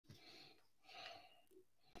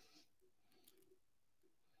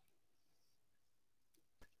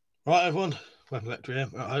Right, everyone. WeaponCollector here.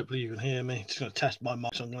 Right, hopefully you can hear me. Just going to test my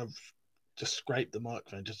mic. So I'm going to just scrape the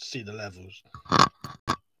microphone just to see the levels.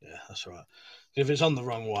 Yeah, that's right. If it's on the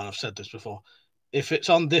wrong one, I've said this before. If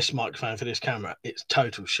it's on this microphone for this camera, it's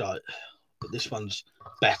total shite. But this one's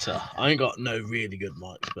better. I ain't got no really good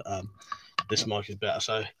mics, but this mic is better.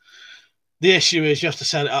 So the issue is you have to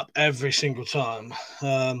set it up every single time.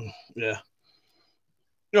 Yeah.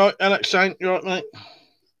 You right, Alex Saint? You right, mate?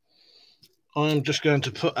 I'm just going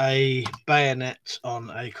to put a bayonet on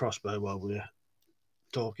a crossbow while we're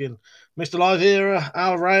talking. Mr. Live Era,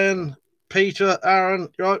 Al Ryan, Peter, Aaron,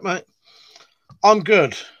 you right, mate? I'm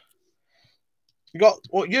good.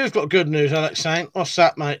 You've got good news, Alex Saint. What's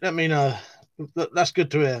that, mate? Let me know. That's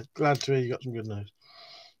good to hear. Glad to hear you got some good news.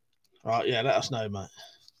 All right, yeah, let us know, mate.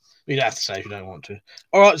 You don't have to say if you don't want to.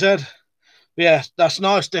 All right, Zed. Yeah, that's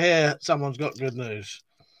nice to hear someone's got good news.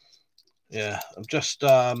 Yeah, I'm just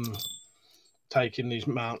taking these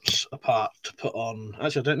mounts apart to put on.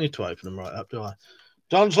 Actually, I don't need to open them right up, do I?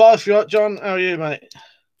 John's Life, you right, John? How are you, mate?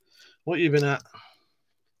 What you been at?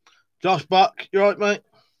 Josh Buck, you right, mate?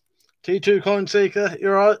 T2 Coin Seeker,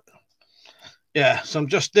 you right? Yeah, so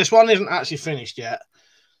this one isn't actually finished yet,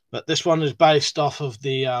 but this one is based off of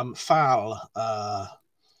the FAL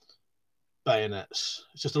bayonets.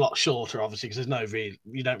 It's just a lot shorter, obviously, because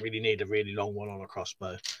you don't really need a really long one on a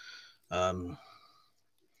crossbow.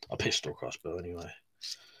 A pistol crossbow, anyway.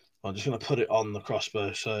 I'm just going to put it on the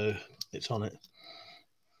crossbow so it's on it.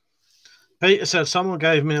 Peter said someone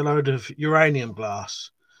gave me a load of uranium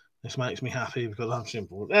glass. This makes me happy because I'm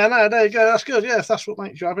simple. Yeah, no, there you go. That's good. Yeah, if that's what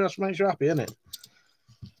makes you happy, that's what makes you happy, isn't it?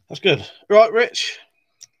 That's good. Right, Rich.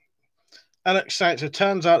 Alex Saints, it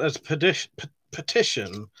turns out there's a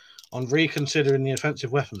petition on reconsidering the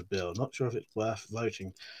offensive weapons bill. Not sure if it's worth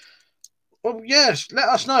voting. Well, yes, let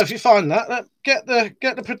us know if you find that. Get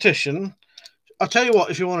the petition. I'll tell you what,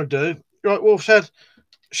 if you want to do. Right, Wolf said,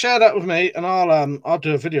 share that with me, and I'll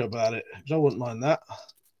do a video about it because I wouldn't mind that.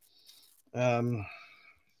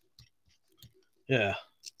 Yeah,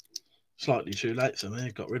 slightly too late for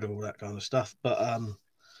me. Got rid of all that kind of stuff, but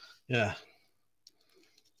yeah,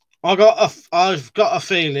 I've got a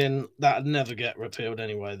feeling that'd never get repealed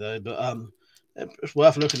anyway, though. But it's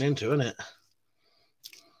worth looking into, isn't it?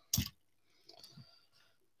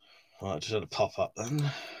 Right, just had a pop up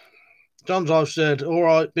then. John's I've said, all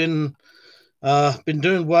right, been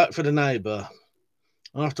doing work for the neighbour.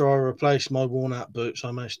 After I replace my worn-out boots, I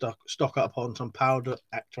may stock up on some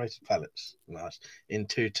powder-activated pellets. Nice. In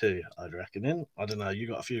 2-2, I'd reckon. I don't know. You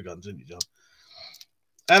got a few guns, didn't you, John?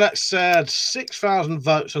 Alex said 6,000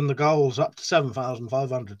 votes and the goal's up to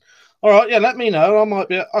 7,500. All right, yeah, let me know.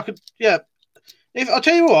 I could, yeah. If I'll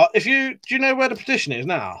tell you what, do you know where the petition is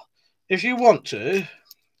now? If you want to,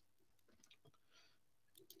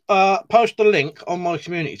 post the link on my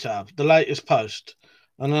community tab, the latest post,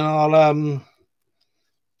 and then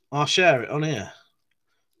I'll share it on here.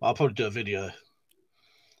 I'll probably do a video.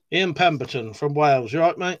 Ian Pemberton from Wales, you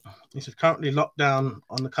right, mate? He said currently locked down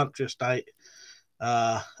on the country estate.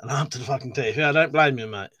 And I'm to the fucking teeth. Yeah, I don't blame you,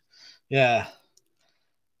 mate. Yeah.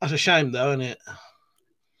 That's a shame, though, isn't it?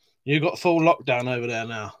 You got full lockdown over there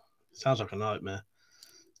now. Sounds like a nightmare.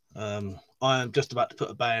 I am just about to put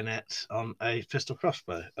a bayonet on a pistol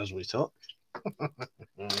crossbow as we talk.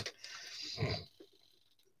 I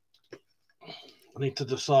need to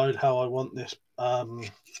decide how I want this. I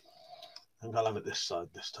think I'll have it this side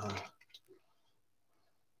this time.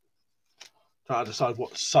 Try to decide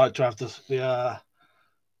what side to have the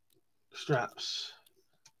straps.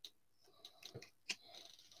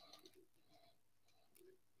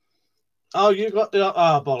 Oh, you got the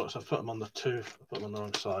bollocks! I've put them on the two. I put them on the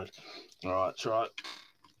wrong side. All right, it's all right.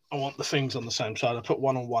 I want the things on the same side. I put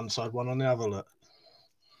one on one side, one on the other. Look,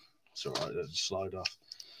 it's all right. Just slide off.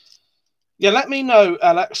 Yeah, let me know,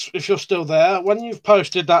 Alex, if you're still there. When you've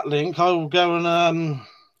posted that link, I will go and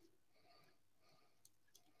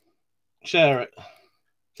share it.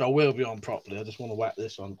 So I will be on properly. I just want to whack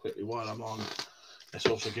this on quickly while I'm on. This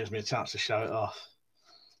also gives me a chance to show it off.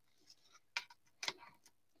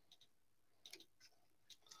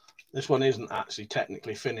 This one isn't actually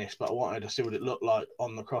technically finished, but I wanted to see what it looked like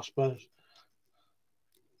on the crossbows.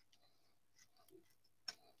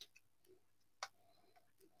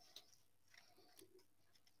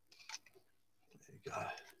 There you go.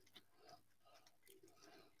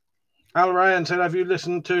 Al Ryan said, have you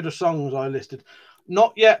listened to the songs I listed?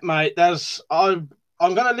 Not yet, mate. I'm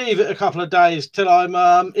going to leave it a couple of days till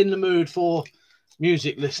I'm in the mood for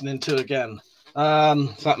music listening to again.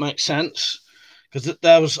 If that makes sense.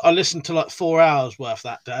 Because I listened to like 4 hours worth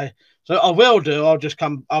that day. So I will do. I'll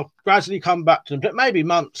gradually come back to them. But maybe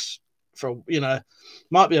months for,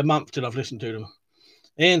 might be a month till I've listened to them.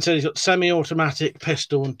 Ian said he's got semi-automatic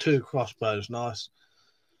pistol and 2 crossbows. Nice.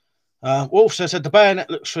 Wolf said the bayonet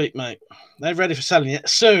looks sweet, mate. They're ready for selling it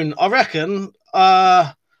soon. I reckon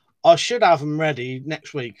I should have them ready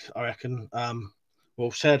next week, I reckon.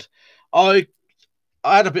 Wolf said I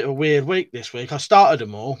had a bit of a weird week this week. I started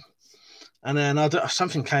them all, and then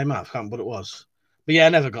something came up. I can't remember what it was. But yeah, I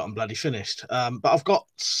never got them bloody finished. But I've got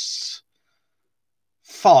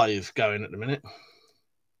 5 going at the minute.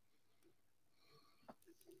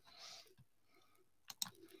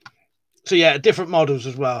 So yeah, different models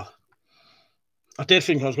as well. I did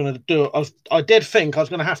think I was going to do it. I did think I was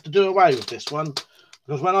going to have to do away with this one,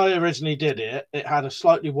 because when I originally did it, it had a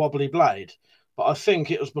slightly wobbly blade. But I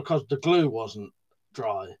think it was because the glue wasn't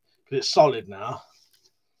dry. But it's solid now.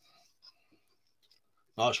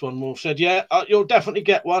 Nice one, Wolf said. Yeah, you'll definitely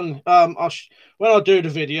get one. When I do the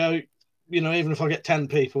video, even if I get 10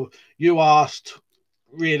 people, you asked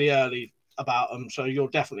really early about them, so you'll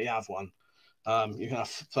definitely have one. You can have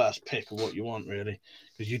first pick of what you want, really,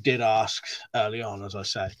 because you did ask early on, as I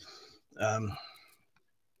say.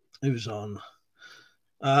 Who's on?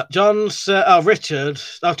 John said, Richard.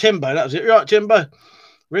 Oh, Timbo, that was it. You're right, Timbo.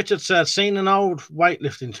 Richard said, seen an old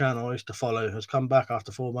weightlifting channel I used to follow, has come back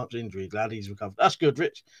after 4 months injury. Glad he's recovered. That's good,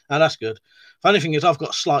 Rich. And that's good. Funny thing is, I've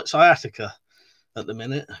got slight sciatica at the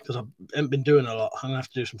minute because I haven't been doing a lot. I'm going to have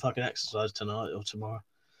to do some fucking exercise tonight or tomorrow.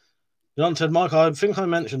 John said, Mike, I think I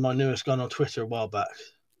mentioned my newest gun on Twitter a while back.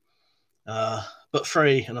 But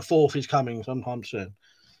 3 and a 4th is coming sometime soon.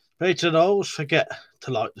 Peter, I always forget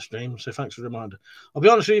to like the stream, so thanks for the reminder. I'll be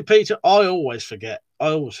honest with you, Peter, I always forget. I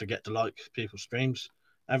always forget to like people's streams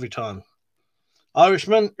every time.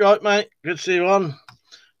 Irishman, right, mate? Good to see you on.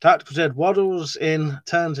 Tactical said, waddles in,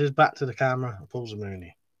 turns his back to the camera, pulls a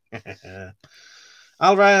Mooney.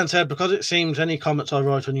 Al Ryan said, because it seems any comments I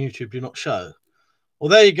write on YouTube do not show. Well,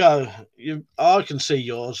 there you go. I can see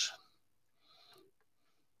yours.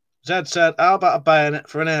 Zed said, how about a bayonet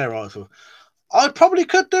for an air rifle? I probably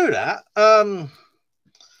could do that.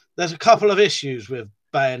 There's a couple of issues with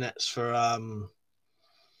bayonets for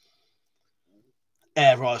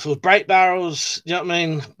air rifles. Break barrels, you know what I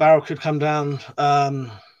mean? Barrel could come down.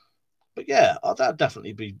 But yeah, that'd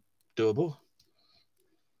definitely be doable.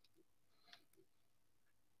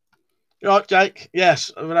 Right, Jake?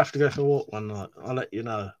 Yes, I would have to go for a walk one night. I'll let you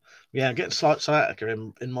know. Yeah, I'm getting slight sciatica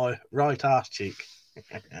in my right arse cheek.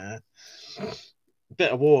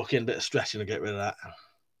 Bit of walking, bit of stretching to get rid of that.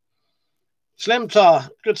 Slim Tar,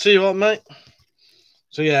 good to see you on, mate.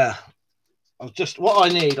 So yeah, what I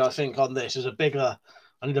need, I think, on this is I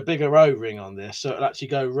need a bigger O-ring on this, so it'll actually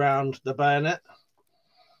go round the bayonet.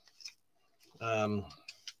 But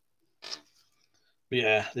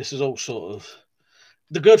yeah, this is all sort of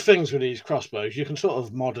the good things with these crossbows. You can sort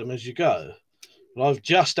of mod them as you go. But I've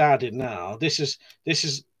just added now. This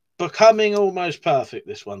is becoming almost perfect.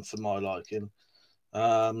 This one for my liking.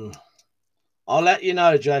 I'll let you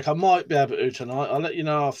know, Jake. I might be able to tonight. I'll let you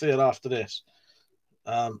know how I feel after this.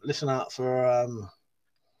 Listen out for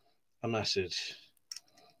a message.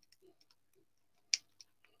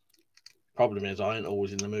 Problem is, I ain't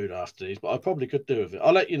always in the mood after these, but I probably could do with it.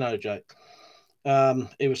 I'll let you know, Jake.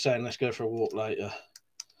 He was saying, let's go for a walk later.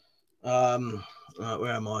 Right,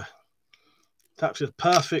 where am I? Tax is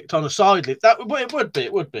perfect on a side lift.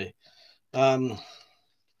 It would be. Right,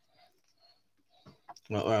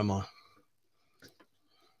 where am I?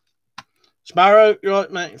 Sparrow, you're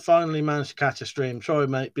right, mate. Finally managed to catch a stream. Sorry,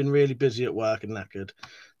 mate. Been really busy at work and knackered.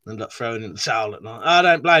 Ended up throwing in the towel at night. I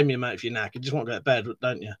don't blame you, mate, if you're knackered. You just want to go to bed,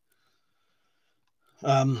 don't you?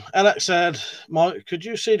 Alex said, Mike, could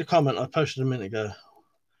you see the comment I posted a minute ago?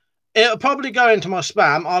 It'll probably go into my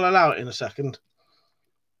spam. I'll allow it in a second.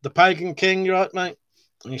 The Pagan King, you right, mate?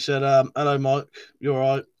 And he said, hello, Mike. You all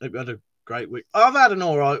right? Hope you had a great week. I've had an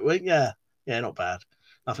all right week, yeah. Yeah, not bad.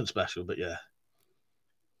 Nothing special, but yeah.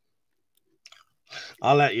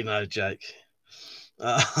 I'll let you know, Jake.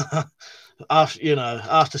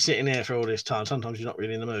 After sitting here for all this time, sometimes you're not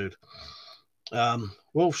really in the mood.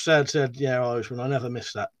 Wolf said, yeah, Irishman, I never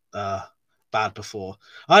missed that bad before.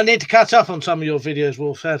 I need to catch up on some of your videos,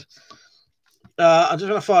 Wolf said. I'm just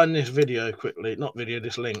going to find this video quickly. Not video,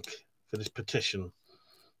 this link for this petition.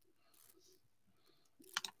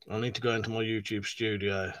 I need to go into my YouTube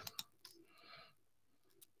studio.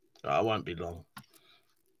 I won't be long.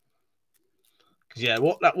 Yeah,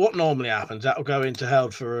 what normally happens, that'll go into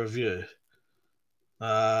held for review.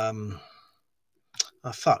 Oh,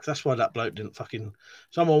 fuck, that's why that bloke didn't fucking...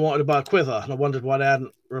 Someone wanted to buy a quiver, and I wondered why they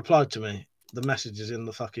hadn't replied to me. The messages in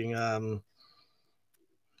the fucking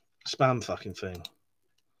spam fucking thing.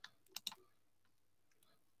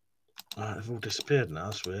 Right, they've all disappeared now.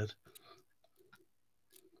 That's weird.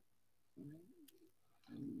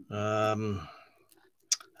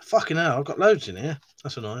 Fucking hell, I've got loads in here.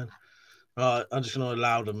 That's annoying. Right, I'm just going to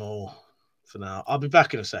allow them all for now. I'll be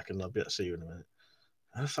back in a second. I'll be able to see you in a minute.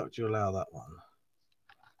 How the fuck do you allow that one?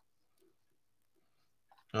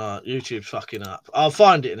 Alright, YouTube's fucking up. I'll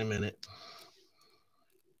find it in a minute.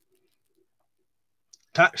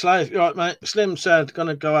 Tax Slave, you right, mate? Slim said,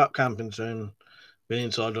 gonna go out camping soon. Been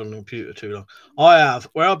inside on the computer too long. I have.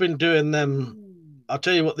 Where I've been doing them, I'll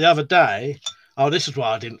tell you what, the other day, oh, this is why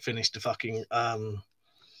I didn't finish the fucking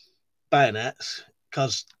bayonets,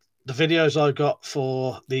 because the videos I got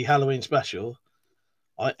for the Halloween special,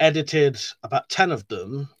 I edited about 10 of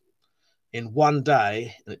them in one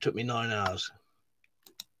day, and it took me 9 hours.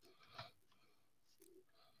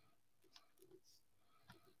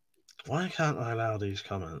 Why can't I allow these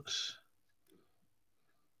comments?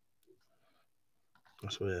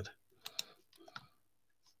 That's weird.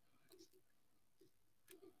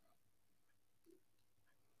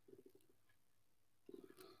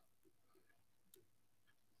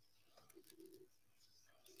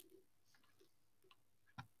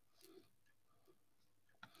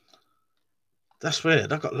 That's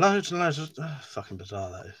weird. I've got loads and loads of fucking bizarre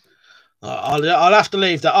that is. I'll have to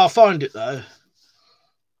leave that. I'll find it though.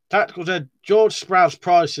 Tactical said George Sprouse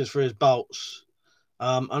prices for his bolts,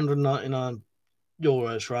 €199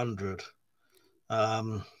 for 100.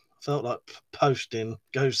 Felt like posting.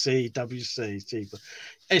 Go see WC cheaper.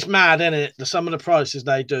 It's mad, isn't it? Some of the prices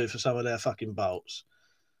they do for some of their fucking bolts.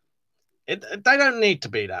 They don't need to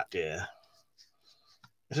be that dear.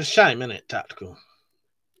 It's a shame, isn't it, Tactical?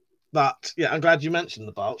 But yeah, I'm glad you mentioned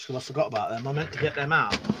the bolts because I forgot about them. I meant to get them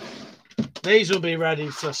out. These will be ready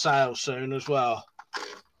for sale soon as well.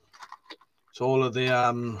 So all of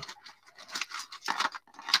the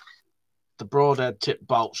broadhead tip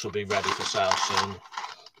bolts will be ready for sale soon.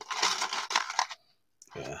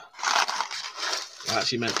 Yeah, I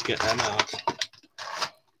actually meant to get them out.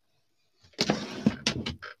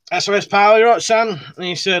 SOS Power, you're right, Sam. And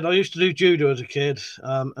he said, I used to do judo as a kid.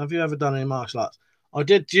 Have you ever done any martial arts? I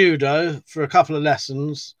did judo for a couple of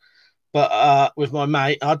lessons, but with my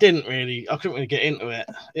mate, I couldn't really get into it.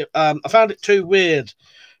 I found it too weird.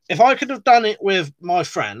 If I could have done it with my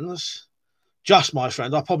friends, just my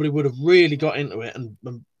friends, I probably would have really got into it and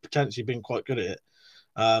potentially been quite good at it.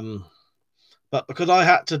 But because I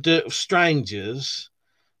had to do it with strangers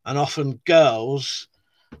and often girls,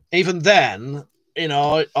 even then, you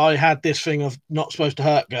know, I had this thing of not supposed to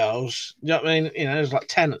hurt girls. You know what I mean? You know, it was like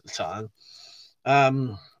 10 at the time.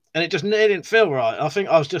 And it didn't feel right. I think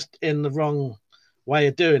I was just in the wrong way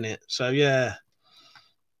of doing it. So, yeah.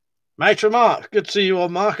 Mate Mark, good to see you all,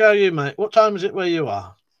 Mark. How are you, mate? What time is it where you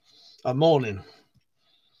are? Morning.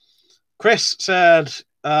 Chris said,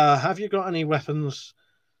 have you got any weapons?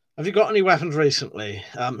 Have you got any weapons recently?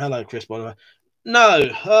 Hello, Chris, by the way. No.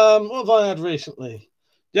 What have I had recently?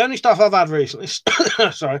 The only stuff I've had recently,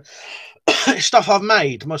 sorry, is stuff I've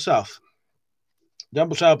made myself.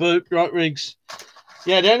 Jumble sail boot, right rigs.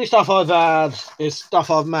 Yeah, the only stuff I've had is stuff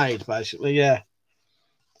I've made, basically. Yeah.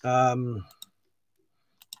 Oh,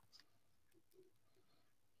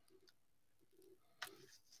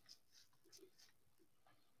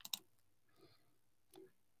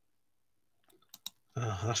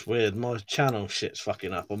 that's weird. My channel shit's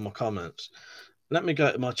fucking up on my comments. Let me go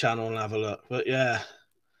to my channel and have a look. But yeah.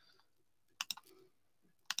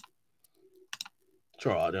 It's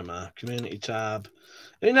all right, don't matter. Community tab.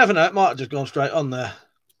 You never know. It might have just gone straight on there.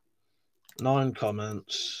 9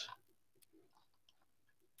 comments.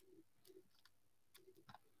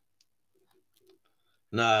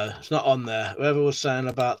 No, it's not on there. Whoever was saying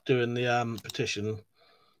about doing the petition.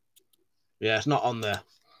 Yeah, it's not on there.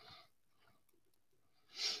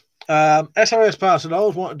 SRS Parson, I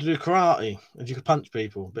always wanted to do karate and you could punch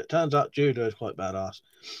people, but it turns out judo is quite badass.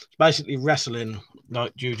 It's basically wrestling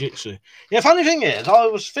like jiu-jitsu. Yeah, funny thing is, I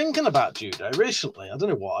was thinking about judo recently. I don't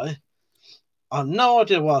know why. I have no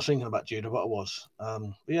idea why I was thinking about judo, but I was.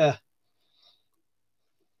 Yeah.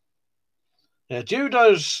 Yeah,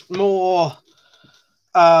 judo's more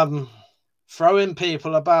throwing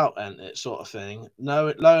people about and it sort of thing.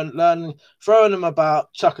 No, learning, throwing them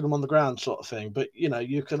about, chucking them on the ground sort of thing. But you know,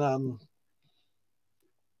 you can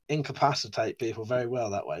incapacitate people very well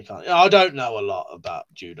that way, can't you? I don't know a lot about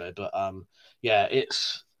judo, but yeah,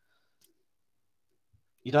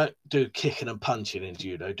 you don't do kicking and punching in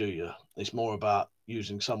judo, do you? It's more about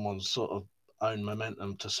using someone's sort of own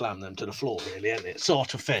momentum to slam them to the floor, really, isn't it?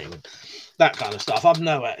 Sort of thing. That kind of stuff. I'm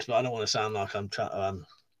no expert. I don't want to sound like I'm trying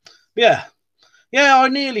yeah. Yeah, I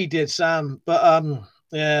nearly did, Sam, but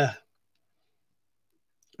yeah.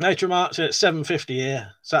 Nature Mark said it's 7:50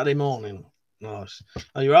 here, Saturday morning. Nice.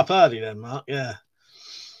 Oh, you're up early then, Mark. Yeah.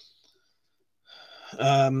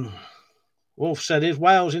 Wolf said, is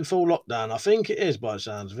Wales in full lockdown? I think it is by the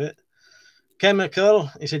sounds of it. Chemical,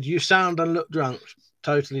 he said, you sound and look drunk.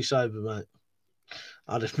 Totally sober, mate.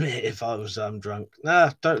 I'd admit if I was drunk. Nah,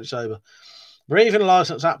 totally sober. Breathing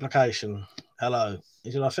license application. Hello. He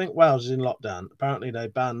said, I think Wales is in lockdown. Apparently they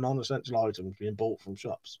banned non-essential items being bought from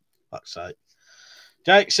shops. Fuck's sake.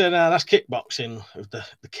 Jake said, that's kickboxing with the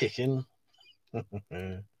kicking.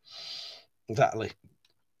 Exactly.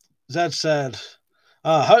 Zed said,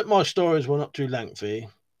 I hope my stories were not too lengthy.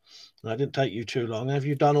 I didn't take you too long. Have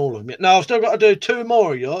you done all of them yet? No, I've still got to do 2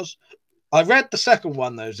 more of yours. I read the second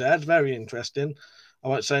one, though, Zed. Very interesting. I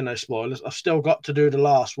won't say no spoilers. I've still got to do the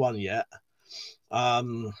last one yet.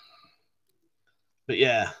 But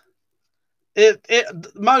yeah.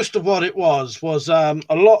 Most of what it was a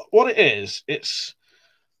lot. What it is, it's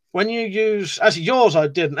when you use, actually yours I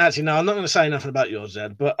didn't. Actually, no, I'm not going to say nothing about yours,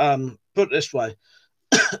 Zed. But put it this way.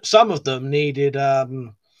 Some of them needed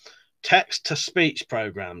text-to-speech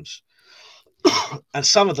programs. And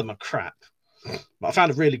some of them are crap. But I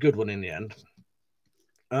found a really good one in the end.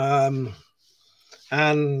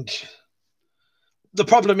 And the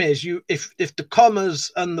problem is, if the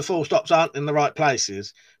commas and the full stops aren't in the right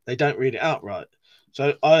places, they don't read it out right.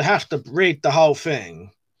 So I have to read the whole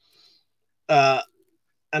thing and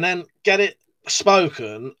then get it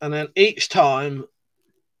spoken, and then each time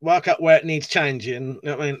work out where it needs changing. You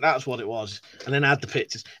know what I mean? That's what it was. And then add the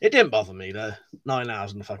pictures. It didn't bother me, though. 9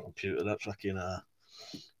 hours on the fucking computer. That's fucking,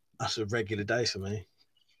 that's a regular day for me.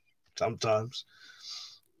 Sometimes.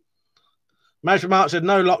 Major Mark said,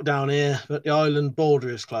 no lockdown here, but the island border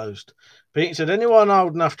is closed. Pete said, anyone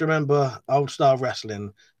old enough to remember old style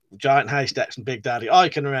wrestling? Giant haystacks and Big Daddy. I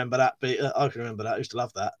can remember that, Peter. I can remember that. I used to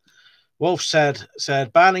love that. Wolf said,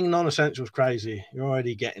 banning non-essentials crazy. You're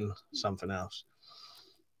already getting something else.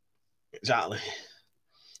 Exactly.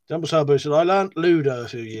 Jumble Sobo said, I learned Ludo a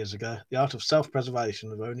few years ago. The art of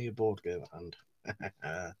self-preservation with only a board game hand.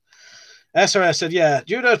 SRS said, yeah,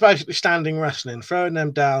 judo is basically standing wrestling, throwing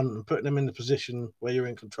them down and putting them in the position where you're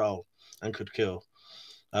in control and could kill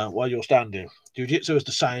while you're standing. Jiu-jitsu is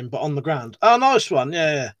the same, but on the ground. Oh, nice one.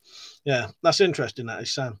 Yeah. That's interesting, that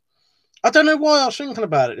is, Sam. I don't know why I was thinking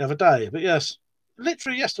about it the other day, but yes,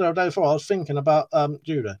 literally yesterday or the day before, I was thinking about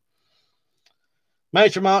judo.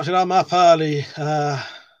 Major Mark said, I'm up early to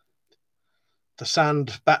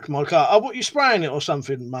sand back my car. Oh, what, you spraying it or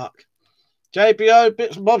something, Mark? JBO,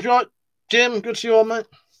 bits and bobs, right? Jim, good to you all, mate.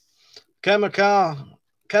 Chemical.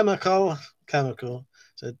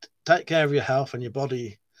 So take care of your health and your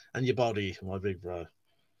body, my big bro.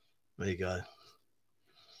 There you go.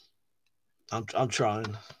 I'm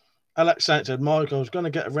trying. Alex Saint said, Mike, I was going to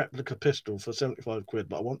get a replica pistol for 75 quid,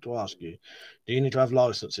 but I want to ask you, do you need to have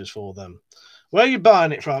licenses for them? Where are you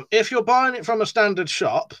buying it from? If you're buying it from a standard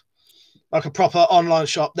shop, like a proper online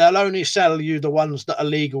shop, they'll only sell you the ones that are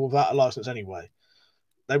legal without a license anyway.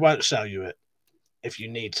 They won't sell you it if you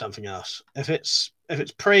need something else. If it's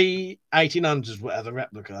pre-1800s, whatever,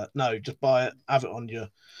 replica, no, just buy it, have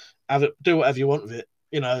it, do whatever you want with it,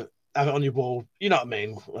 have it on your wall. You know what I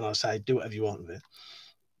mean when I say do whatever you want with it.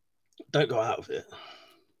 Don't go out with it.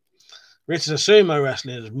 Rich says, sumo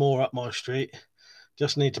wrestling is more up my street.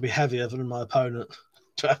 Just need to be heavier than my opponent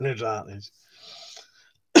to have an advantage.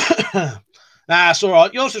 It's all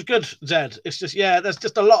right. Yours is good, Zed. It's just, there's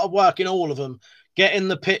just a lot of work in all of them. Getting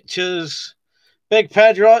the pictures. Big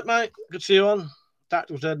Ped, you right, mate? Good to see you on.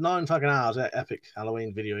 Tactical Zed, 9 fucking hours. Epic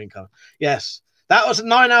Halloween video income. Yes, that was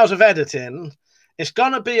 9 hours of editing. It's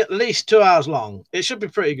going to be at least 2 hours long. It should be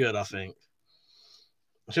pretty good, I think.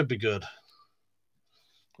 It should be good.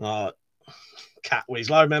 Cat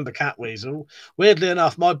Weasel. I remember Cat Weasel. Weirdly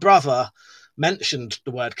enough, my brother mentioned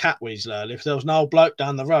the word Cat Weasel earlier because there was an old bloke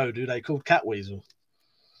down the road who they called Cat Weasel.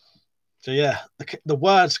 So yeah, the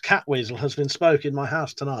words Cat Weasel has been spoken in my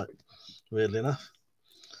house tonight, weirdly enough.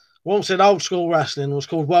 One said old school wrestling was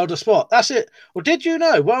called World of Sport. That's it. Well, did you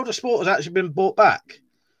know World of Sport has actually been brought back?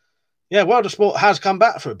 Yeah, World of Sport has come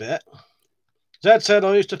back for a bit. Zed said,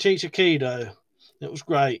 I used to teach Aikido. It was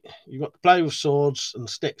great. You got to play with swords and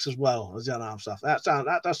sticks as well as the unarmed stuff. That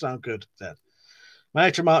does sound good, Zed.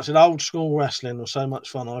 Major Mark said old school wrestling was so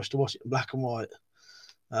much fun. I used to watch it in black and white.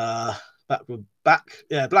 Black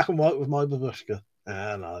and white with my babushka.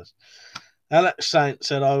 Nice. Alex Saint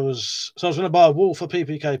said I was going to buy a Wolf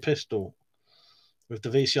PPK pistol with the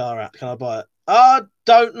VCR app. Can I buy it? I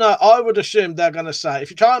don't know. I would assume they're going to say,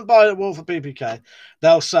 if you try and buy a Wolf PPK,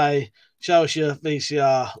 they'll say, show us your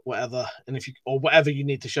VCR, whatever, and whatever you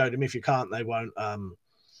need to show them. If you can't, they won't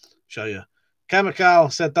show you. Chemical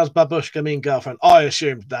said, "Does babushka mean girlfriend?" I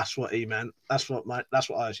assumed that's what he meant. That's what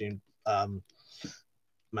I assumed.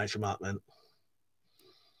 Major Mark meant.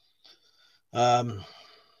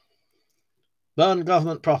 Burn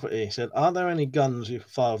government property said, "Are there any guns you can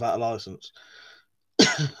fire without a license?"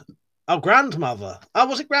 Oh, grandmother. Oh,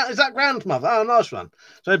 was it is that grandmother? Oh, nice one.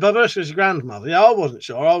 So babushka's grandmother. Yeah, I wasn't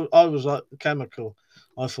sure. I was like chemical.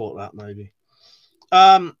 I thought that maybe.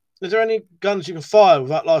 Is there any guns you can fire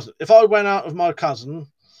without license? If I went out with my cousin,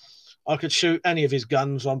 I could shoot any of his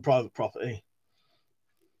guns on private property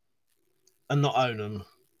and not own them.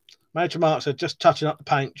 Major Mark said, "Just touching up the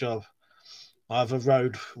paint job. I have a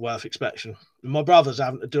road worth inspection." My brother's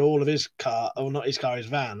having to do all of his car, or not his car, his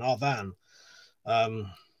van, our van.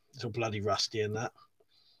 It's all bloody rusty in that.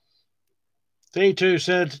 D2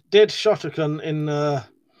 said, "Did Shotokan in the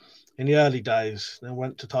early days, then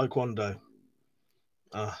went to Taekwondo.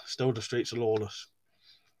 Still the streets are lawless."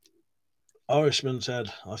 Irishman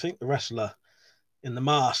said, "I think the wrestler in the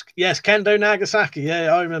mask." Yes, Kendo Nagasaki.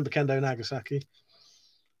 Yeah, I remember Kendo Nagasaki.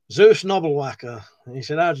 Zeus Nobblewhacker. He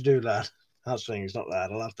said, "How'd you do, lad?" That's the thing, he's not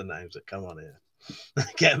lad. I love the names that come on here.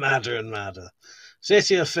 Get madder and madder.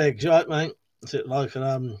 City of Figs, right, mate? Is it like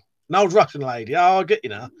an old Russian lady? Oh, I'll get you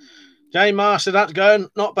now. Jane Master, that's going.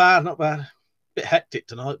 Not bad, not bad. Bit hectic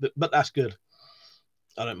tonight, but that's good.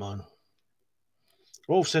 I don't mind.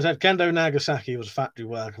 Wolf says Kendo Nagasaki was a factory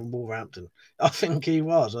worker from Wolverhampton. I think he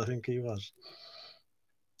was.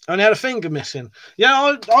 Only had a finger missing.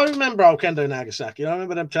 Yeah, I remember old Kendo Nagasaki. I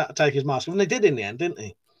remember them trying to take his mask. And they did in the end, didn't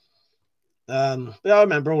he? But I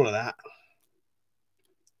remember all of that.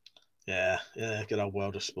 Yeah, good old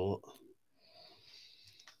world of sport.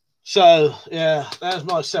 So, yeah, there's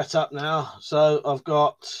my setup now. So I've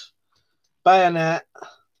got bayonet,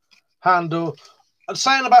 handle. I'm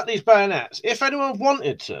saying about these bayonets, if anyone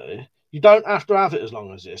wanted to, you don't have to have it as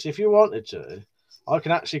long as this. If you wanted to, I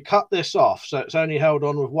can actually cut this off so it's only held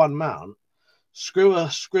on with one mount, screw a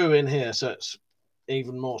screw in here so it's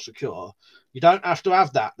even more secure. You don't have to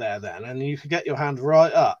have that there then, and you can get your hand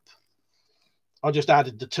right up. I just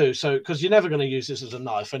added the two, so because you're never going to use this as a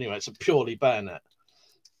knife anyway, it's a purely bayonet.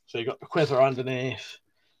 So you've got the quiver underneath.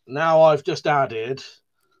 Now I've just added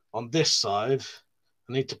on this side,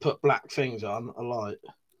 I need to put black things on a light.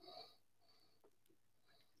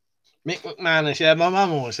 Mick McManus, yeah, my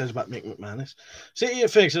mum always says about Mick McManus. City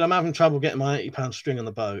of Figs said, "I'm having trouble getting my £80 string on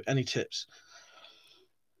the bow. Any tips?"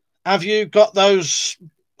 Have you got those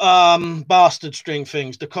bastard string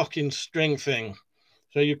things, the cocking string thing?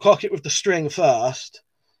 So you cock it with the string first.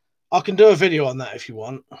 I can do a video on that if you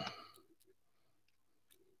want.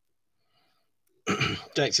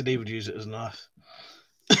 Jake said he would use it as a knife.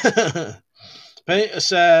 Peter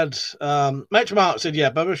said, Major Mark said, "Yeah,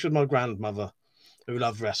 Babushka was my grandmother who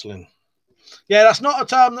loved wrestling." Yeah, that's not a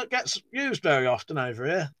term that gets used very often over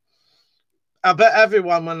here. I bet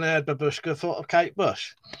everyone, when they heard Babushka, thought of Kate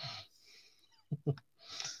Bush.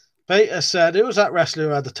 Peter said, "Who was that wrestler who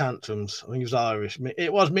had the tantrums?" I think he was Irish.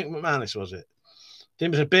 It was Mick McManus, was it?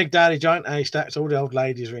 Tim said, "Big Daddy, giant haystacks, all the old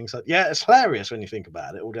ladies ringside." Yeah, it's hilarious when you think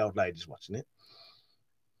about it, all the old ladies watching it.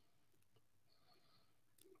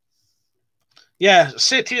 Yeah,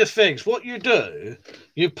 City of Figs. What you do,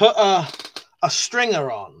 you put a stringer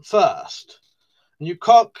on first, and you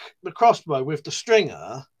cock the crossbow with the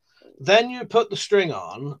stringer, then you put the string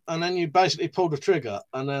on, and then you basically pull the trigger,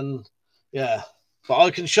 and then, yeah. But I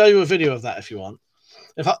can show you a video of that if you want.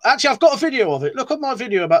 Actually, I've got a video of it. Look at my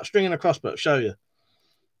video about stringing a crossbow. I'll show you.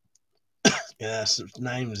 Yeah, some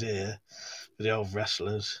names here for the old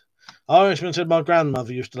wrestlers. Irishman said, "My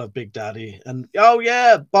grandmother used to love Big Daddy." And, oh,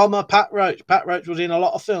 yeah, Bomber, Pat Roach. Pat Roach was in a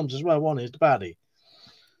lot of films as well, wasn't he? The baddie.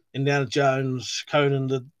 Indiana Jones, Conan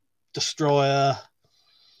the Destroyer.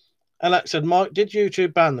 Alex said, "Mike, did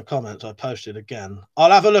YouTube ban the comments I posted again?"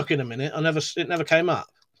 I'll have a look in a minute. It never came up.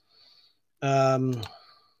 It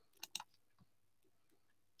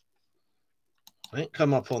didn't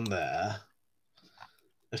come up on there.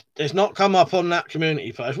 It's not come up on that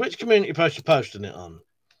community post. Which community post you posting it on?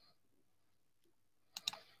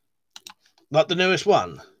 Like the newest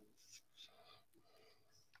one?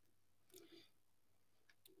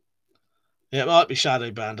 Yeah, it might be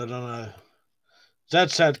shadow banned. I don't know.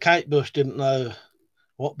 Zed said Kate Bush didn't know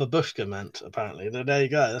what babushka meant, apparently. There you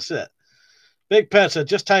go. That's it. Big Pet said,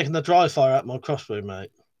 "Just taking the dry fire out my crossbow,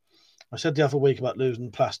 mate. I said the other week about losing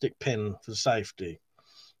the plastic pin for safety.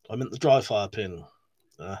 I meant the dry fire pin.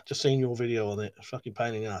 Just seen your video on it. Fucking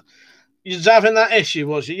pain in the ass." You're having that issue,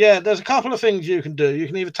 was you? Yeah, there's a couple of things you can do. You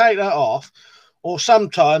can either take that off, or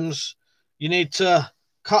sometimes you need to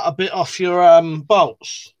cut a bit off your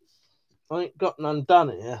bolts. I ain't got none done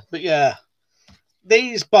here, but yeah.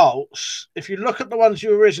 these bolts, if you look at the ones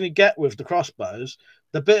you originally get with the crossbows,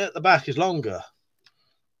 the bit at the back is longer.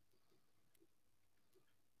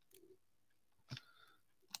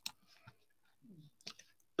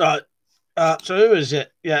 Right. So who is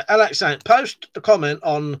it? Yeah, Alex Saint. Post a comment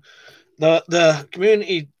on the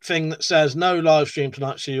community thing that says no live stream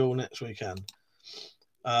tonight. See you all next weekend.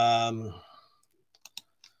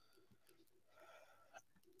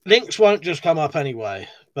 Links won't just come up anyway,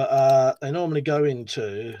 but they normally go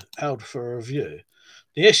into held for a review.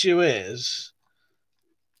 The issue is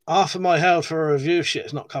half of my held for a review shit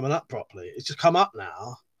is not coming up properly. It's just come up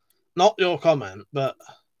now. Not your comment, but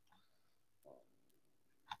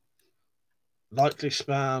likely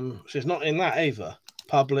spam. She's not in that either.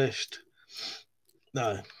 Published.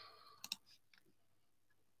 No.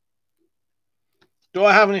 Do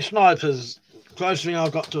I have any snipers? Closest thing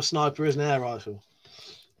I've got to a sniper is an air rifle.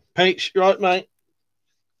 Peach, you right, mate?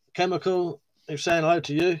 Chemical, he's saying hello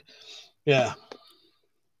to you. Yeah.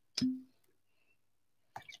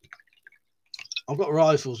 I've got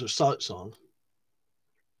rifles with sights on.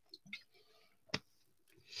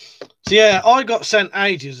 So yeah, I got sent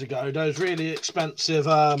ages ago those really expensive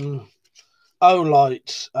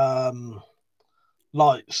Olight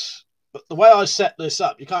lights. But the way I set this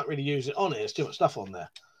up, you can't really use it on it. There's too much stuff on there.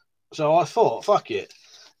 So I thought, fuck it.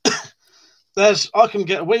 I can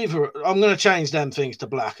get a weaver. I'm going to change them things to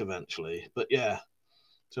black eventually. But yeah.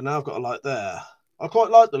 So now I've got a light there. I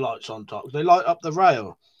quite like the lights on top because they light up the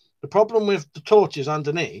rail. The problem with the torches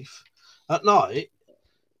underneath, at night,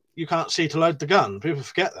 you can't see to load the gun. People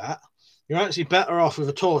forget that. You're actually better off with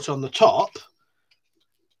a torch on the top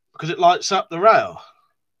because it lights up the rail.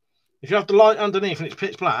 If you have the light underneath and it's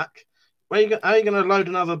pitch black, how are you going to load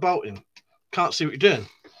another bolt in? Can't see what you're doing.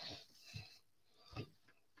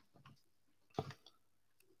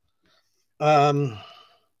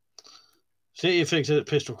 See you fixed it,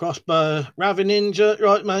 pistol crossbow. Ravi Ninja,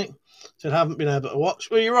 right, mate? Said haven't been able to watch.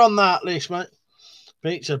 Well, you're on that, at least, mate.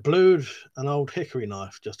 Pete said blued an old hickory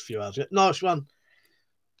knife just a few hours ago. Nice one.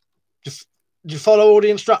 Did you follow all the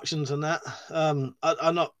instructions and that?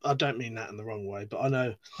 I don't mean that in the wrong way, but I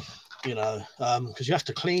know, you know, because you have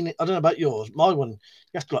to clean it. I don't know about yours. My one, you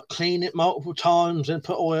have to like clean it multiple times and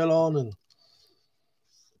put oil on. And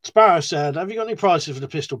Sparrow said, "Have you got any prices for the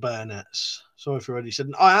pistol bayonets?" Sorry if you already said.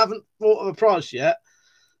 I haven't thought of a price yet.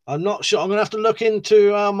 I'm not sure. I'm gonna have to look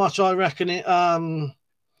into how much I reckon it how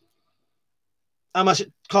much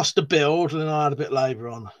it cost to build, and then I had a bit of labour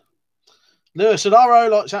on. Lewis said, our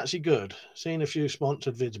Olight's actually good. Seen a few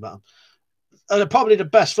sponsored vids about them. They're probably the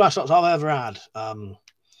best flashlights I've ever had,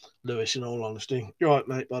 Lewis, in all honesty. You're right,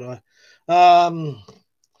 mate, by the way.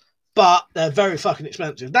 But they're very fucking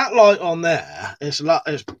expensive. That light on there is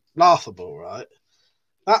laughable, right?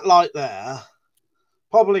 That light there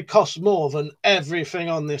probably costs more than everything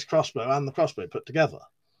on this crossbow and the crossbow put together.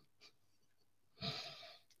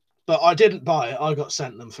 But I didn't buy it. I got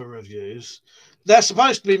sent them for reviews. They're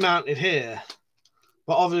supposed to be mounted here.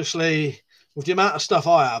 But obviously, with the amount of stuff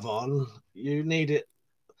I have on, you need it.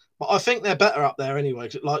 But I think they're better up there anyway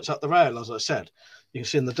because it lights up the rail, as I said. You can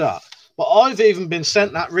see in the dark. But I've even been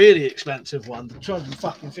sent that really expensive one, the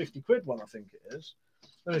 250 quid one, I think it is.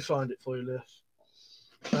 Let me find it for you, Liz.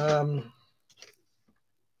 I don't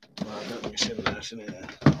think it's in there. It's in here.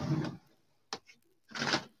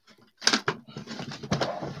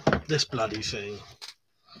 This bloody thing.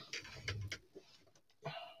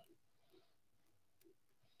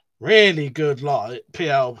 Really good light.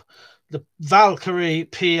 The Valkyrie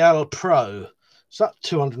PL Pro. It's that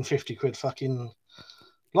 250 quid fucking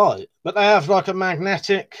light. But they have like a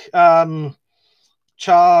magnetic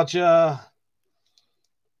charger.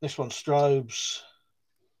 This one strobes.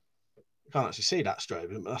 You can't actually see that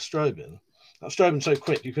strobing, but that's strobing. That's strobing so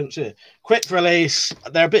quick you couldn't see it. Quick release.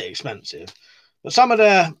 They're a bit expensive, but some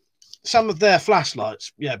of their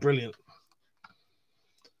flashlights, yeah, brilliant.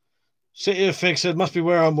 City of Fig said, must be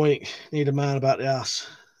where I'm weak. Need a man about the ass.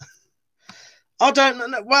 I don't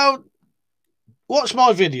know. Well, watch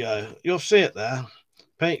my video. You'll see it there.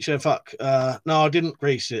 Pete said, fuck. No, I didn't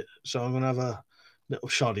grease it, so I'm going to have a little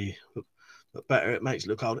shoddy. But better, it makes it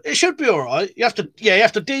look old. It should be all right. You have to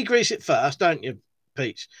degrease it first, don't you,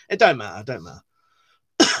 Peach? It don't matter.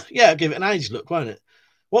 Yeah, give it an age look, won't it?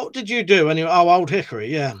 What did you do when you... Oh, old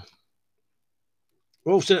hickory, yeah.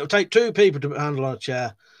 Also, it'll take two people to handle on a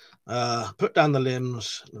chair. Put down the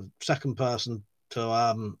limbs. The second person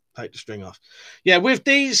to take the string off. Yeah, with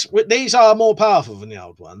these are more powerful than the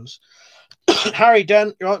old ones. Harry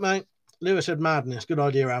Dent, you right, mate? Lewis said madness. Good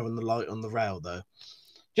idea having the light on the rail, though.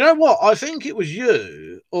 Do you know what? I think it was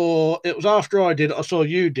you, or it was after I did it. I saw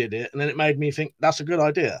you did it, and then it made me think that's a good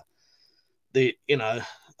idea. But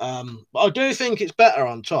I do think it's better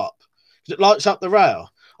on top because it lights up the rail.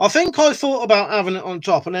 I think I thought about having it on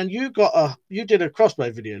top, and then you did a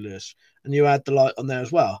crossbow video, Lewis, and you had the light on there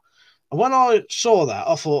as well. And when I saw that,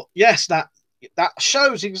 I thought, yes, that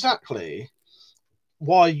shows exactly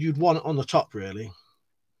why you'd want it on the top, really.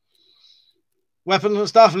 Weapons and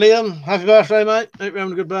stuff, Liam. Happy birthday, mate. Hope you're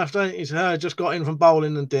having a good birthday. He said, I just got in from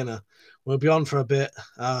bowling and dinner. We'll be on for a bit.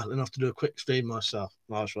 Then I have to do a quick stream myself.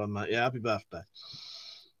 Nice one, mate. Yeah, happy birthday.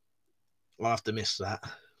 I'll have to miss that.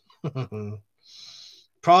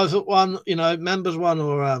 Private one, members one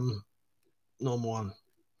or normal one.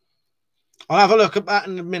 I'll have a look at that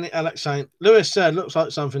in a minute, Alex Saint. Lewis said, looks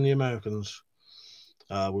like something the Americans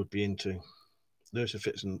would be into. Lewis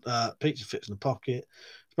fits in, pizza fits in the pocket.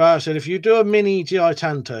 Sparrow said, if you do a mini GI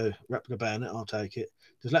Tanto replica bayonet, I'll take it.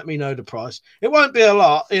 Just let me know the price. It won't be a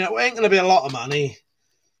lot. It ain't going to be a lot of money.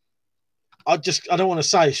 I don't want to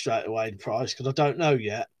say straight away the price because I don't know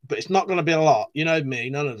yet, but it's not going to be a lot. You know me,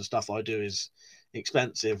 none of the stuff I do is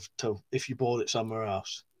expensive if you bought it somewhere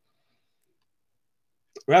else.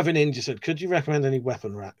 Ravi Ninja said, could you recommend any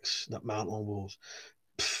weapon racks that mount on walls?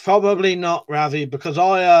 Probably not, Ravi, because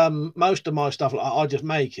I most of my stuff I just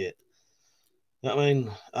make it. I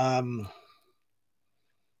mean, I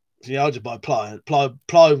just buy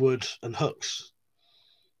plywood and hooks.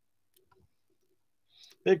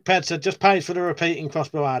 Big Ped said, just paid for the repeating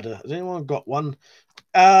crossbow adder. Has anyone got one?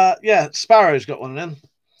 Yeah, Sparrow's got one of them.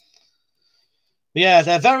 Yeah,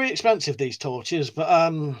 they're very expensive, these torches, but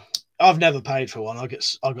I've never paid for one. I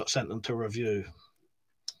got sent them to review.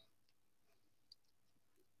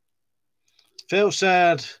 Phil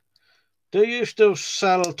said, do you still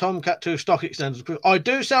sell Tomcat 2 stock extenders? I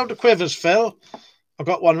do sell the quivers, Phil. I've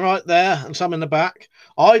got one right there and some in the back.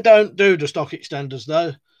 I don't do the stock extenders,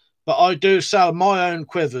 though, but I do sell my own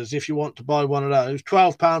quivers if you want to buy one of those.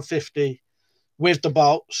 £12.50 with the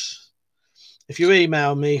bolts. If you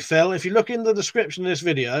email me, Phil, if you look in the description of this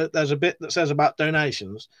video, there's a bit that says about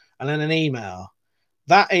donations and then an email.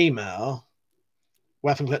 That email,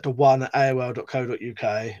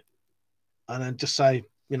 weaponcollector1@aol.co.uk, and then just say,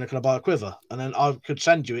 can I buy a quiver? And then I could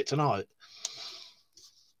send you it tonight.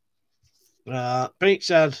 Pete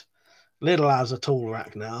said, Lidl has a tool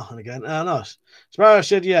rack now and again. Nice. Sparrow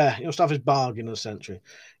said, yeah, your stuff is bargain of the century.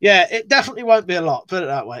 Yeah, it definitely won't be a lot, put it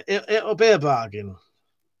that way. It'll be a bargain.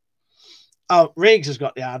 Oh, Riggs has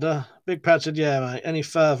got the adder. Big Pad said, yeah, mate, any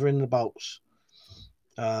further in the bolts?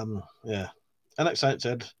 Yeah. Alex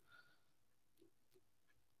said,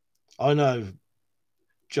 I know,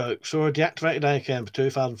 joke. Saw a deactivated AKM for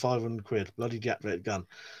 2,500 quid. Bloody deactivated gun.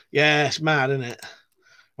 Yeah, it's mad, isn't it?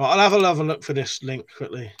 Right, I'll have a look for this link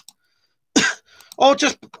quickly. Or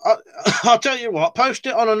I'll tell you what, post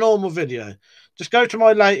it on a normal video. Just go to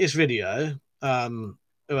my latest video,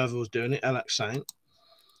 whoever was doing it, Alex Saint.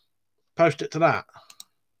 Post it to that.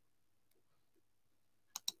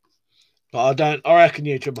 But I reckon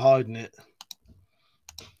YouTube are hiding it.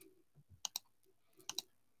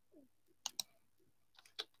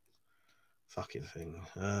 Fucking thing.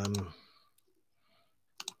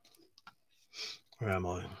 Where am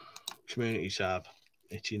I? Community tab.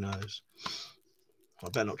 Itchy nose. I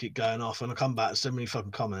better not keep going off when I come back. So many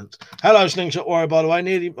fucking comments. Hello, Slingshot Warrior, by the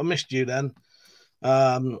way. I missed you then.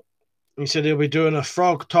 He said he'll be doing a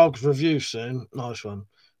Frog Togs review soon. Nice one.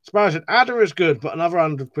 Sparrow said, Adder is good, but another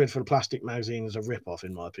 100 quid for the plastic magazine is a rip-off,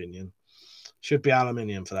 in my opinion. Should be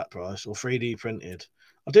aluminium for that price, or 3D printed.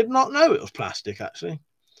 I did not know it was plastic, actually.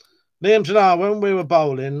 Liam said, when we were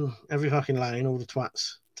bowling, every fucking lane, all the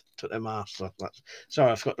twats took their masks off.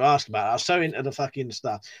 Sorry, I forgot to ask about it. I was so into the fucking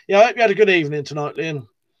stuff. Yeah, I hope you had a good evening tonight, Liam.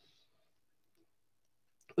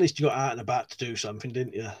 At least you got out and about to do something,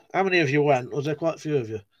 didn't you? How many of you went? Was there quite a few of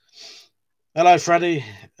you? Hello, Freddie.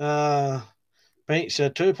 Pete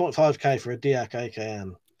said 2.5k for a Diak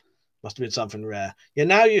AKM. Must have been something rare. Yeah,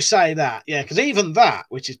 now you say that. Yeah, because even that,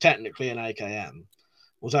 which is technically an AKM,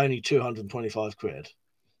 was only 225 quid. And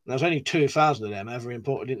there's only 2,000 of them ever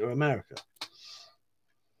imported into America.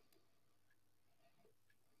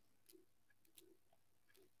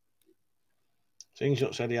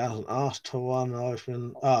 Slingshot said he hasn't asked for one.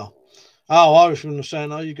 Irishman. Irishman was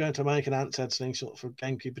saying, are you going to make an Ant said Slingshot for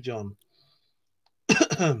Gamekeeper John?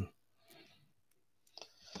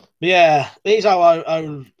 Yeah, these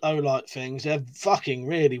O-like things, they're fucking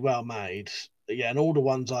really well made. Yeah, and all the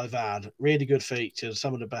ones I've had, really good features,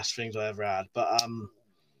 some of the best things I ever had. But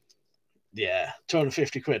yeah,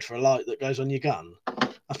 250 quid for a light that goes on your gun.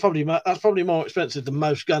 That's probably more expensive than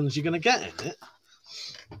most guns you're going to get in it.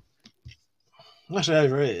 Especially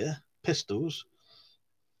over here, pistols.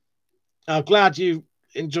 I'm glad you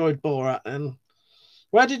enjoyed Borat then.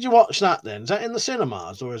 Where did you watch that then? Is that in the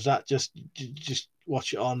cinemas, or is that just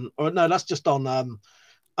watch it on? Or no, that's just on.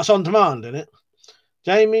 That's on demand, isn't it?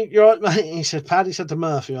 Jamie, you're right, mate. He said. Paddy said to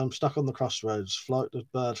Murphy, "I'm stuck on the crossroads. Flight the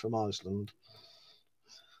bird from Iceland.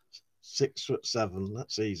 6'7".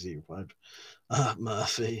 That's easy, right?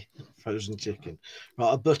 Murphy, frozen chicken.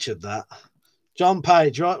 Right, I butchered that. John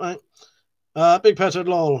Page, right, mate? Big Peter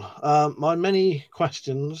Lol. My many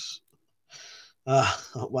questions.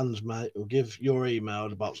 One's mate will give your email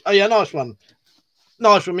the box. Oh yeah, nice one.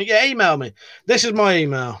 Nice one. Yeah, email me. This is my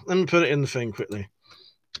email. Let me put it in the thing quickly.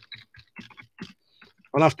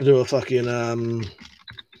 I'll have to do a fucking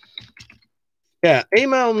yeah,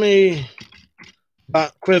 email me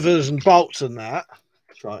about quivers and bolts and that.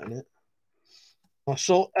 That's right, isn't it? I'll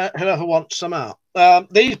sort whoever wants some out.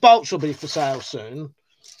 These bolts will be for sale soon.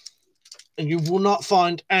 And you will not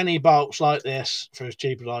find any bolts like this for as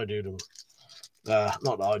cheap as I do them. Not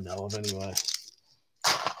that I know of anyway.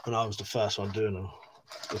 And I was the first one doing them.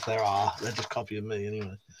 If there are, they're just copying me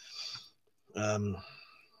anyway.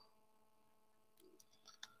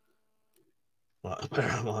 Right, where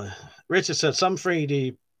am I? Richard said some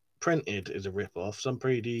 3D printed is a rip-off. Some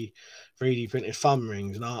 3D printed thumb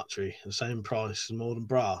rings and archery, the same price and more than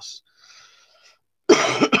brass.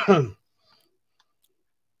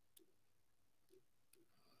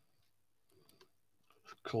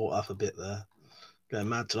 Caught up a bit there. Getting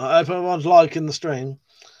mad tonight. I hope everyone's liking the stream.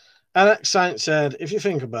 Alex Saint said, if you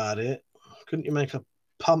think about it, couldn't you make a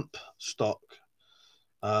pump stock?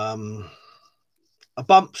 A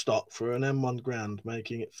bump stock for an M1 Grand,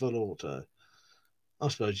 making it full auto. I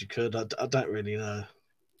suppose you could. I don't really know.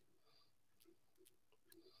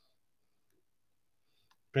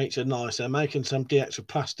 Breach are nice. They're making some DX with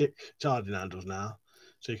plastic charging handles now,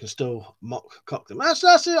 so you can still cock them. That's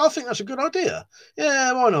it. I think that's a good idea.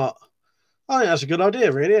 Yeah, why not? I think that's a good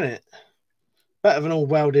idea, really, isn't it? Better than all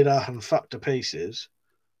welded up and fucked to pieces.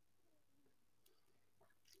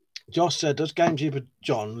 Josh said, does Gamekeeper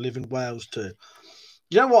John live in Wales too?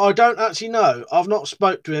 You know what? I don't actually know. I've not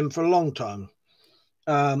spoke to him for a long time.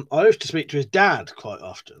 I used to speak to his dad quite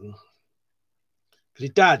often. Because his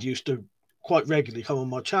dad used to quite regularly come on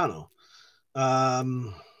my channel.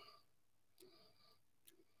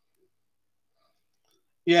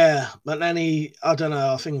 Yeah, but then I don't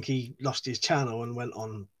know, I think he lost his channel and went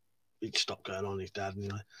on, he stopped going on, his dad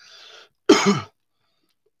anyway.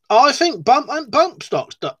 I think bump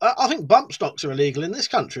stocks are illegal in this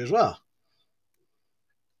country as well.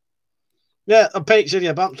 Yeah, Pete said,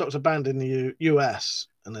 yeah, bump stocks are banned in the US,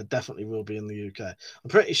 and they definitely will be in the UK. I'm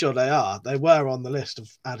pretty sure they are. They were on the list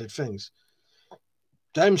of added things.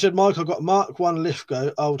 James said, Michael got a Mark 1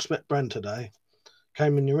 Lithgow old spec Brent today.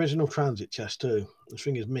 Came in the original transit chest too. This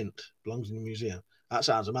thing is mint. Belongs in the museum. That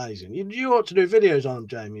sounds amazing. You ought to do videos on them,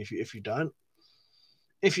 Jamie, if you don't.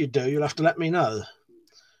 If you do, you'll have to let me know.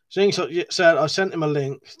 Seeing said, I sent him a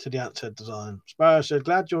link to the outside design. Sparrow said,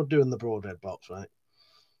 glad you're doing the broadhead box, right?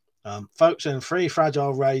 Folks in free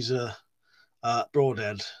fragile razor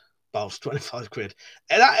broadhead bolts, 25 quid.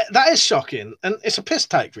 That is shocking. And it's a piss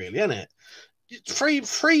take, really, isn't it?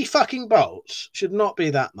 Free fucking bolts should not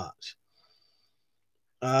be that much.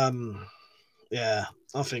 Yeah,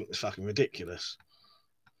 I think it's fucking ridiculous.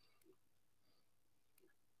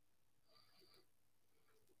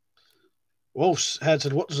 Wolf's head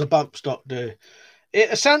said, what does a bump stock do?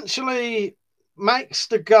 It essentially makes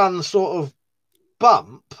the gun sort of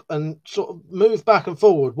bump and sort of move back and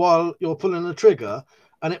forward while you're pulling the trigger,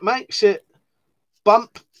 and it makes it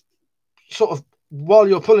bump sort of while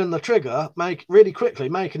you're pulling the trigger, make really quickly,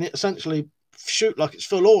 making it essentially shoot like it's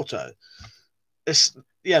full auto. It's,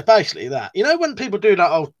 yeah, basically that. You know, when people do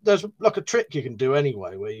that, oh, there's like a trick you can do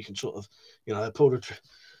anyway, where you can sort of, you know, pull the trigger.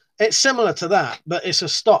 It's similar to that, but it's a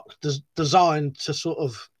stock designed to sort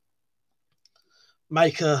of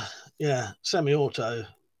make a, semi-auto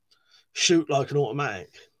shoot like an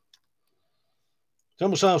automatic.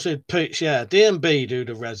 Someone said, Peach, yeah, D&B do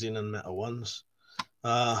the resin and metal ones.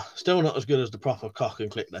 Still not as good as the proper cock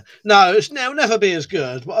and click there. No, it'll never be as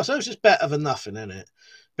good, but I suppose it's better than nothing, isn't it?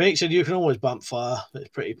 Pete said you can always bump fire. It's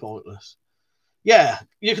pretty pointless. Yeah,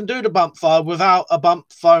 you can do the bump fire without a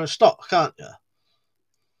bump fire stock, can't you?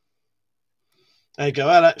 There you go,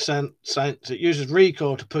 Alex Saints. It uses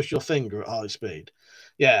recoil to push your finger at high speed.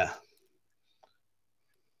 Yeah.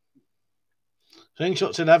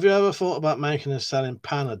 Slingshot said, have you ever thought about making and selling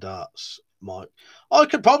panna darts, Mike? I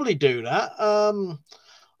could probably do that.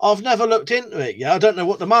 I've never looked into it yet. I don't know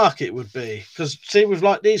what the market would be. Because, see, with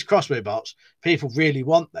like these crossbow bolts, people really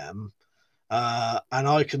want them. And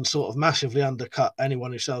I can sort of massively undercut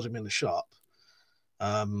anyone who sells them in the shop.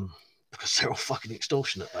 because they're all fucking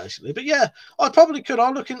extortionate, basically. But yeah, I probably could.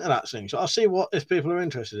 I'll look into that thing. So I'll see if people are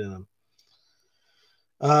interested in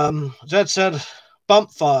them. Zed said,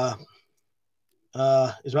 bump fire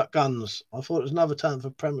is about guns. I thought it was another term for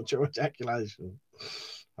premature ejaculation.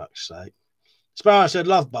 Fuck's sake. Sparrow said,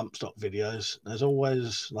 love bump stock videos. There's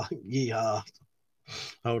always like, yeehaw.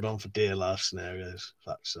 Hold on for dear life scenarios.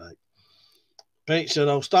 Fuck's sake. Pete said,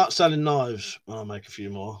 I'll start selling knives when I make a few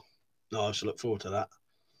more knives. So look forward to that.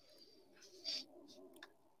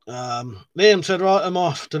 Liam said, right, I'm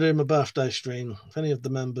off to do my birthday stream. If any of the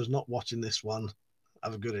members not watching this one,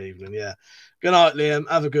 have a good evening. Yeah. Good night, Liam.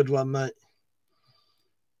 Have a good one, mate.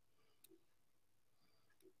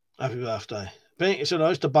 Happy birthday. Pete said, I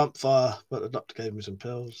used to bump fire, but the doctor gave me some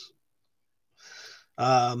pills.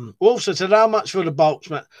 Wolf said, how much for the bolts,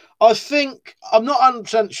 mate? I think, I'm not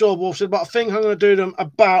 100% sure, Wolf said, but I think I'm going to do them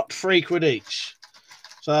about £3 each.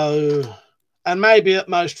 So, and maybe at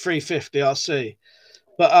most £3.50, I'll see.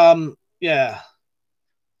 But, yeah.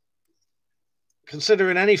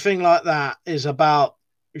 Considering anything like that is about,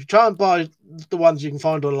 if you try and buy the ones you can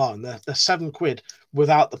find online, they're £7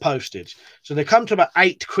 without the postage. So they come to about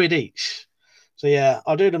 £8 each. So yeah,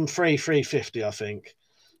 I'll do them £3.50, I think,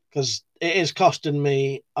 because it is costing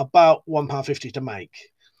me about £1.50 to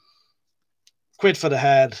make. £1 for the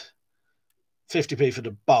head, 50p for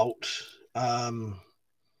the bolt, and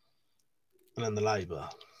then the labour.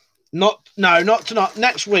 Not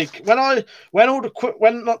next week. When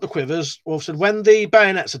not the quivers, or said when the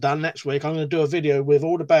bayonets are done next week, I'm going to do a video with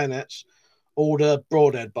all the bayonets, all the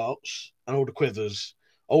broadhead bolts, and all the quivers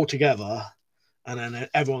all together, and then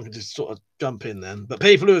everyone can just sort of jump in then. But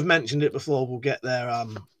people who have mentioned it before will get their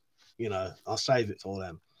I'll save it for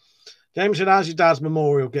them. James said, how's your dad's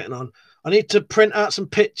memorial getting on? I need to print out some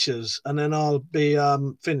pictures and then I'll be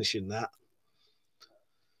finishing that.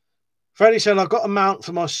 Freddie said, I've got a mount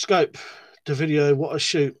for my scope to video what I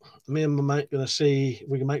shoot. Me and my mate are going to see if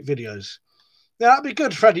we can make videos. Yeah, that'd be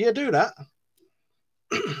good, Freddie. You do that.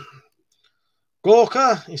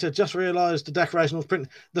 Gorka, he said, just realised the decoration was printed.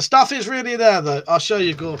 The stuff is really there, though. I'll show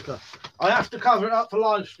you, Gorka. I have to cover it up for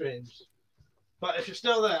live streams. But if you're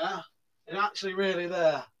still there, it's actually really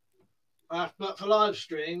there. But for live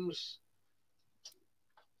streams,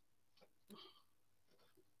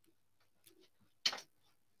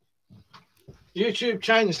 YouTube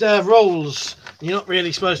changed their rules. You're not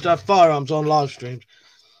really supposed to have firearms on live streams.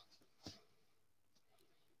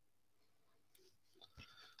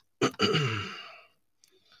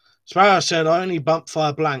 Sparrow said, I only bump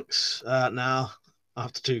fire blanks now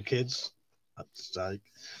after 2 kids. That's sake.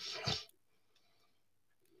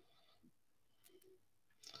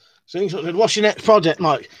 So said, what's your next project,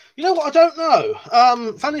 Mike? You know what? I don't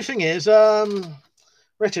know. Funny thing is,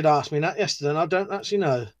 Richard asked me that yesterday, and I don't actually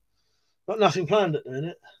know. Got nothing planned at the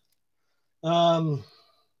minute.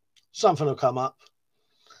 Something will come up.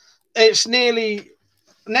 It's nearly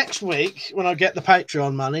next week when I get the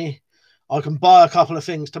Patreon money. I can buy a couple of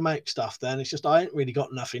things to make stuff then. It's just I ain't really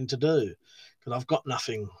got nothing to do because I've got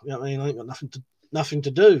nothing. You know what I mean? I ain't got nothing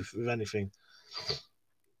to do with anything.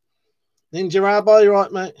 Ninja Rabbi, you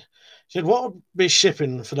right, mate? He said, what would be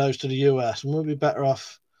shipping for those to the US? And we'll be better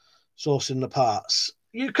off sourcing the parts.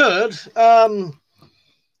 You could.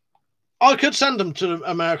 I could send them to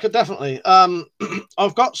America, definitely.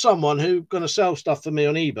 I've got someone who's going to sell stuff for me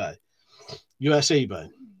on eBay, US eBay.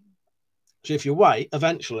 So if you wait,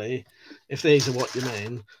 eventually, if these are what you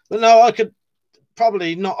mean. But no, I could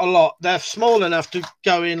probably not a lot. They're small enough to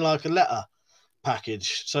go in like a letter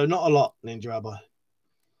package. So not a lot, Ninja Rabbi.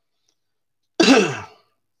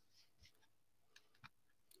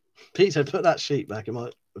 Pete said, put that sheet back. It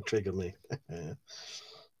might trigger me.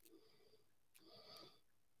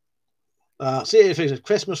 See if it's a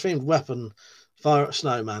Christmas-themed weapon, fire at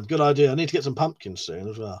snowman. Good idea. I need to get some pumpkins soon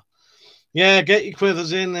as well. Yeah, get your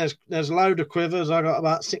quivers in. There's a load of quivers. I got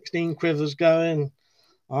about 16 quivers going.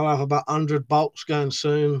 I'll have about 100 bolts going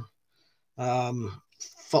soon.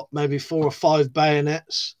 Maybe 4 or 5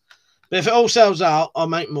 bayonets. But if it all sells out, I'll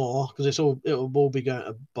make more because it will all be going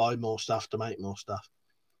to buy more stuff to make more stuff.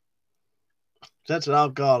 Said, oh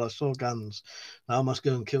God, I saw guns. Now I must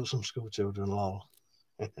go and kill some school children. Lol.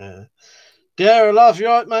 Dear love, you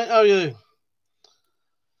right, mate? How are you?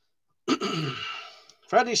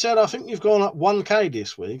 Freddie said, I think you've gone up 1k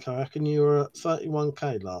this week. I reckon you were at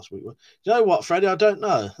 31k last week. You know what, Freddie? I don't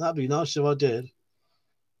know. That'd be nice if I did.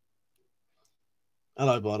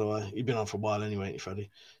 Hello, by the way. You've been on for a while anyway, ain't you,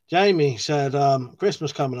 Freddie? Jamie said,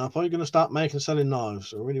 Christmas coming up. Are you going to start making and selling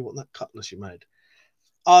knives? I really want that cutlass you made.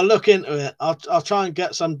 I'll look into it. I'll try and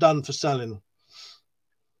get some done for selling.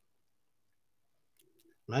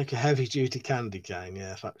 Make a heavy-duty candy cane.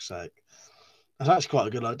 Yeah, fuck's sake. That's actually quite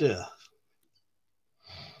a good idea.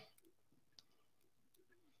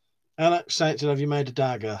 Alex Saints, have you made a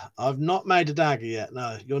dagger? I've not made a dagger yet.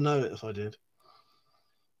 No, you'll know it if I did.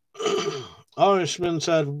 Irishman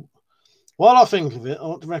said, while I think of it, I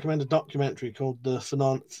want to recommend a documentary called The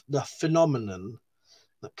Phenomenon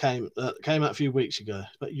that came out a few weeks ago.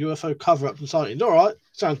 But UFO cover-ups and sightings. All right,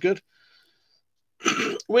 sounds good.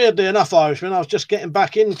 Weirdly enough, Irishman, I was just getting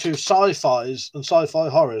back into sci-fis and sci-fi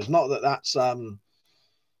horrors. Not that that's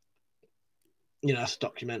that's a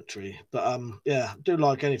documentary, but yeah, I do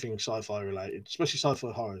like anything sci-fi related, especially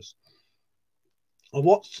sci-fi horrors. I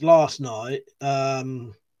watched last night.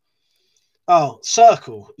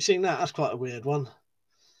 Circle. You seen that? That's quite a weird one.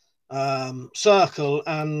 Circle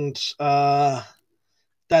and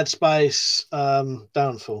Dead Space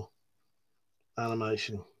Downfall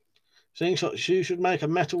animation. Seems like you should make a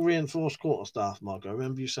metal reinforced quarterstaff, Mark. I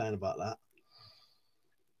remember you saying about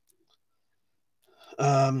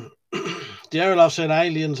that. Diarolov said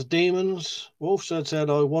aliens are demons. Wolf said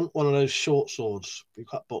I want one of those short swords you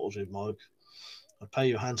cut bottles with, Mike. I'd pay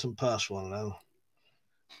you a handsome purse for one of them.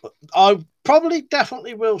 But I probably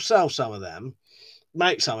definitely will sell some of them,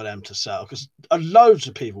 make some of them to sell, because loads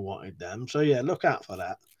of people wanted them. So yeah, look out for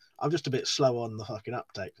that. I'm just a bit slow on the fucking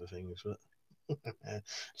uptake for things, but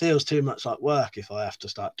feels too much like work if I have to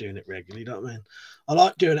start doing it regularly. You know what I mean? I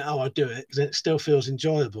like doing it how I do it because it still feels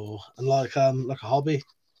enjoyable and like a hobby.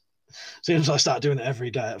 As soon as I start doing it every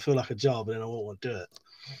day, I feel like a job, and then I won't want to do it.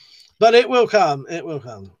 But it will come. It will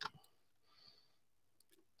come.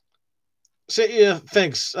 City of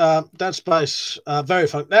Figs, Dead Space, very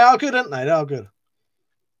fun. They are good, aren't they? They are good.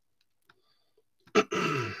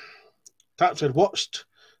 Tap said, watched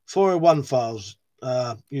 401 Files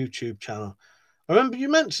YouTube channel. I remember you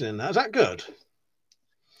mentioning that. Is that good?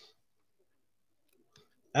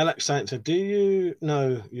 Alex Saint said, do you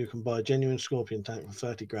know you can buy a genuine Scorpion tank for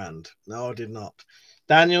 30 grand? No, I did not.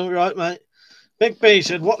 Daniel, right, mate? Big B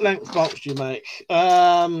said, what length bolts do you make?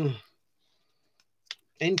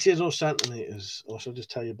 Inches or centimeters? Or shall I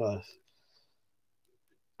just tell you both?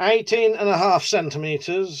 18.5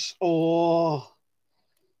 centimeters or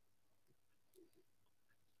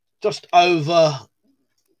just over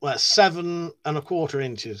 7.25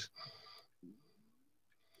 inches.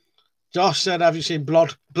 Josh said, have you seen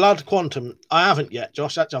Blood Quantum? I haven't yet,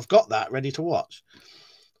 Josh. Actually, I've got that ready to watch.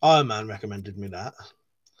 Iron Man recommended me that.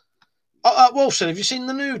 Wolf said, have you seen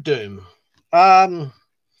the new Doom?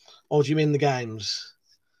 Or do you mean the games?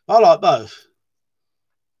 I like both.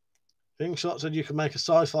 Shot said you can make a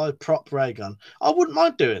sci-fi prop ray gun. I wouldn't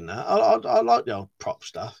mind doing that. I like the old prop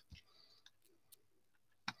stuff.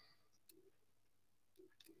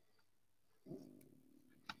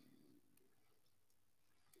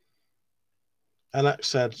 Alex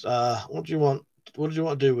said, what do you want? What did you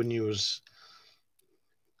want to do when you was?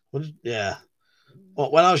 When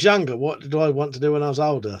I was younger, what did I want to do when I was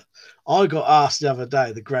older? I got asked the other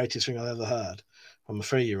day the greatest thing I've ever heard from a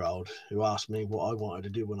 3-year-old who asked me what I wanted to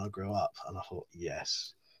do when I grew up. And I thought,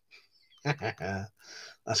 yes.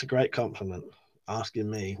 That's a great compliment. Asking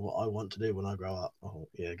me what I want to do when I grow up. I thought,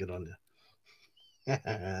 yeah, good on you.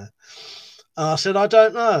 And I said, I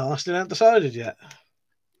don't know. I still haven't decided yet.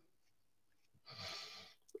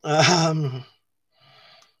 I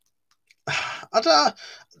don't.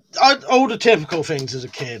 All the typical things as a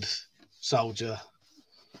kid, soldier,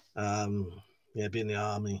 be in the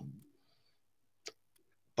army,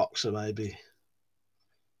 boxer maybe.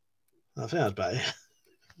 I think that's about it.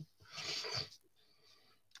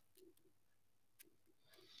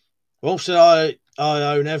 Also, I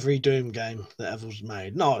own every Doom game that ever was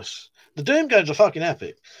made. Nice. The Doom games are fucking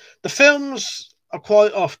epic. The films are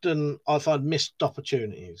quite often, I find, missed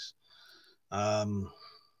opportunities. Because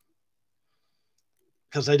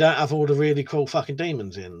they don't have all the really cool fucking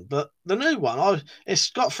demons in. But the new one, it's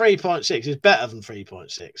got 3.6. It's better than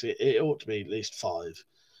 3.6. It ought to be at least 5.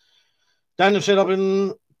 Daniel said,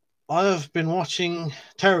 I have been watching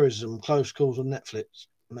Terrorism Close Calls on Netflix.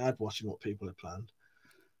 Mad watching what people have planned.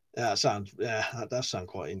 Yeah, that does sound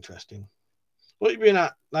quite interesting. What have you been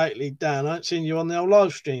at lately, Dan? I haven't seen you on the old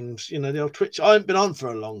live streams, the old Twitch. I haven't been on for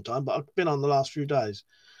a long time, but I've been on the last few days.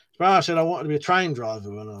 I said I wanted to be a train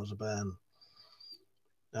driver when I was a band.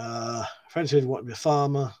 Friend said he wanted to be a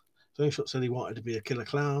farmer. Slingshot said he wanted to be a killer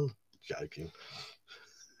clown. Joking.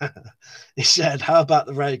 He said, how about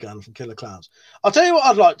the ray gun from Killer Clowns? I'll tell you what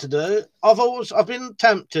I'd like to do. I've been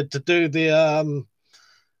tempted to do the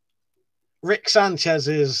Rick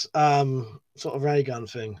Sanchez's sort of ray gun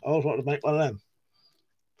thing. I always wanted to make one of them.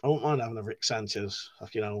 I wouldn't mind having a Rick Sanchez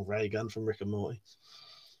fucking old ray gun from Rick and Morty.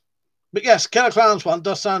 But yes, Killer Clowns one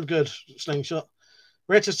does sound good, Slingshot.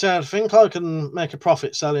 Richard said, I think I can make a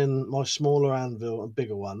profit selling my smaller anvil and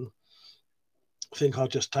bigger one. I think I'll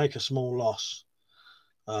just take a small loss.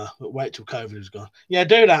 But wait till COVID is gone. Yeah,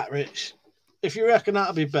 do that, Rich. If you reckon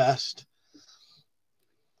that'll be best.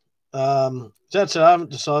 Jed said, I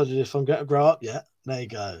haven't decided if I'm going to grow up yet. There you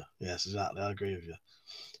go. Yes, exactly. I agree with you.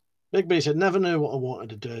 Big B said, never knew what I wanted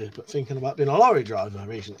to do, but thinking about being a lorry driver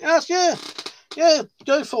recently. Yes, yeah. Yeah,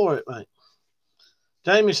 go for it, mate.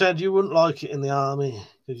 Jamie said, you wouldn't like it in the army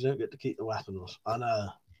because you don't get to keep the weapons. I know.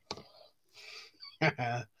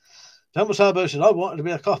 Temple Turbo said, I wanted to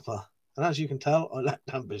be a copper. And as you can tell, I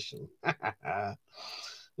lacked ambition.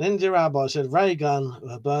 Ninja Rabbi said, ray gun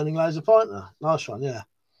with a burning laser pointer. Nice one, yeah.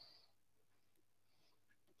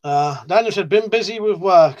 Daniel said, been busy with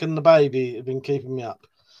work and the baby have been keeping me up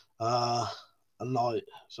at night.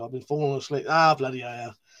 So I've been falling asleep. Bloody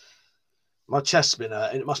hell. My chest's been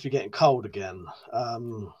hurting. It must be getting cold again.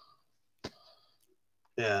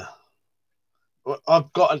 Yeah.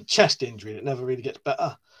 I've got a chest injury that never really gets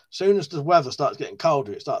better. As soon as the weather starts getting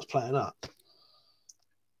colder, it starts playing up.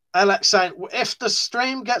 Alex saying, if the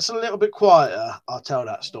stream gets a little bit quieter, I'll tell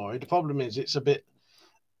that story. The problem is it's a bit,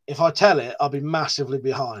 if I tell it, I'll be massively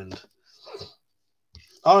behind.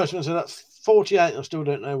 Irishman said, at 48, I still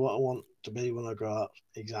don't know what I want to be when I grow up.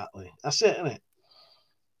 Exactly. That's it, isn't it?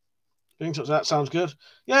 That sounds good.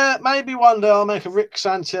 Yeah, maybe one day I'll make a Rick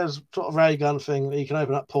Sanchez sort of ray gun thing that you can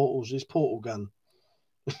open up portals. His portal gun.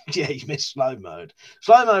 Yeah, you missed slow mode.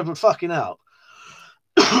 Slow mode would fucking help.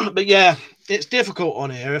 But yeah, it's difficult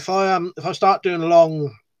on here. If I start doing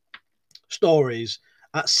long stories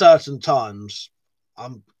at certain times, I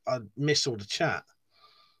miss all the chat.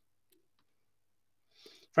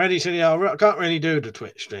 Freddie said, yeah, I can't really do the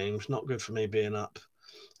Twitch streams. Not good for me being up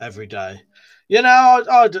every day. You know,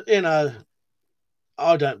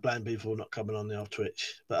 I don't blame people not coming on the old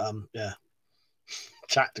Twitch. But yeah.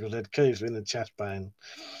 Tactical said, Coos in the chest pain.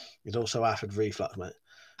 He's also acid reflux, mate.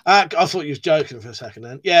 I thought you was joking for a second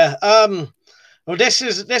then. Yeah. Well, this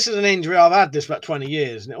is an injury. I've had this for about 20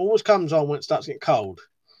 years, and it always comes on when it starts getting cold.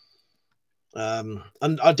 And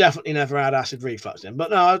I definitely never had acid reflux then.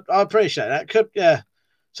 But no, I appreciate that. Could, yeah,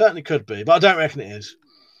 certainly could be, but I don't reckon it is.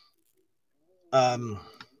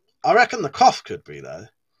 I reckon the cough could be, though.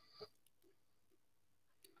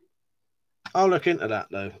 I'll look into that,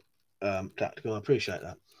 though. Tactical, I appreciate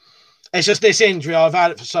that. It's just this injury. I've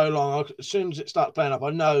had it for so long. As soon as it starts playing up, I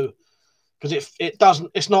know, because it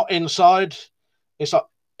doesn't. It's not inside. It's like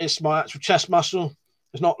it's my actual chest muscle.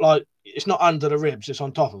 It's not like it's not under the ribs. It's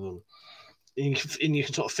on top of them, and you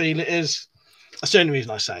can sort of feel it is. That's the only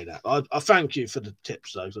reason I say that. I thank you for the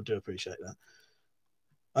tips, though, because I do appreciate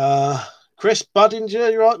that. Chris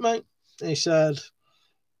Budinger, you right, mate? He said,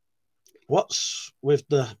 "What's with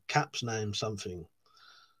the Cap's name? Something."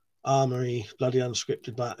 Armory, bloody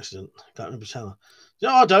unscripted by accident. Can't remember telling. No,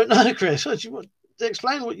 I don't know, Chris.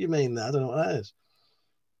 Explain what you mean there. I don't know what that is.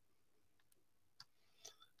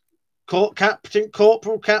 Captain,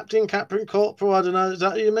 corporal, captain, corporal. I don't know. Is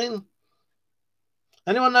that what you mean?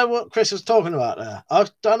 Anyone know what Chris is talking about there? I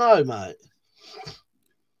don't know, mate.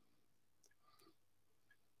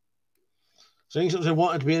 Slingshot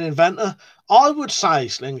wanted to be an inventor. I would say,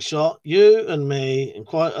 Slingshot, you and me and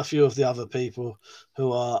quite a few of the other people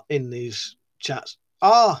who are in these chats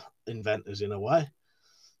are inventors in a way.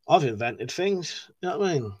 I've invented things, you know what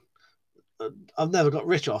I mean? I've never got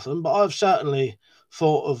rich off them, but I've certainly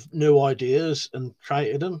thought of new ideas and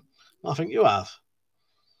created them. I think you have.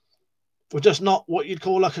 We're just not what you'd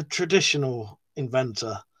call like a traditional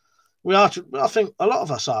inventor. We are. I think a lot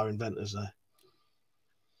of us are inventors, though.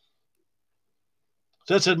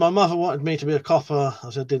 So I said my mother wanted me to be a copper. I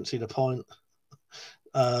said didn't see the point.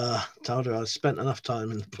 Told her I spent enough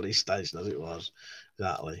time in the police station as it was.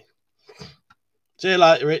 Exactly. See you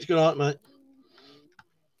later, Rich. Good night, mate.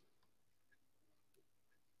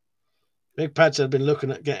 Big Pad said I've been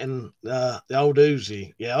looking at getting the old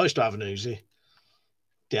Uzi. Yeah, I used to have an Uzi.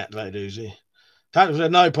 Deactivated Uzi. Tactical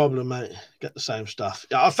said no problem, mate. Get the same stuff.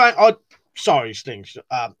 Yeah, sorry, Stings.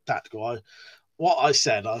 Tactical. What I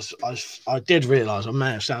said, I did realise I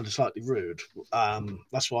may have sounded slightly rude.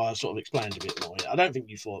 That's why I sort of explained a bit more. I don't think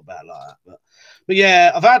you thought about it like that, but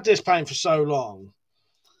yeah, I've had this pain for so long.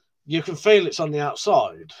 You can feel it's on the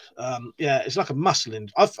outside. Yeah, it's like a muscle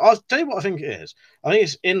injury. I'll tell you what I think it is. I think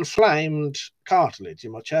it's inflamed cartilage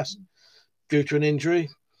in my chest due to an injury.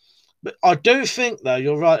 But I do think, though,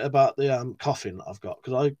 you're right about the coughing that I've got,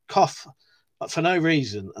 because I cough for no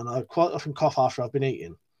reason, and I quite often cough after I've been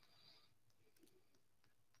eating.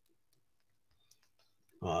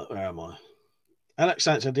 Right, where am I? Alex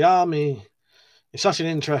said the army It's such an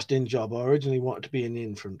interesting job. I originally wanted to be in the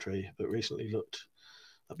infantry, but recently looked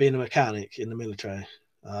at being a mechanic in the military.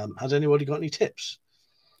 Has anybody got any tips?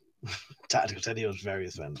 Tactical said he was very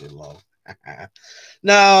offended. Lol.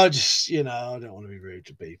 No, just, I don't want to be rude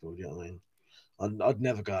to people. You know what I mean? I'd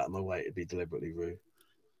never go out of my way to be deliberately rude.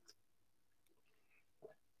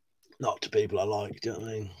 Not to people I like. Do you know what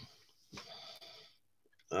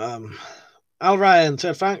I mean? Al Ryan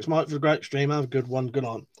said, thanks, Mike, for the great stream. Have a good one. Good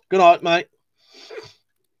night. Good night, mate.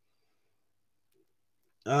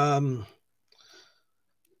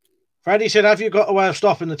 Freddie said, have you got a way of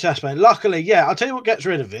stopping the chest pain? Luckily, yeah. I'll tell you what gets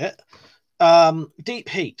rid of it. Deep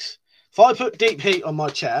heat. If I put deep heat on my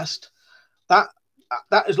chest, that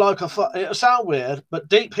is like it'll sound weird, but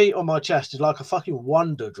deep heat on my chest is like a fucking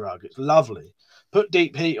wonder drug. It's lovely. Put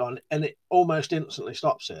deep heat on and it almost instantly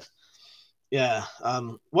stops it. Yeah,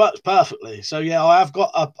 works perfectly. So yeah, I have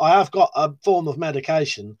got a form of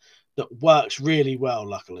medication that works really well,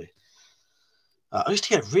 luckily. I used to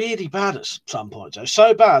get really bad at some points. Though.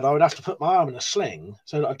 So bad I would have to put my arm in a sling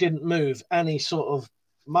so that I didn't move any sort of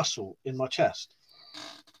muscle in my chest.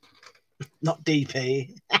 Not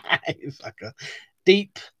DP. Fucker.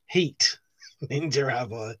 Deep heat. Ninja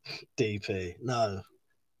Rabbi. DP. No.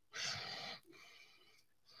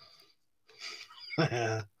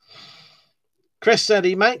 Chris said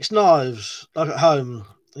he makes knives like at home.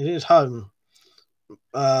 It is home.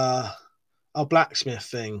 A blacksmith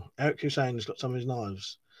thing. Eric Hussein's got some of his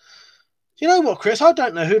knives. You know what, Chris? I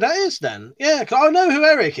don't know who that is then. Yeah, because I know who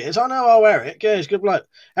Eric is. I know Eric. Yeah, he's a good bloke.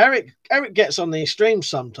 Eric gets on these streams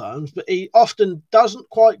sometimes, but he often doesn't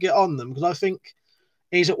quite get on them because I think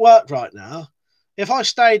he's at work right now. If I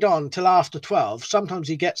stayed on till after 12, sometimes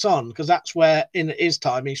he gets on because that's where in his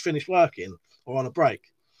time he's finished working or on a break.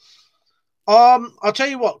 I'll tell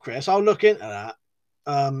you what, Chris, I'll look into that.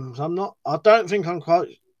 I don't think I'm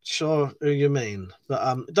quite sure who you mean,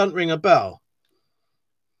 but it doesn't ring a bell.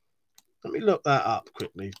 Let me look that up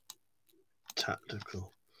quickly.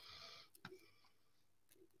 Tactical.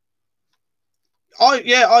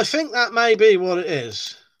 I think that may be what it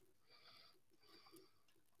is.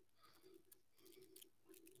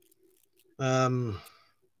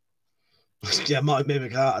 Yeah, might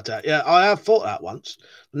mimic heart attack. Yeah, I have thought that once.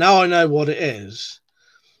 Now I know what it is.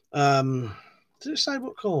 Did it say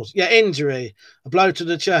what cause? Yeah, injury. A blow to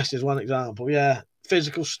the chest is one example. Yeah,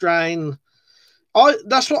 physical strain.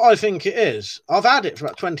 That's what I think it is. I've had it for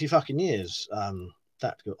about 20 fucking years.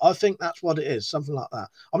 Tactical. I think that's what it is. Something like that.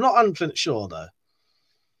 I'm not 100% sure though.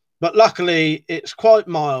 But luckily, it's quite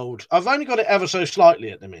mild. I've only got it ever so slightly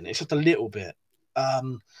at the minute. It's just a little bit. I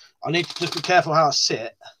need to just be careful how I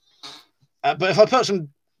sit. But if I put some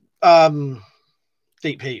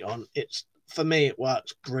deep heat on, for me, it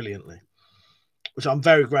works brilliantly, which I'm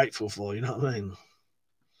very grateful for. You know what I mean?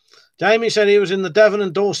 Jamie said he was in the Devon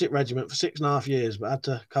and Dorset Regiment for 6.5 years, but had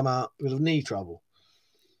to come out because of knee trouble.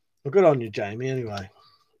 Well, good on you, Jamie, anyway.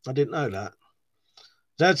 I didn't know that.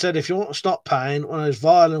 Zed said, if you want to stop pain, one of those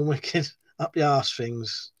vile and wicked up the arse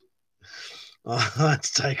things, I had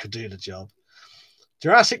to take or do the job.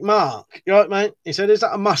 Jurassic Mark, you right, mate? He said, is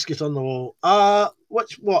that a musket on the wall?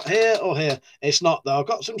 What, here or here? It's not, though. I've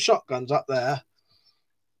got some shotguns up there.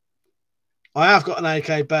 I have got an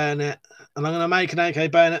AK bayonet, and I'm going to make an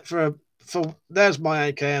AK bayonet there's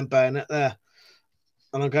my AKM bayonet there.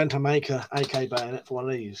 And I'm going to make an AK bayonet for one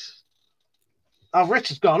of these. Oh,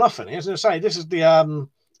 Richard's gone off in it. I was going to say, this is the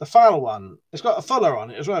foul one. It's got a fuller on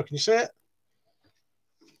it as well. Can you see it?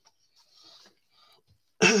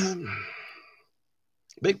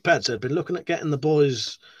 Big Ped said, been looking at getting the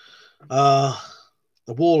boys a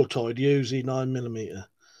wall toy Uzi 9mm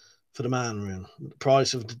for the man room. The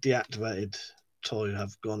price of the deactivated toy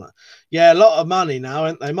have gone up. Yeah, a lot of money now,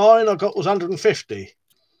 ain't they? Mine I got was 150.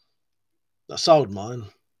 I sold mine.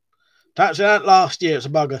 Actually, that last year, it's a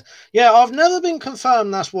bugger. Yeah, I've never been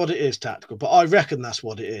confirmed that's what it is, Tactical, but I reckon that's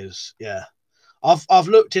what it is. Yeah. I've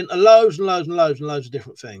looked into loads and loads and loads and loads of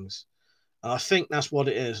different things. And I think that's what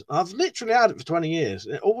it is. I've literally had it for 20 years.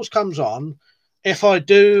 It always comes on if I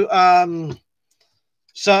do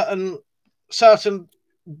certain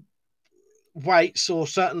weights or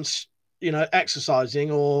certain,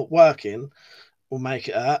 exercising or working will make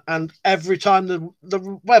it. And every time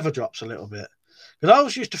the weather drops a little bit. Because I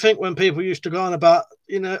always used to think when people used to go on about,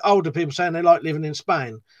 older people saying they like living in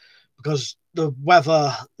Spain because the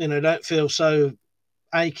weather, don't feel so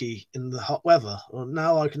achy in the hot weather. Well,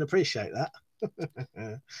 now I can appreciate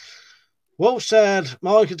that. Wolf said,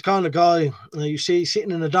 Mike is the kind of guy you see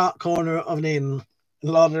sitting in a dark corner of an inn in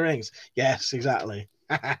Lord of the Rings. Yes, exactly.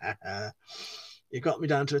 You got me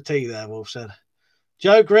down to a T there, Wolf said.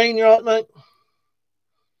 Joe Green, you right, mate?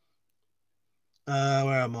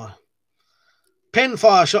 Where am I?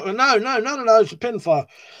 Pinfire shotgun. No, none of those are pinfire.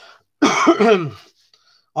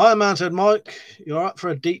 Iron Man said, Mike, you're up for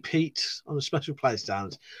a deep heat on a special place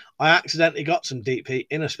challenge. I accidentally got some deep heat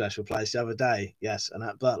in a special place the other day. Yes, and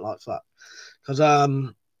that burnt like fuck. Because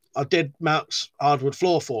I did Mount's hardwood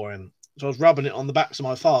floor for him. So I was rubbing it on the backs of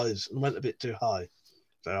my thighs and went a bit too high.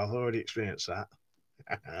 So I've already experienced that.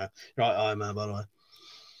 Right, Iron Man, by the way.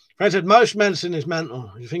 Fred said, most medicine is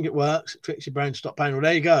mental. You think it works, it tricks your brain to stop pain. Well,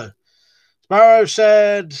 there you go. Sparrow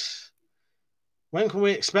said, when can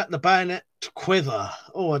we expect the bayonet to quiver?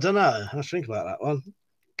 Oh, I don't know. Let's think about that one.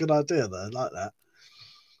 Good idea, though. I like that.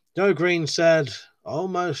 Joe Green said, I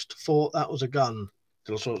almost thought that was a gun.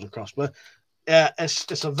 Still sort of a crossbow. Yeah,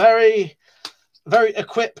 it's a very, very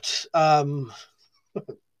equipped crossbow.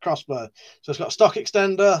 So it's got a stock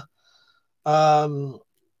extender,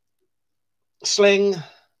 sling,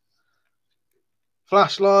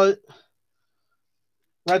 flashlight,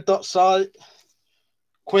 red dot sight,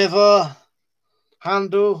 quiver,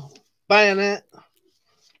 handle, bayonet.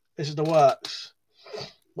 This is the works.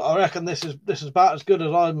 But I reckon this is about as good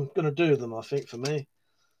as I'm going to do them, I think, for me.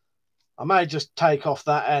 I may just take off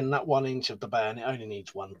that end, that 1 inch of the bayonet. It only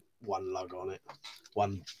needs one lug on it,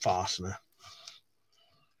 one fastener.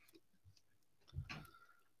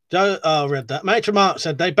 Joe, I read that. Matron Mark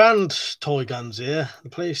said they banned toy guns here. The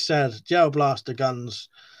police said gel blaster guns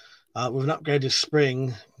with an upgraded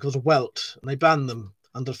spring because of welt, and they banned them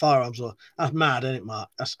under the firearms law. That's mad, isn't it, Mark?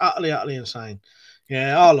 That's utterly insane.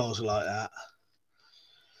 Yeah, our laws are like that.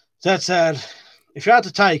 That said, if you had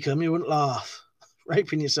to take them, you wouldn't laugh.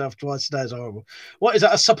 Raping yourself twice a day is horrible. What is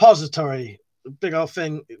that? A suppository? A big old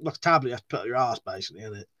thing, like a tablet you have to put on your ass, basically,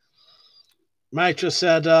 isn't it? Matra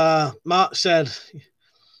said, Mark said,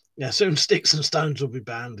 yeah, soon sticks and stones will be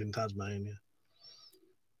banned in Tasmania.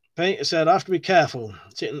 Peter said, I have to be careful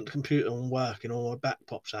sitting at the computer and working, or my back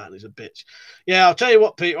pops out and he's a bitch. Yeah, I'll tell you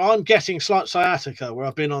what, Peter, I'm getting slight sciatica where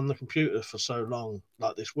I've been on the computer for so long,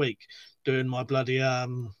 like this week, doing my bloody,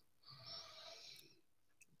 Halloween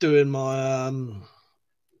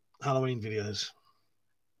videos.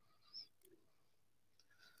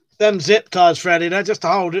 Them zip ties, Freddie, they're just to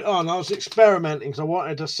hold it on. I was experimenting because I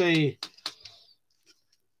wanted to see,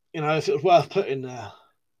 you know, if it was worth putting there.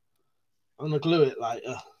 I'm going to glue it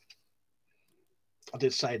later. I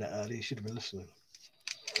did say that earlier. You should have been listening.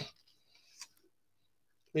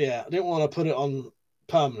 But yeah, I didn't want to put it on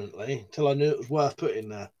permanently until I knew it was worth putting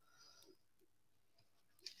there.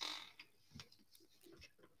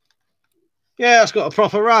 Yeah, it's got a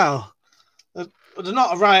proper rail. There's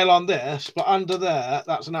not a rail on this, but under there,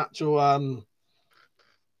 that's an actual...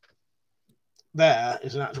 there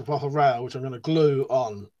is an actual proper rail, which I'm going to glue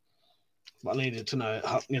on. But I needed to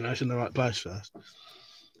know, you know, it's in the right place first.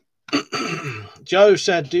 Joe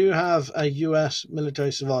said, do you have a US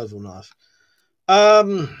military survival knife?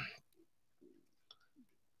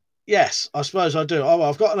 Yes, I suppose I do. Oh,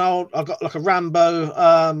 I've got like a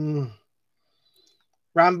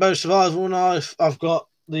Rambo survival knife. I've got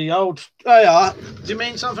the old, oh yeah, do you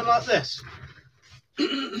mean something like this?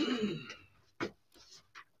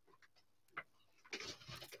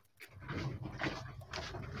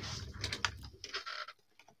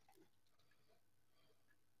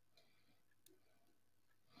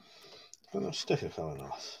 Got a sticker coming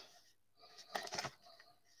off.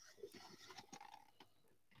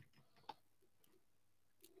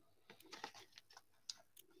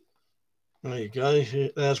 There you go.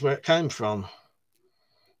 There's where it came from.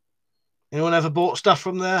 Anyone ever bought stuff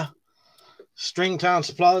from there? Stringtown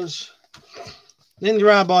Supplies. Ninja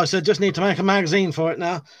Rabbi said, just need to make a magazine for it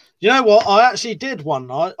now. You know what? I actually did one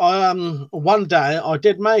night. One day I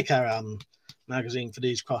did make a magazine for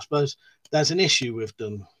these crossbows. There's an issue with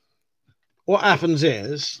them. What happens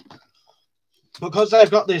is, because they've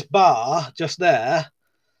got this bar just there,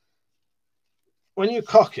 when you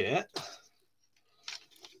cock it,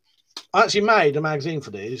 I actually made a magazine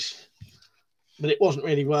for these, but it wasn't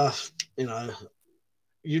really worth, you know,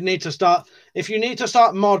 you need to start, if you need to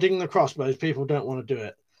start modding the crossbows, people don't want to do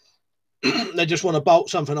it. They just want to bolt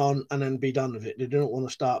something on and then be done with it. They don't want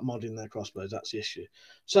to start modding their crossbows. That's the issue.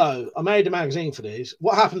 So I made a magazine for these.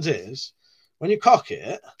 What happens is, when you cock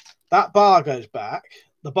it, that bar goes back,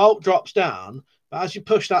 the bolt drops down, but as you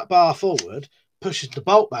push that bar forward, pushes the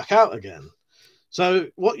bolt back out again. So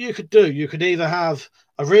what you could do, you could either have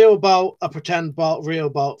a real bolt, a pretend bolt, real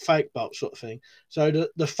bolt, fake bolt sort of thing. So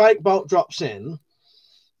the fake bolt drops in,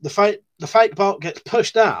 the fake bolt gets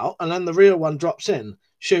pushed out, and then the real one drops in.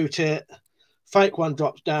 Shoot it, fake one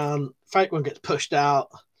drops down, fake one gets pushed out,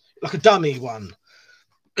 like a dummy one.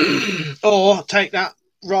 Or take that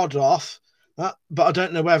rod off, But I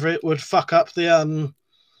don't know whether it would fuck up the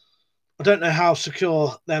I don't know how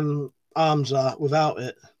secure them arms are without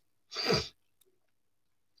it.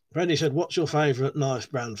 Freddie said, "What's your favourite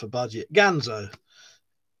knife brand for budget?" Ganzo,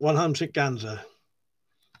 100% Ganzo.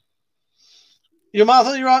 Your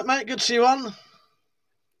mother, you right, mate? Good to see you on.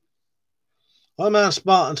 My man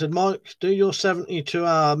Spartan said, "Mike, do your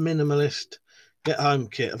 72-hour minimalist get home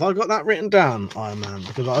kit." Have I got that written down, Iron Man?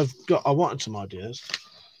 Because I wanted some ideas.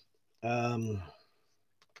 All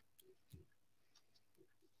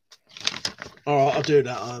right, I'll do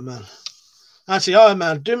that, Iron Man. Actually, Iron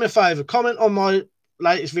Man, do me a favour. Comment on my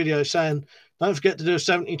latest video saying, don't forget to do a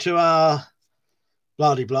 72-hour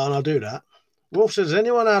bloody blah, and I'll do that. Wolf says,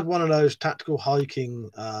 anyone had one of those tactical hiking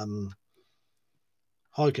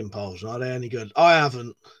poles? Are they any good? I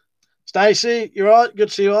haven't. Stacey, you right? Good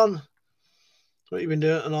to see you on. What you been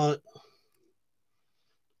doing tonight?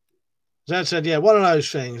 Zed said, yeah, one of those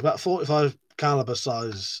things, about 45 caliber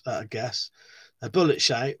size, I guess. They're bullet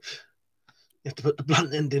shaped. You have to put the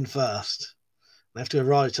blunt end in first. They have to go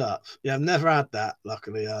right up. Yeah, I've never had that,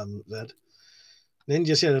 luckily, Zed.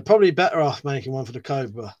 Ninja said, they're probably better off making one for the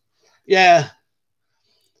Cobra. Yeah.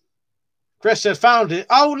 Chris said, found it.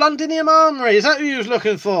 Oh, Londinium Armory. Is that who you was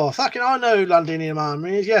looking for? Fucking, I know who Londinium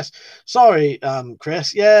Armory is. Yes. Sorry,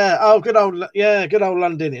 Chris. Yeah. Oh, good old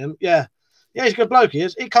Londinium. Yeah. Yeah, he's a good bloke, he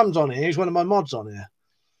is. He comes on here. He's one of my mods on here.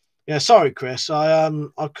 Yeah, sorry, Chris. I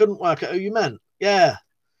couldn't work out who you meant. Yeah.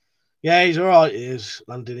 Yeah, he's all right, he is,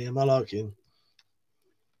 Londinium. I like him.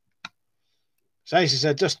 Stacey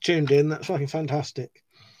said, just tuned in. That's fucking fantastic.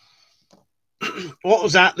 What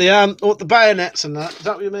was that? The bayonets and that. Is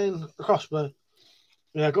that what you mean? The crossbow.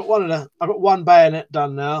 Yeah, I got one bayonet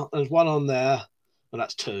done now. There's one on there. Well,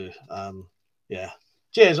 that's two. Yeah.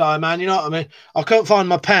 Cheers, Iron Man. You know what I mean? I couldn't find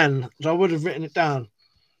my pen, so I would have written it down.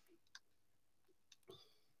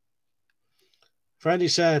 Freddie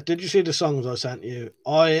said, did you see the songs I sent you?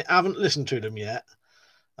 I haven't listened to them yet.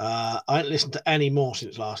 I ain't listened to any more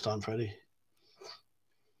since last time, Freddie.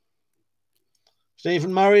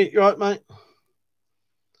 Stephen Murray, you right, mate?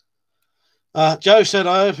 Joe said,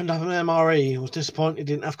 I opened up an MRE. Was disappointed it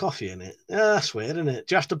didn't have coffee in it. Yeah, that's weird, isn't it?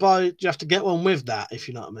 Do you have to get one with that, if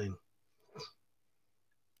you know what I mean?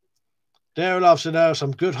 Daryl Love said, there are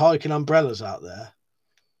some good hiking umbrellas out there.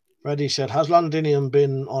 Freddie said, has Londinium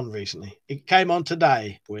been on recently? It came on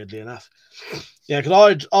today, weirdly enough. Yeah,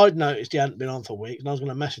 because I'd noticed he hadn't been on for weeks, and I was going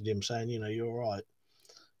to message him saying, you know, you're all right.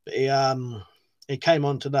 But he came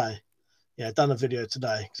on today. Yeah, done a video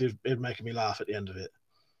today because it was making me laugh at the end of it.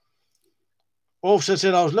 Also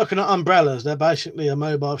said, I was looking at umbrellas. They're basically a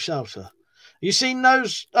mobile shelter. You seen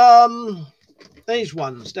those? These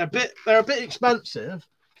ones. They're a bit expensive,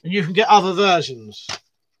 and you can get other versions.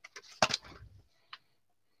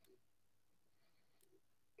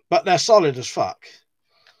 But they're solid as fuck.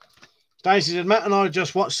 Stacey said, Matt and I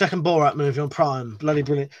just watched second Borat movie on Prime. Bloody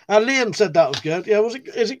brilliant. And Liam said that was good. Yeah,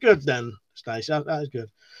 is it good then, Stacey? That is good.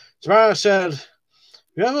 Tamara said, have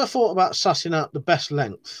you ever thought about sussing out the best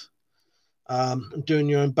length? And doing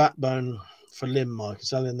your own backbone for limb, Mike, and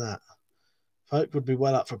selling that? Folk would be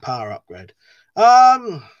well up for a power upgrade.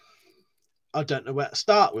 I don't know where to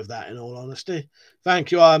start with that, in all honesty.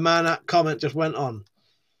 Thank you, Iron Man. That comment just went on.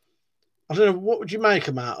 I don't know, what would you make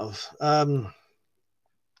them out of?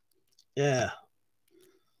 Yeah.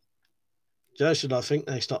 Joe said, I think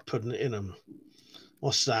they stopped putting it in them.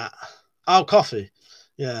 What's that? Oh, coffee.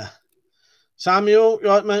 Yeah. Samuel,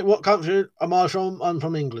 right, mate, what country am I from? I'm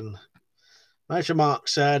from England. Major Mark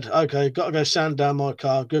said, okay, got to go sand down my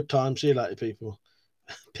car. Good time. See you later, people.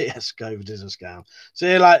 P.S. COVID is a scam.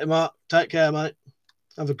 See you later, Mark. Take care, mate.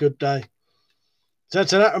 Have a good day. So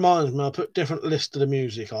that reminds me, I put different list of the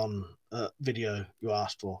music on video you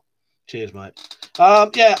asked for. Cheers, mate.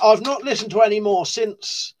 Yeah, I've not listened to any more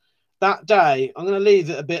since that day. I'm going to leave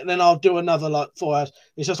it a bit, and then I'll do another like 4 hours.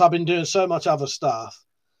 It's just I've been doing so much other stuff.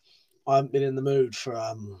 I haven't been in the mood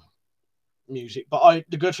for music. But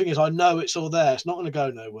the good thing is I know it's all there. It's not going to go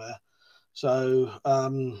nowhere. So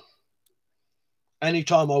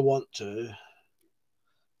anytime I want to,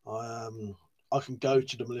 I can go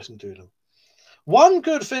to them and listen to them. One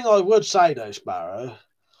good thing I would say though, Sparrow,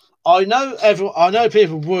 I know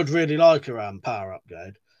people would really like a power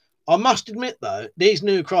upgrade. I must admit though, these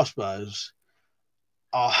new crossbows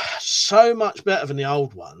are so much better than the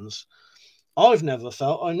old ones. I've never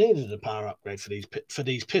felt I needed a power upgrade for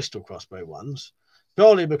these pistol crossbow ones,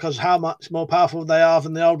 purely because how much more powerful they are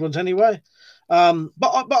than the old ones anyway. But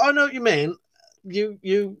I know what you mean.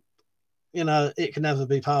 You know, it can never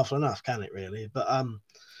be powerful enough, can it really? But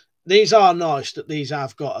these are nice that these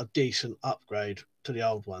have got a decent upgrade to the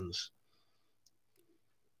old ones.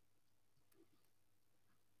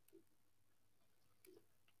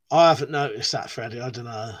 I haven't noticed that, Freddie. I don't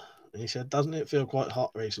know. He said, doesn't it feel quite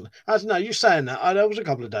hot recently? I don't know. You saying that? There was a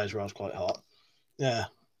couple of days where I was quite hot. Yeah.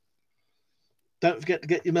 Don't forget to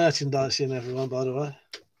get your merchandise in, everyone, by the way.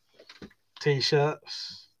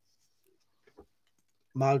 T-shirts,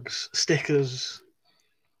 mugs, stickers.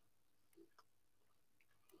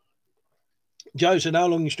 Joe said, how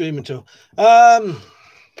long are you streaming till?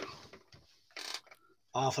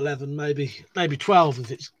 11:30, maybe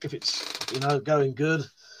 12 if it's going good.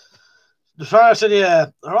 The fire said, yeah,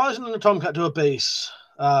 Horizon and the Tomcat do a beast.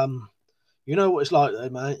 You know what it's like though,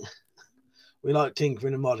 mate. We like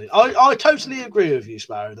tinkering and modding. I totally agree with you,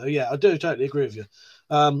 Sparrow, though. Yeah, I do totally agree with you.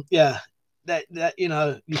 Yeah, that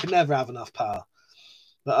you can never have enough power.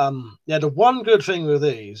 But yeah, the one good thing with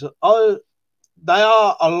these, they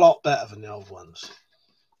are a lot better than the old ones.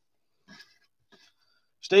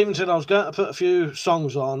 Stephen said I was going to put a few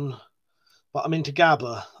songs on, but I'm into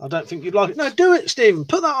Gabba. I don't think you'd like it. No, do it, Stephen.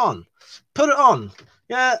 Put that on. Put it on.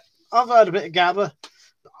 Yeah, I've heard a bit of Gabba.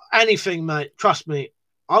 Anything, mate. Trust me.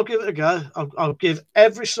 I'll give it a go. I'll give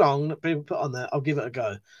every song that people put on there, I'll give it a go.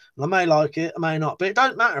 And I may like it, I may not, but it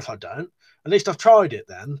don't matter if I don't. At least I've tried it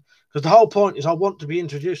then. Because the whole point is I want to be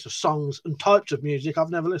introduced to songs and types of music I've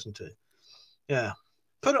never listened to. Yeah.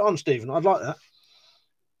 Put it on, Stephen. I'd like that.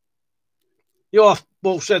 You're off.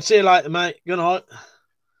 Wolf said, see you later, mate. Good night.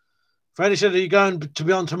 Freddie said, are you going to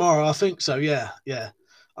be on tomorrow? I think so, yeah.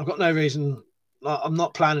 I've got no reason. I'm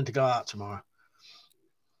not planning to go out tomorrow.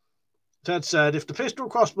 Ted said, if the pistol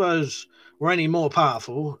crossbows were any more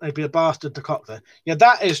powerful, they'd be a bastard to cock there. Yeah,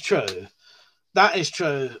 that is true. That is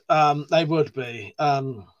true. They would be.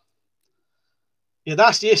 Yeah,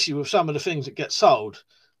 that's the issue with some of the things that get sold.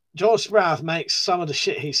 George Sprath makes some of the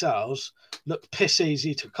shit he sells look piss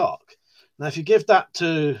easy to cock. Now, if you give that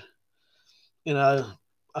to, a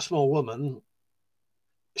small woman,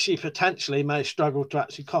 she potentially may struggle to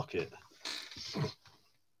actually cock it.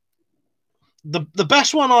 The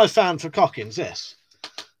best one I've found for cocking is this.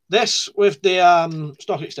 This with the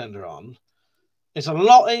stock extender on is a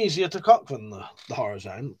lot easier to cock than the Horror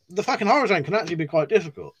Zone. The fucking Horror Zone can actually be quite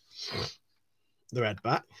difficult. The red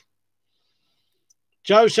back.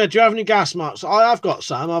 Joe said, do you have any gas marks? I've got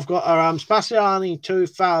some. I've got a Spaziani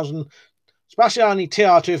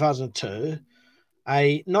TR 2002,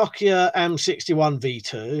 a Nokia M61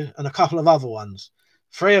 V2, and a couple of other ones.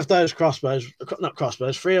 Three of those gas masks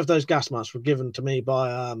were given to me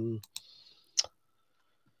by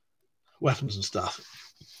Weapons and Stuff.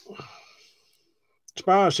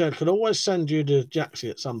 Sparrow said, could always send you to Jaxie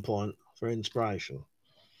at some point for inspiration.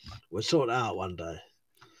 We'll sort it out one day.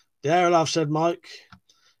 The Aerolove said, Mike,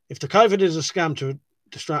 if the COVID is a scam to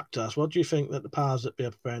distract us, what do you think that the powers that be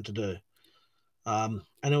are preparing to do?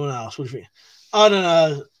 Anyone else? What do you think? I don't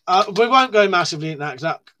know. We won't go massively into that because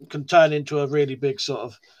that can turn into a really big sort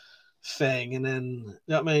of thing. And then, you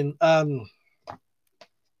know what I mean? I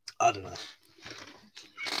don't know.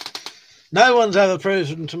 No one's ever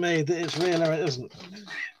proven to me that it's real or it isn't.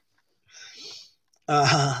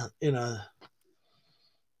 But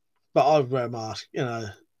I wear a mask,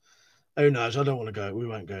 Who knows? I don't want to go. We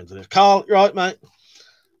won't go into this. Carl, you're right, mate.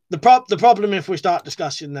 The problem, if we start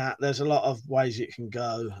discussing that, there's a lot of ways it can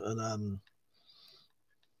go. And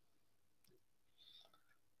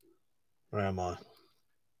where am I?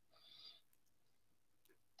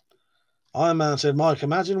 Iron Man said, Mike,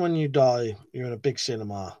 imagine when you die, you're in a big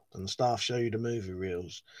cinema and the staff show you the movie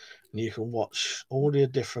reels and you can watch all the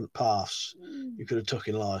different paths you could have took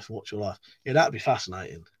in life and watch your life. Yeah, that would be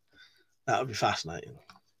fascinating. That would be fascinating.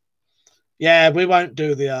 Yeah, we won't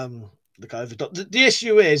do the COVID. The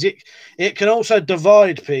issue is it can also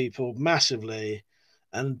divide people massively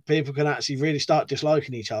and people can actually really start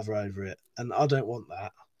disliking each other over it. And I don't want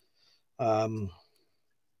that.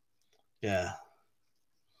 Yeah.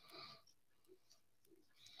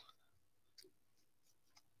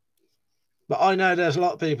 But I know there's a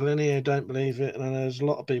lot of people in here who don't believe it, and there's a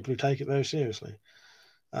lot of people who take it very seriously.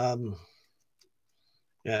 Yeah,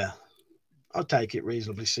 I take it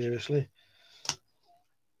reasonably seriously.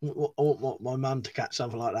 I want my mum to catch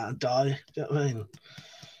something like that and die. Do you know what I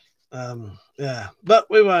mean? Yeah, but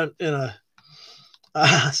we won't,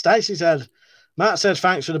 Stacey said, Matt said,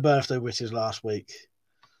 thanks for the birthday wishes last week.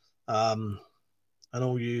 And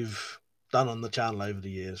all you've done on the channel over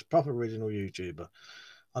the years. Proper original YouTuber.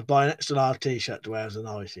 I'd buy an extra large t-shirt to wear as a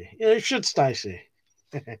nightie. Yeah, you should, Stacey.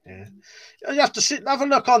 You have to have a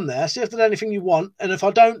look on there, see if there's anything you want. And if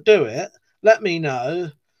I don't do it, let me know.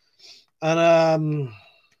 And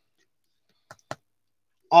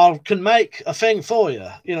I can make a thing for you.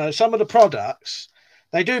 Some of the products,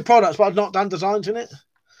 they do products, but I've not done designs in it.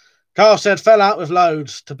 Carl said fell out with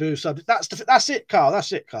loads taboo subject. That's it, Carl.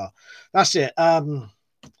 That's it, Carl. That's it.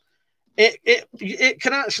 It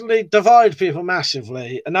can actually divide people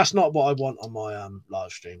massively, and that's not what I want on my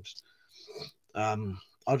live streams.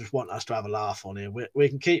 I just want us to have a laugh on here. We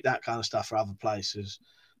can keep that kind of stuff for other places,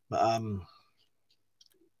 but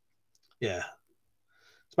yeah.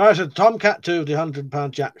 Sparrow said Tomcat 2 of the £100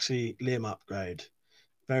 Jaxie limb upgrade.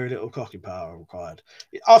 Very little cocky power required.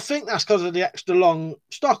 I think that's because of the extra long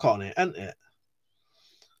stock on it, isn't it?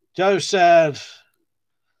 Joe said,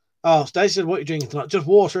 oh, Stacey said, what are you drinking tonight? Just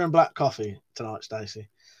water and black coffee tonight, Stacey.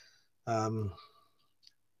 Where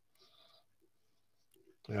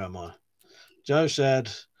am I? Joe said,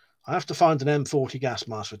 I have to find an M40 gas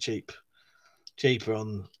mask for cheaper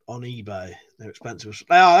on eBay. They're expensive.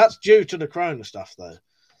 Oh, that's due to the Corona stuff, though.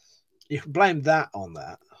 You can blame that on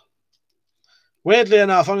that. Weirdly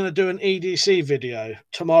enough, I'm going to do an EDC video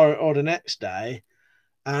tomorrow or the next day,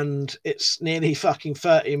 and it's nearly fucking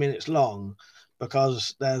 30 minutes long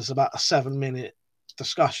because there's about a 7-minute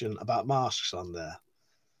discussion about masks on there.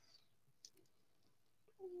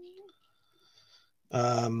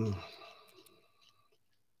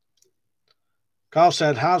 Carl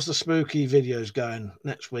said, how's the spooky videos going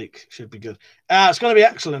next week? Should be good. It's going to be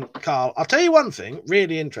excellent, Carl. I'll tell you one thing,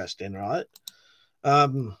 really interesting, right?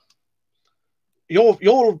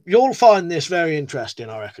 You'll find this very interesting,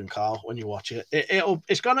 I reckon, Carl, when you watch it.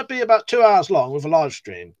 It's going to be about 2 hours long with a live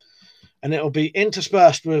stream, and it'll be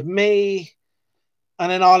interspersed with me,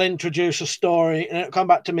 and then I'll introduce a story, and it'll come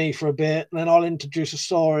back to me for a bit, and then I'll introduce a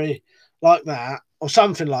story like that, or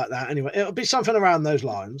something like that. Anyway, it'll be something around those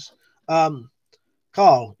lines.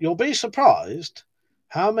 Carl, you'll be surprised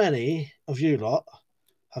how many of you lot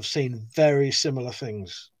have seen very similar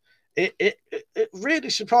things. It really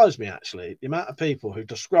surprised me, actually, the amount of people who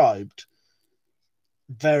described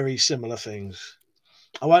very similar things.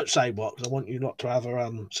 I won't say what, because I want you not to have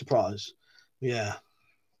a surprise. Yeah.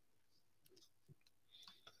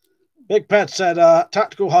 Big Pet said,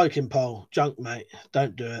 tactical hiking pole. Junk, mate.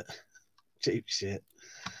 Don't do it. Cheap shit.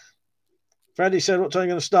 Freddie said, what time are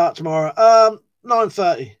you going to start tomorrow?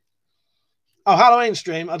 9:30. Oh, Halloween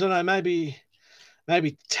stream. I don't know. Maybe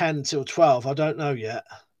 10 till 12. I don't know yet.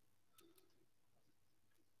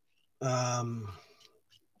 You'll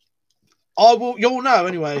know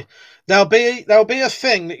anyway. There'll be a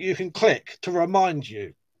thing that you can click to remind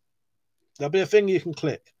you. There'll be a thing you can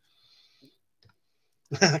click.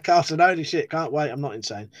 Carl said, holy shit, can't wait. I'm not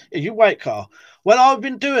insane. Yeah, you wait, Carl. When I've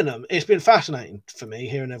been doing them, it's been fascinating for me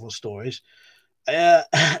hearing everyone's stories. To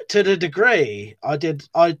the degree I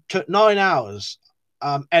took 9 hours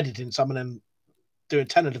editing some of them, doing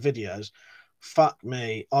 10 of the videos. Fuck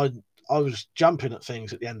me. I was jumping at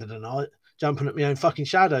things at the end of the night, jumping at my own fucking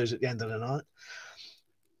shadows at the end of the night.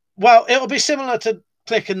 Well, it'll be similar to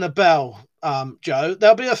clicking the bell, Joe.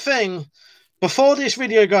 There'll be a thing before this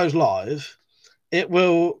video goes live. It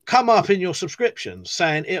will come up in your subscription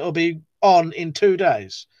saying it'll be on in 2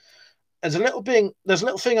 days. There's a little thing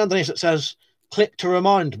underneath that says click to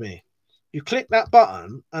remind me. You click that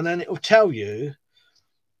button and then it will tell you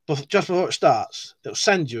just before it starts. It'll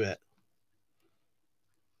send you it.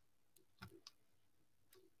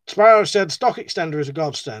 Sparrow said stock extender is a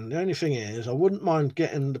godsend. The only thing is I wouldn't mind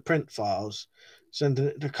getting the print files, sending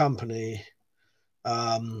it to the company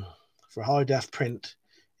for high def print,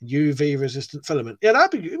 UV resistant filament. Yeah,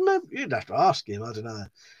 that'd be good. You'd have to ask him. I don't know.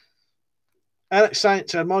 Alex Saint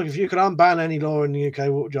said, Mike, if you could unban any law in the UK,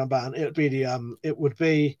 what would you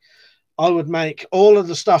unban? I would make all of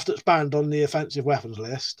the stuff that's banned on the offensive weapons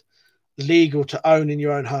list legal to own in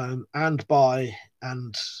your own home and buy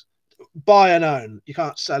and own. You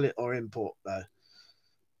can't sell it or import though.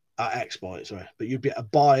 Export, sorry, but you'd be able to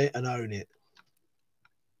buy it and own it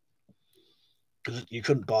because you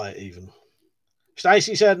couldn't buy it even.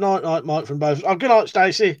 Stacey said, night, Mike from both. Oh, good night,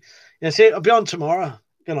 Stacey. Yeah, see, I'll be on tomorrow.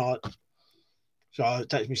 Good night. So it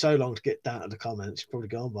takes me so long to get down to the comments. You're probably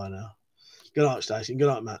gone by now. Good night, Stacey. Good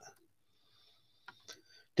night, Matt.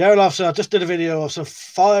 Daryl Love said, I just did a video of some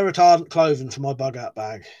fire retardant clothing for my bug out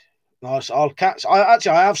bag. Nice. I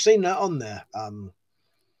have seen that on there.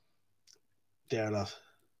 Daryl Love.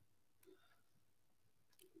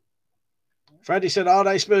 Freddie said, are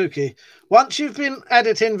they spooky? Once you've been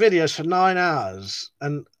editing videos for 9 hours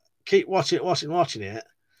and keep watching it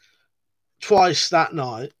twice that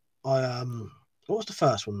night, what was the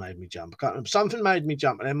first one made me jump? I can't remember. Something made me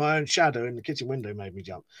jump, and then my own shadow in the kitchen window made me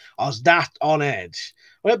jump. I was that on edge.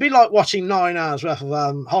 Well, it'd be like watching 9 hours worth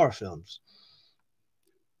of horror films.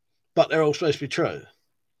 But they're all supposed to be true.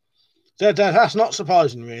 So that's not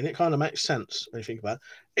surprising, really. It kind of makes sense when you think about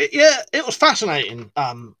it. Yeah, it was fascinating,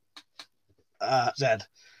 Zed.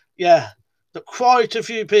 yeah, that quite a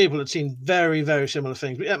few people had seen very, very similar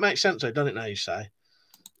things. But yeah, it makes sense, though, doesn't it? Now you say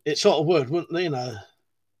it sort of would, wouldn't it? You know.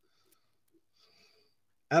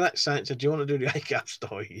 Alex Saint said, "Do you want to do the ACAP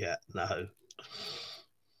story yet?" No.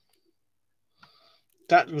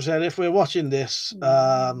 Tactical said, "If we're watching this,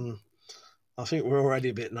 I think we're already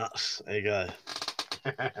a bit nuts." There you go.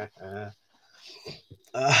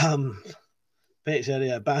 Pete said,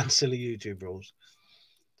 "Yeah, ban silly YouTube rules."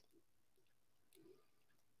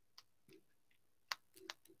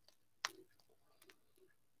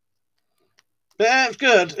 But yeah, it was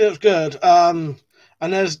good. It was good. And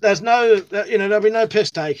there's no, you know, there'll be no piss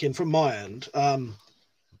taking from my end.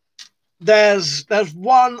 There's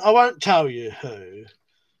one, I won't tell you who.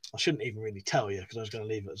 I shouldn't even really tell you because I was going to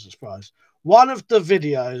leave it as a surprise. One of the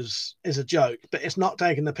videos is a joke, but it's not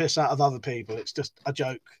taking the piss out of other people. It's just a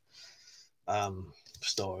joke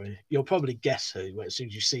story. You'll probably guess who as soon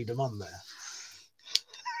as you see them on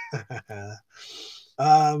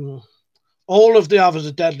there. All of the others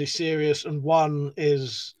are deadly serious, and one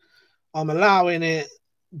is I'm allowing it,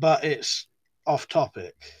 but it's off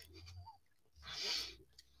topic.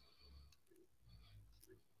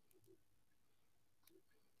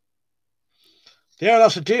 Yeah,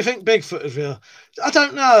 said, do you think Bigfoot is real? I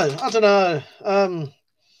don't know.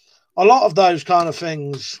 A lot of those kind of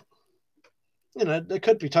things, you know, they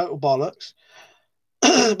could be total bollocks,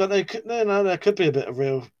 but they could, you know, there could be a bit of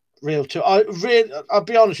real too. I'll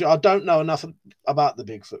be honest with you, I don't know enough about the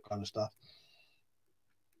Bigfoot kind of stuff.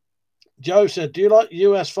 Joe said, "Do you like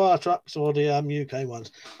US fire trucks or the UK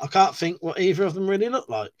ones?" I can't think what either of them really look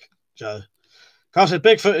like. Joe, Carl said,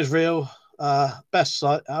 "Bigfoot is real. Best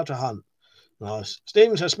site, How to Hunt." Nice.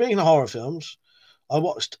 Stephen says, "Speaking of horror films, I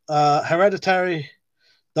watched Hereditary,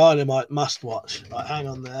 Dynamite, must watch." Right, hang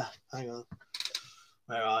on there. Hang on.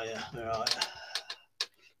 Where are you?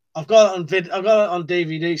 I've got it on I've got it on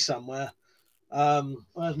DVD somewhere.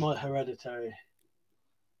 Where's my Hereditary?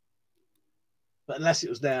 But unless it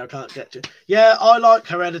was there, I can't get to. Yeah, I like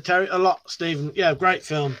Hereditary a lot, Stephen. Yeah, great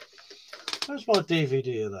film. Where's my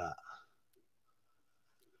DVD of that?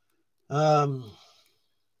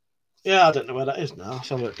 Yeah, I don't know where that is now.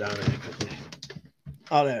 So I'll look down here quickly.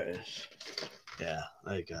 Oh, there it is. Yeah,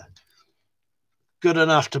 there you go. Good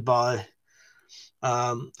enough to buy.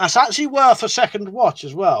 That's actually worth a second watch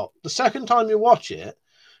as well. The second time you watch it,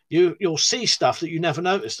 you'll see stuff that you never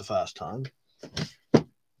noticed the first time.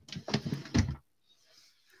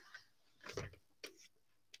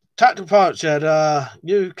 Tactical Pirate said,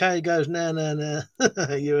 UK goes nah.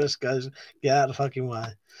 US goes, get out of the fucking way.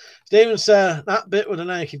 Steven said, that bit with a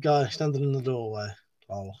naked guy standing in the doorway.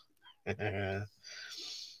 Oh. A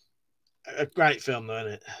great film, though,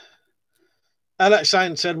 isn't it? Alex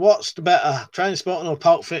Saint said, what's the better, Trainspotting or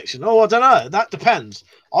Pulp Fiction? Oh, I don't know. That depends.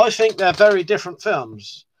 I think they're very different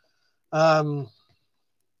films. I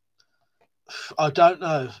don't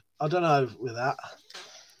know. I don't know with that.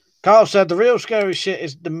 Carl said, the real scary shit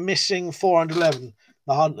is the missing 411,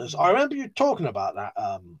 The Hunters. I remember you talking about that,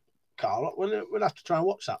 Carl. We'll have to try and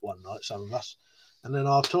watch that one night, some of us, and then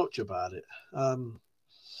I'll talk to you about it. Let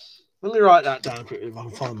me write that down quickly if I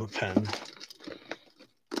can find my pen.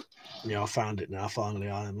 Yeah, I found it now,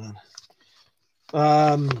 finally, Iron Man.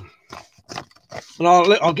 And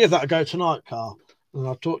I'll give that a go tonight, Carl, and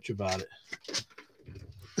I'll talk to you about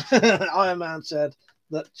it. Iron Man said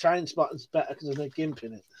that Trainspotting's better because there's no gimp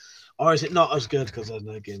in it. Or is it not as good because there's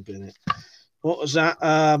no gimp in it? What was that?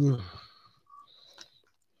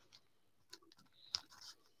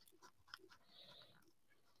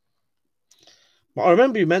 But I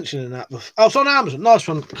remember you mentioning that before. Oh, it's on Amazon. Nice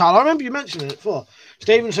one, Carl. I remember you mentioning it before.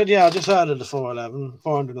 Stephen said, yeah, I just heard of the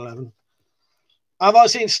 411. Have I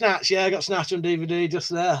seen Snatch? Yeah, I got Snatch on DVD just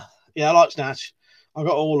there. Yeah, I like Snatch. I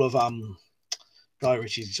got all of Guy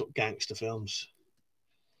Ritchie's sort of gangster films.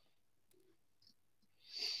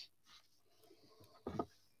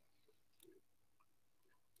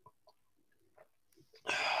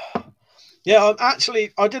 Yeah,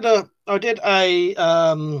 I did a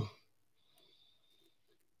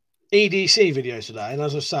EDC video today, and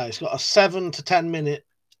as I say, it's got a 7 to 10 minute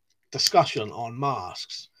discussion on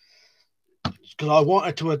masks because I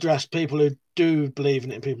wanted to address people who do believe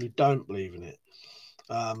in it and people who don't believe in it.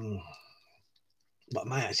 But I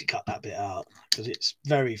may actually cut that bit out because it's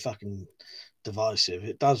very fucking divisive.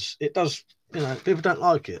 It does, you know, people don't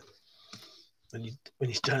like it when you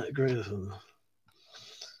don't agree with them.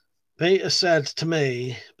 Peter said to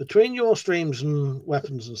me, between your streams and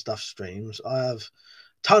weapons and stuff streams, I have a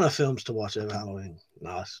ton of films to watch over Halloween.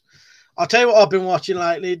 Nice. I'll tell you what I've been watching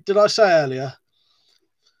lately. Did I say earlier?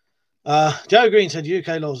 Joe Green said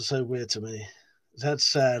UK laws are so weird to me. Zed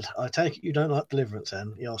said, I take it you don't like Deliverance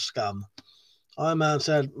then, you're scum. Iron Man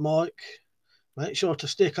said, Mike, make sure to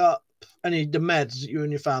stick up any of the meds that you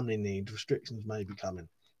and your family need. Restrictions may be coming.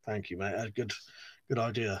 Thank you, mate. That's a good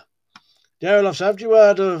idea. Daryl loves, have you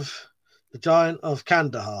heard of the Giant of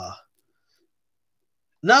Kandahar?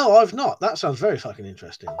 No, I've not. That sounds very fucking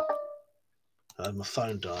interesting. I had my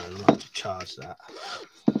phone dying. I'm going to charge that.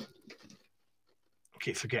 I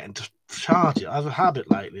keep forgetting to charge it. I have a habit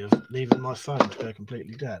lately of leaving my phone to go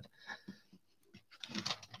completely dead.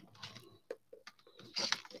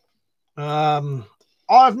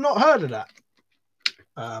 I've not heard of that.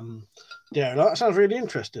 Yeah, that sounds really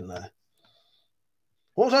interesting though.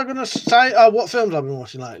 What was I going to say? Oh, what films I've been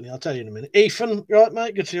watching lately? I'll tell you in a minute. Ethan, you right,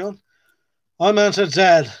 mate? Good to see you on. My man said,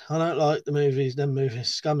 Zed, I don't like the movies. Them movies.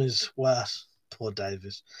 Scum is worse. Poor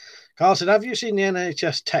Davis. Carl said, have you seen the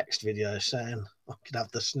NHS text video saying I could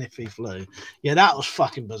have the sniffy flu? Yeah, that was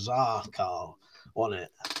fucking bizarre, Carl, wasn't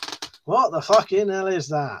it? What the fucking hell is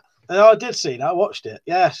that? Oh, I did see that. I watched it.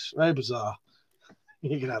 Yes, very bizarre.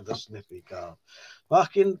 You can have the sniffy, Carl.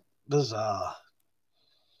 Fucking bizarre.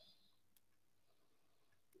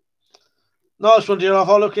 Nice one, dear.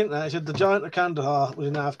 I'll look into that. He said the Giant of Kandahar was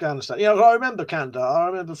in Afghanistan. Yeah, I remember Kandahar. I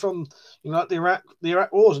remember from like the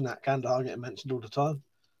Iraq wars and that Kandahar getting mentioned all the time.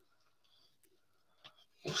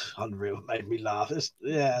 Unreal, made me laugh. It's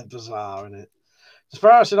bizarre, isn't it?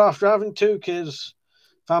 Sparrow said after having 2 kids,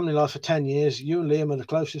 family life for 10 years, you and Liam are the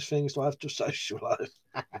closest things to have to social life.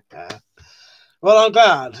 Well, I'm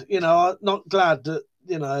glad. I'm not glad that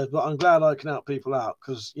but I'm glad I can help people out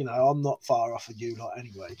because I'm not far off of you lot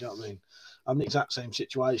anyway. Do you know what I mean? I'm in the exact same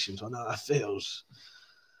situation, so I know how it feels.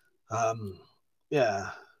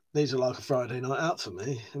 These are like a Friday night out for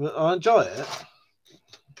me, but I enjoy it.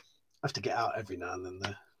 I have to get out every now and then,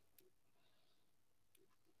 though.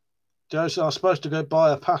 Joe, so I was supposed to go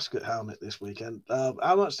buy a Pasket helmet this weekend.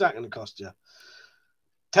 How much is that going to cost you?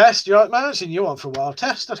 Test, you right, man? I haven't seen you on for a while.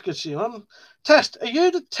 Test, that's good to see you on. Test, are you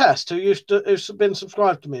the Test who's been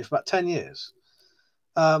subscribed to me for about 10 years?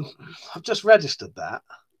 I've just registered that.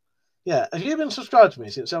 Yeah, have you been subscribed to me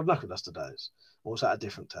since Old Knuckle Duster days? Or was that a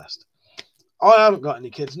different Test? I haven't got any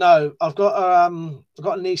kids. No, I've got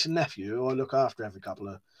a niece and nephew who I look after every couple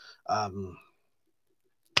of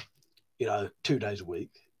 2 days a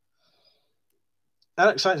week.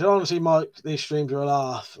 Alex says, honestly, Mike, these streams are a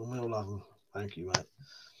laugh and we all love them. Thank you, mate.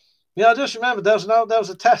 Yeah, I just remember there was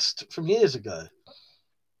a test from years ago.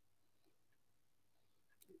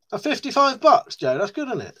 $55, Joe. That's good,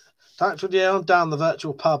 isn't it? Thanks for I'm down the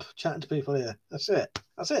virtual pub chatting to people here. That's it,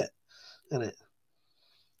 isn't it?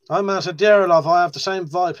 I man said, dear love, I have the same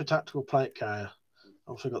Viper tactical plate carrier.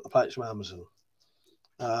 Also got the plates from Amazon.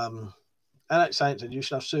 Alex Saint said you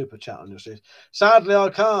should have super chat on your stream. Sadly, I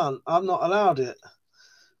can't. I'm not allowed it.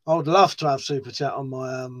 I would love to have super chat on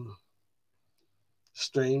my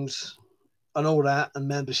streams and all that, and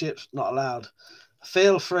memberships not allowed.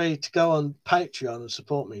 Feel free to go on Patreon and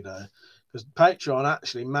support me though, because Patreon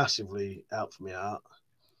actually massively helps me out.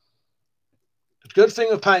 The good thing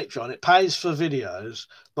with Patreon, it pays for videos,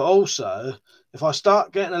 but also if I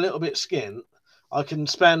start getting a little bit skint, I can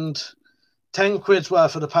spend 10 quid's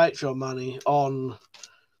worth of the Patreon money on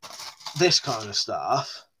this kind of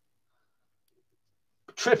stuff,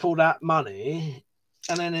 triple that money,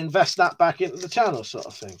 and then invest that back into the channel sort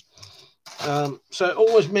of thing. So it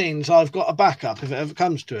always means I've got a backup if it ever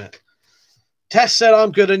comes to it. Tess said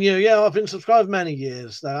I'm good and you. Yeah, I've been subscribed many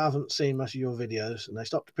years. They haven't seen much of your videos and they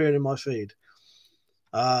stopped appearing in my feed.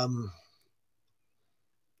 I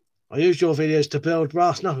used your videos to build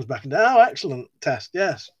brass knuckles back in the day. Oh, excellent, Tess.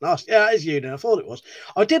 Yes, nice. Yeah, it is you then. I thought it was.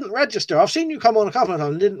 I didn't register. I've seen you come on a couple of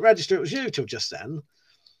times and didn't register it was you till just then.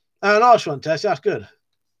 Oh, nice one, Tess. That's good.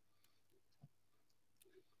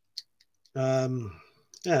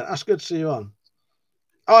 Yeah, that's good to see you on.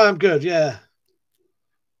 I am good, yeah.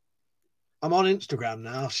 I'm on Instagram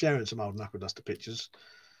now, sharing some old Knuckle Duster pictures.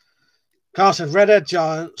 Carl said Redhead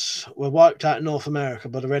giants were wiped out in North America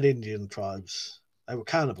by the Red Indian tribes. They were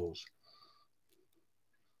cannibals.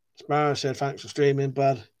 Sparrow said, thanks for streaming,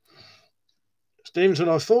 bud. Steven said,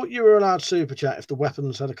 I thought you were allowed super chat if the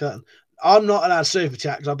weapons had a curtain. I'm not allowed super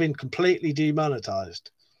chat because I've been completely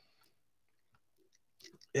demonetized.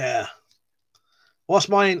 Yeah. What's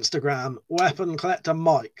my Instagram? WeaponCollector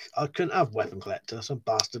Mike. I couldn't have WeaponCollector. Some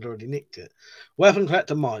bastard already nicked it.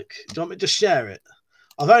 WeaponCollector Mike. Do you want me to share it?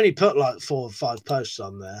 I've only put like 4 or 5 posts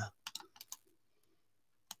on there.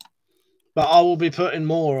 But I will be putting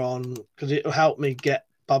more on because it will help me get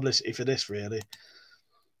publicity for this, really.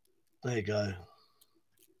 There you go.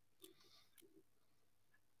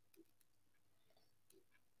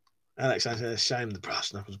 Alex said, it's a shame the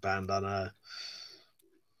brass knuckles banned, I know.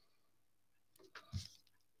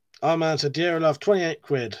 Oh man said, dear love, 28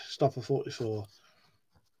 quid. Stop at 44.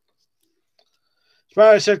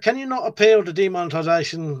 Sparrow said, can you not appeal to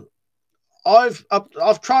demonetization? I've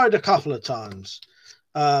tried a couple of times,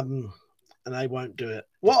 and they won't do it.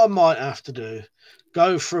 What I might have to do,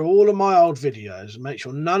 go through all of my old videos and make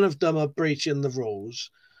sure none of them are breaching the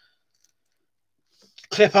rules,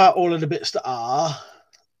 clip out all of the bits that are,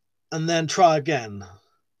 and then try again.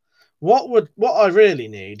 What I really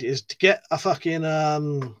need is to get a fucking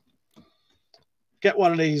get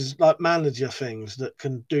one of these like manager things that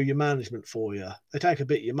can do your management for you. They take a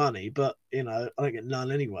bit of your money, but you know, I don't get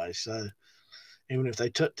none anyway. So even if they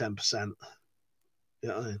took 10%, you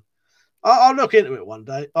know what I mean? I'll look into it one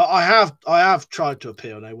day. I have tried to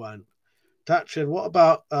appeal and they won't. Actually, what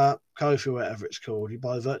about Kofi or whatever it's called? You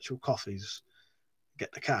buy virtual coffees,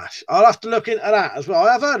 get the cash. I'll have to look into that as well.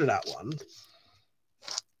 I have heard of that one.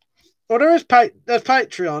 Well, there's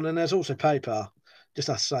Patreon and there's also PayPal. Just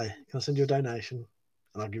have to say, can I send you a donation?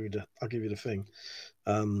 And I'll give you the thing.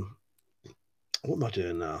 What am I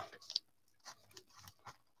doing now?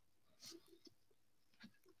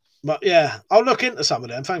 But yeah, I'll look into some of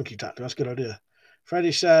them. Thank you, Tactical. That's a good idea.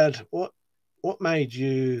 Freddie said, what made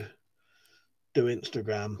you do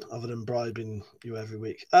Instagram other than bribing you every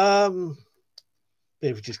week? People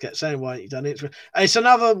just get saying, why you done Instagram? It's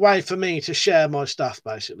another way for me to share my stuff,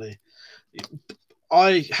 basically.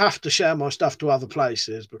 I have to share my stuff to other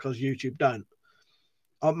places because YouTube don't.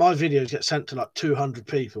 My videos get sent to like 200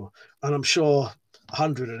 people, and I'm sure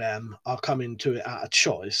 100 of them are coming to it at a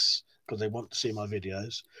choice because they want to see my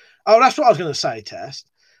videos. Oh, that's what I was going to say, Test.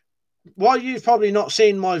 Why you've probably not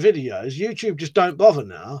seen my videos, YouTube just don't bother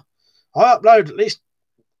now. I upload at least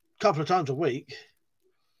a couple of times a week.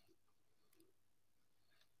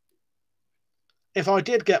 If I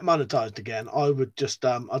did get monetized again, I would just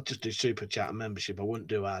I'd just do super chat and membership. I wouldn't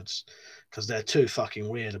do ads because they're too fucking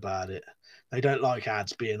weird about it. They don't like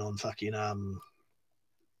ads being on fucking they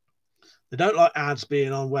don't like ads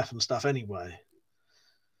being on weapon stuff anyway.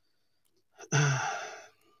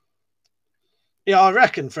 Yeah, I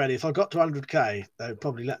reckon, Freddie, if I got to 100k, they would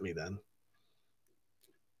probably let me then.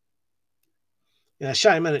 Yeah,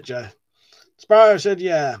 shame, innit, Joe? Sparrow said,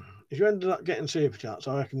 yeah, if you ended up getting super chats,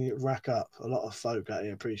 I reckon you'd rack up. A lot of folk out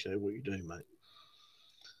here appreciate what you do, mate.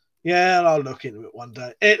 Yeah, I'll look into it one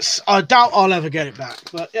day. I doubt I'll ever get it back,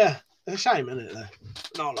 but yeah, it's a shame, isn't it?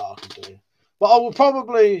 Not a lot I can do. But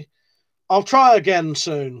I'll try again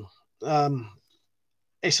soon.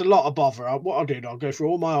 It's a lot of bother. What I'll do, I'll go through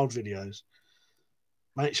all my old videos,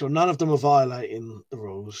 make sure none of them are violating the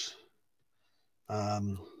rules.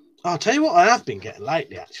 I'll tell you what I have been getting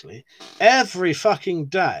lately, actually. Every fucking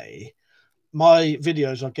day, my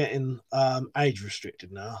videos are getting age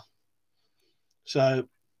restricted now. So,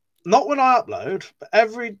 not when I upload, but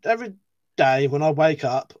every day when I wake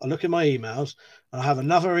up, I look at my emails, and I have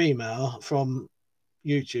another email from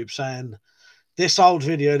YouTube saying, this old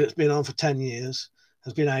video that's been on for 10 years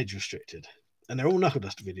has been age restricted. And they're all knuckle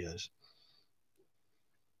duster videos.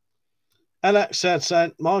 Alex said,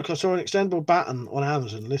 Mike, I saw an extendable baton on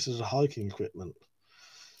Amazon. This is a hiking equipment.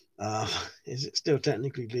 Is it still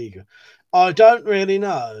technically legal? I don't really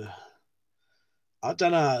know. I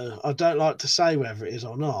don't know. I don't like to say whether it is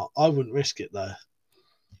or not. I wouldn't risk it, though.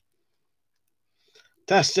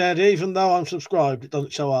 Tess said, even though I'm subscribed, it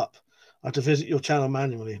doesn't show up. I have to visit your channel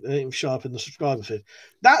manually. They don't even show up in the subscriber feed.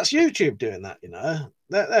 That's YouTube doing that, you know.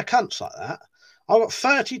 They're cunts like that. I've got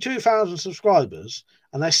 32,000 subscribers,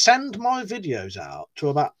 and they send my videos out to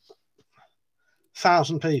about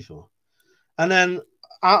 1,000 people. And then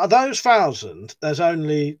out of those 1,000, there's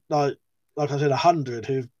only, like I said, 100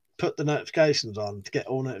 who've put the notifications on to get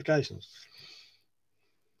all notifications.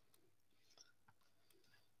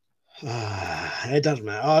 It doesn't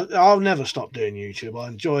matter. I'll never stop doing YouTube. I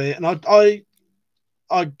enjoy it, and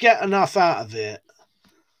I get enough out of it.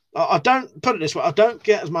 I don't put it this way. I don't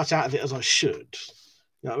get as much out of it as I should.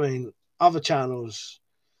 You know what I mean? Other channels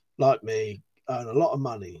like me earn a lot of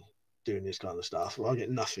money doing this kind of stuff. Well, I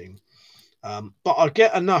get nothing, but I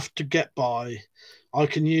get enough to get by. I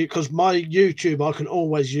can use, because my YouTube I can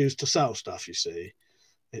always use to sell stuff. You see,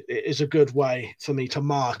 it is a good way for me to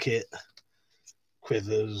market.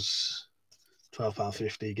 Quivers,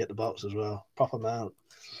 £12.50. Get the box as well, proper amount.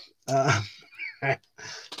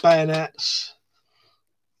 Bayonets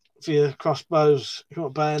for your crossbows. If you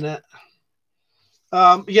want a bayonet,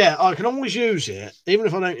 yeah, I can always use it, even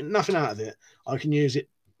if I don't get nothing out of it. I can use it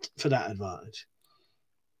for that advantage.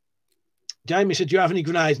 Jamie said, "Do you have any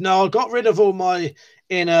grenades?" No, I got rid of all my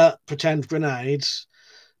inner pretend grenades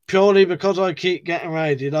purely because I keep getting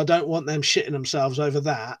raided. I don't want them shitting themselves over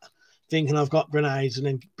that, thinking I've got grenades and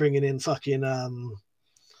then bringing in fucking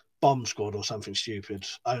bomb squad or something stupid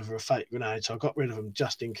over a fake grenade, so I got rid of them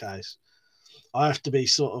just in case. I have to be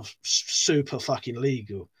sort of super fucking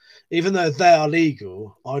legal. Even though they are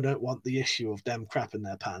legal, I don't want the issue of them crapping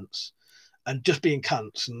their pants and just being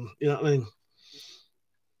cunts. And you know what I mean?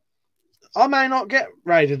 I may not get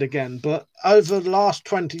raided again, but over the last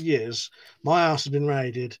 20 years, my house has been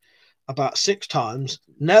raided about 6 times.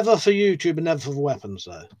 Never for YouTube and never for weapons,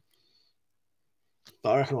 though.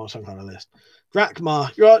 But I reckon I'm on some kind of list.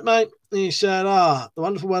 Drakmar, you right, mate? He said, the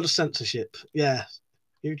wonderful world of censorship. Yeah,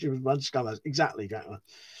 YouTube is one scumbags. Exactly, Drakmar.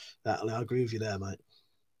 Exactly, I agree with you there, mate.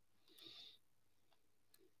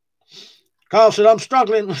 Carl said, I'm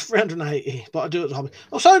struggling with 380, but I do it as a hobby.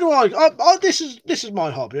 Well, so do I. This is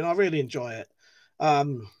my hobby, and I really enjoy it.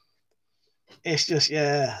 It's just,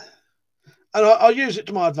 yeah. And I use it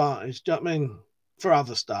to my advantage, do you know what I mean? For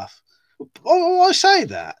other stuff. Oh, I say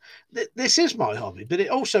that. This is my hobby, but it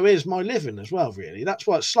also is my living as well, really. That's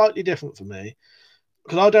why it's slightly different for me.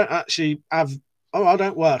 Because I don't actually have... Oh, I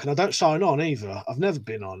don't work, and I don't sign on either. I've never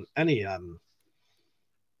been on any...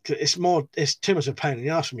 It's too much of a pain in the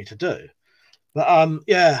ass for me to do. But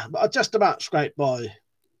yeah, but I just about scrape by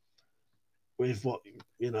with what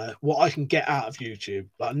I can get out of YouTube.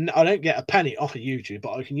 Like, I don't get a penny off of YouTube,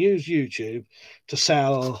 but I can use YouTube to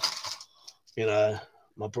sell,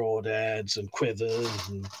 my broadheads and quivers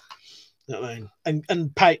and you know what I mean, and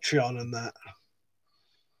Patreon and that.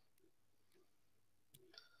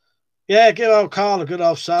 Yeah, give old Carl a good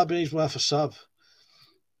old sub. He's worth a sub.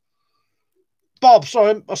 Bob,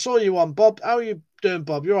 sorry, I saw you on. Bob, how are you doing,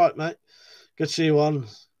 Bob? You all right, mate? Good to see you on.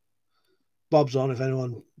 Bob's on, if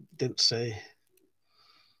anyone didn't see.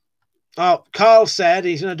 Oh, Carl said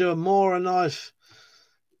he's going to do a Mora knife.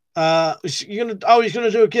 He's going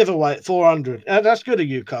to do a giveaway at 400. That's good of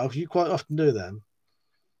you, Carl, because you quite often do them.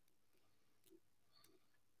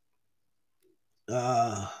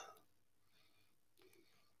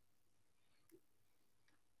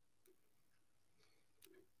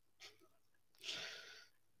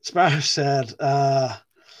 Sparrow said,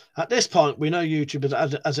 at this point, we know YouTube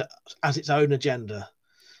as its own agenda,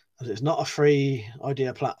 as it's not a free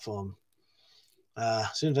idea platform.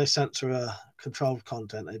 As soon as they censor controlled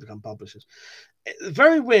content, they become publishers. It's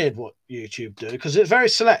very weird what YouTube do, because it's very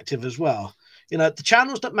selective as well. The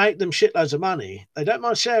channels that make them shitloads of money, they don't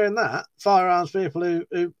mind sharing that. Firearms people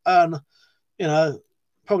who earn,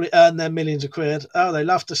 probably earn their millions of quid. Oh, they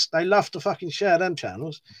love to fucking share them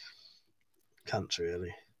channels. Can't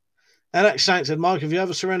really. Alex Saint said, Mike, have you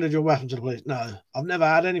ever surrendered your weapon to the police? No, I've never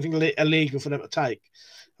had anything illegal for them to take.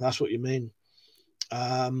 If that's what you mean.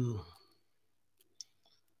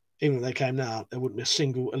 Even if they came now, there wouldn't be a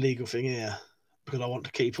single illegal thing here because I want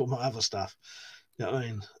to keep all my other stuff. You know what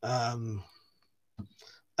I mean?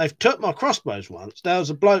 They've took my crossbows once. There was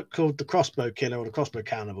a bloke called the Crossbow Killer or the Crossbow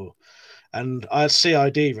Cannibal, and I had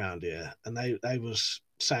CID round here, and they was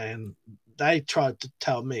saying they tried to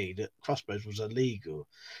tell me that crossbows was illegal,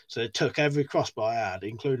 so they took every crossbow I had,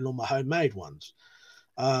 including all my homemade ones.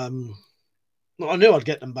 I knew I'd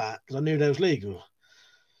get them back because I knew they was legal.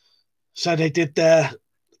 So they did the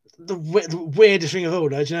weirdest thing of all,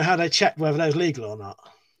 though. Do you know how they checked whether they was legal or not?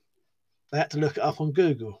 They had to look it up on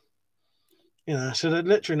Google. So they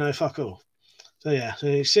literally know fuck all. So yeah, so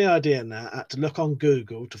you CID in that, had to look on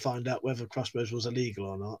Google to find out whether crossbows was illegal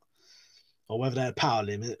or not, or whether they had power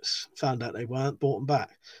limits. Found out they weren't, bought them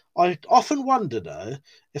back. I often wonder, though,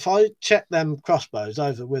 if I check them crossbows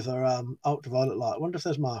over with a ultraviolet light, I wonder if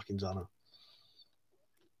there's markings on them.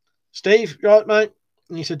 Steve, you right, mate?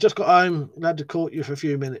 And he said, just got home, glad to caught you for a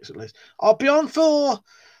few minutes at least. I'll be on for,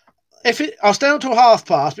 I'll stay until past,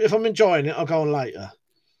 but if I'm enjoying it, I'll go on later.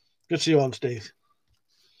 Good to see you on, Steve.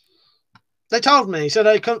 They told me, he said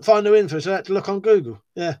they couldn't find no info, so I had to look on Google.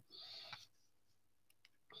 Yeah.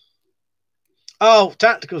 Oh,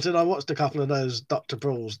 Tactical said I watched a couple of those Dr.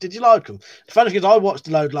 Brawls. Did you like them? The funny thing is I watched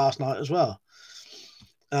a load last night as well.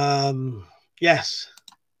 Yes.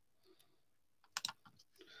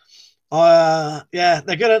 Yeah,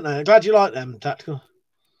 they're good, aren't they? Glad you like them, Tactical.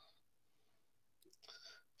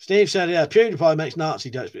 Steve said, yeah, PewDiePie makes Nazi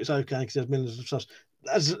jokes, but it's okay because there's millions of subs.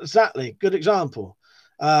 That's exactly. Good example.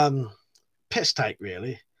 Piss take,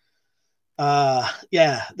 really. Yeah,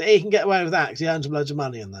 he can get away with that because he earns loads of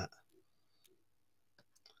money in that.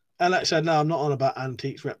 Alex said, no, I'm not on about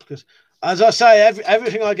antiques, replicas. As I say,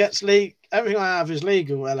 everything I have is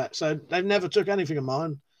legal, Alex. So they've never took anything of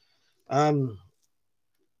mine.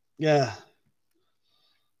 Yeah.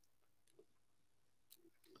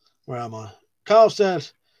 Where am I? Carl said,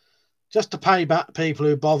 just to pay back people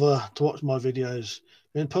who bother to watch my videos.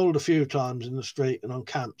 Been pulled a few times in the street and on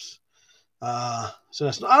camps. So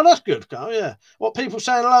that's good, Carl. Yeah. What people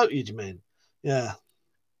saying hello to you, do you mean? Yeah.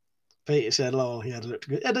 Peter said, "Oh, he had a look to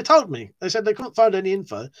Google." Yeah, they told me. They said they couldn't find any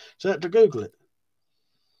info, so I had to Google it.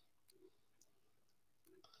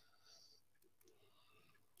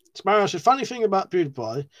 Sparrow said, "Funny thing about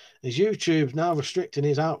PewDiePie is YouTube's now restricting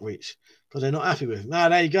his outreach because they're not happy with him." Now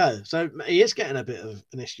there you go. So he is getting a bit of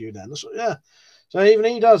an issue then. Yeah. So even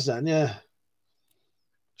he does then. Yeah.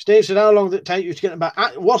 Steve said, "How long did it take you to get them back?"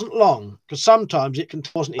 It wasn't long because sometimes it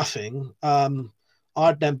wasn't nothing. I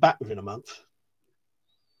had them back within a month.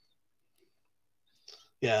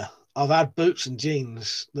 Yeah, I've had boots and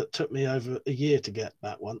jeans that took me over a year to get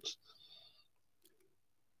back once.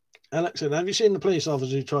 Alex said, "Have you seen the police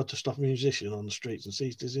officer who tried to stop a musician on the streets and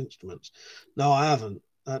seized his instruments?" No, I haven't.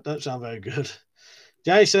 That don't sound very good.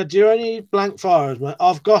 Jay said, "Do you any blank fires, mate?"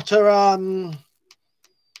 I've got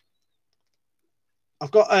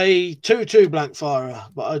a 2-2 blank fire,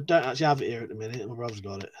 but I don't actually have it here at the minute. My brother's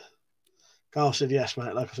got it. Carl said, "Yes,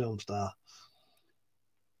 mate, like a film star."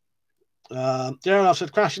 Dear love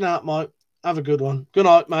said, "Crashing out, Mike. Have a good one. Good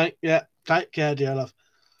night, mate. Yeah, take care, dear love."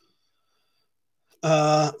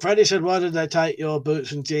 Freddie said, "Why did they take your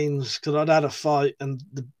boots and jeans?" Because I'd had a fight and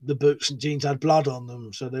the boots and jeans had blood on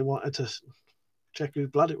them, so they wanted to check whose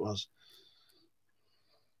blood it was.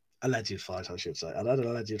 Alleged fight, I should say. I'd had an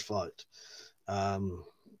alleged fight.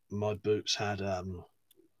 My boots had,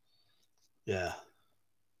 yeah,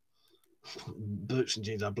 boots and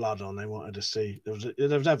jeans had blood on. They wanted to see. There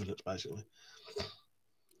was evidence, basically.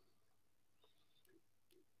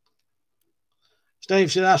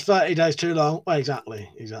 Steve said, "That's 30 days too long." Well, exactly.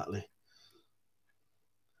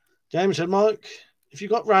 James said, "Mike, if you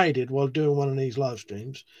got raided while doing one of these live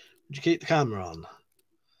streams, would you keep the camera on?"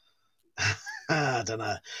 I don't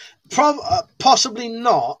know. Possibly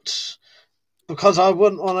not, because I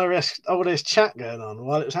wouldn't want to risk all this chat going on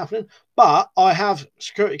while it was happening. But I have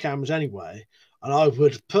security cameras anyway, and I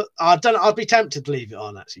would put. I don't know. I'd be tempted to leave it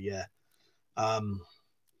on, actually. Yeah.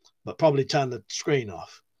 But probably turn the screen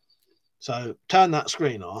off. So turn that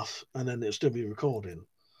screen off, and then it'll still be recording.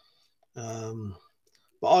 But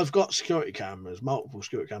I've got security cameras, multiple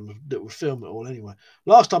security cameras that would film it all anyway.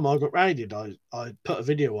 Last time I got raided, I put a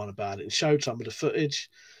video on about it and showed some of the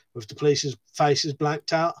footage with the police's faces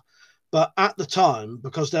blanked out. But at the time,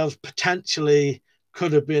 because there was potentially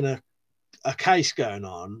could have been a case going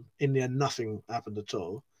on, in the end, nothing happened at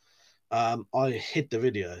all. I hid the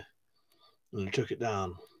video and took it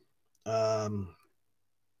down.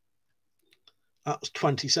 That was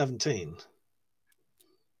 2017.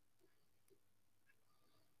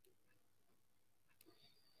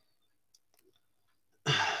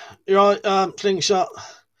 You're right, Slingshot.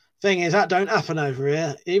 Thing is, that don't happen over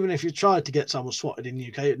here. Even if you tried to get someone swatted in the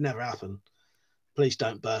UK, it'd never happen. Police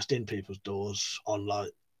don't burst in people's doors on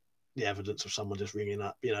like the evidence of someone just ringing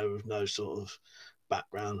up, with no sort of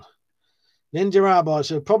background. Ninja Rabbi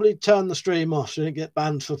said, "Probably turn the stream off so you don't get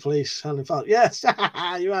banned for police handling fire." Yes,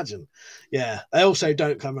 you imagine. Yeah, they also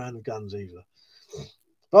don't come around with guns either.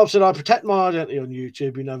 Bob said, "I protect my identity on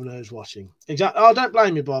YouTube. You never know who's watching." Exactly. I don't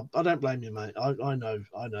blame you, Bob. I don't blame you, mate. I know. You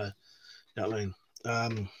know what I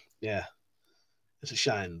mean? Yeah, it's a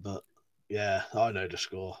shame, but yeah, I know the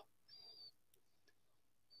score.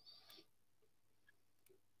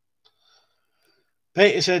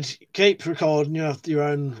 Peter said, "Keep recording. You have your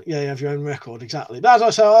own. Yeah, you have your own record, exactly." But as I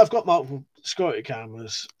say, I've got multiple security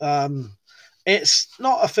cameras. It's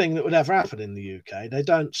not a thing that would ever happen in the UK. They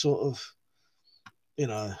don't sort of,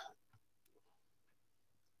 Down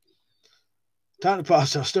the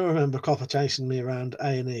past, I still remember a copper chasing me around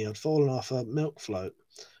A&E. I'd fallen off a milk float,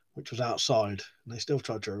 which was outside, and they still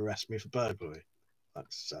tried to arrest me for burglary. For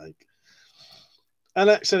fuck's sake.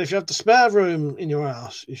 Alex said, "If you have the spare room in your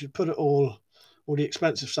house, you should put it all the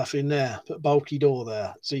expensive stuff in there. Put a bulky door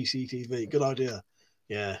there. CCTV. Good idea."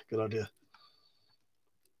 Yeah, good idea.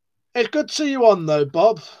 It's good to see you on, though,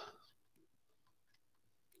 Bob.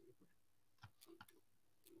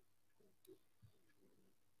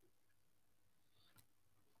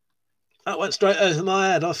 That went straight over my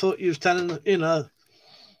head. I thought you was telling,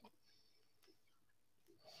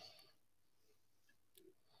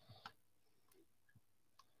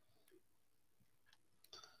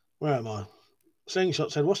 Where am I?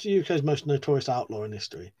 Slingshot said, "What's the UK's most notorious outlaw in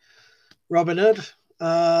history?" Robin Hood.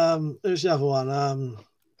 Who's the other one?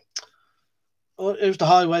 It was the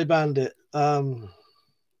Highway Bandit. Oh,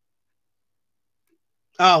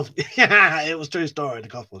 yeah, it was true story. The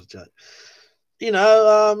cop was a joke.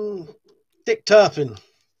 Dick Turpin.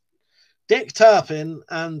 Dick Turpin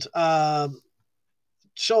and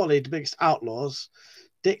surely the biggest outlaws,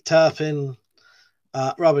 Dick Turpin,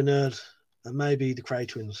 Robin Hood, and maybe the Cray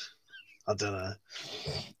twins. I don't know.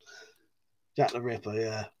 Jack the Ripper,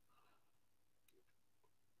 yeah.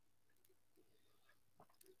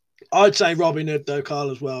 I'd say Robin Hood, though,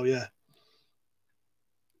 Carl, as well, yeah.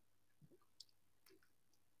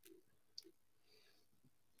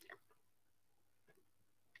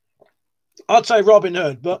 I'd say Robin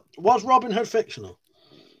Hood, but was Robin Hood fictional?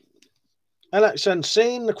 Alex said,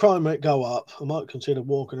 seeing the crime rate go up, I might consider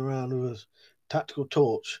walking around with a tactical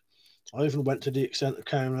torch. I even went to the extent of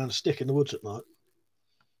carrying around a stick in the woods at night.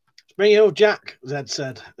 Spring Hill Jack, Zed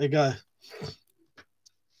said. There you go.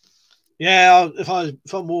 Yeah, if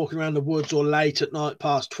I'm walking around the woods or late at night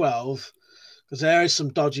past 12, because there is some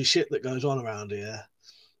dodgy shit that goes on around here.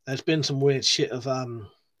 There's been some weird shit of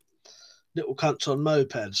little cunts on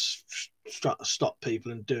mopeds trying to stop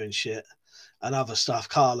people and doing shit, and other stuff,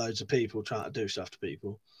 carloads of people trying to do stuff to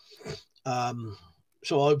people.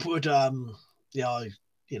 So I would, I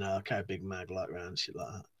carry a big mag light around, shit like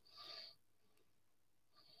that.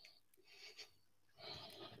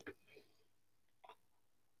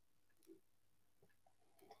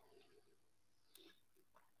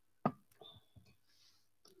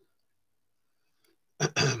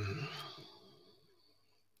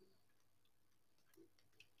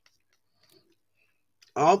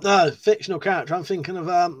 Oh no, fictional character. I'm thinking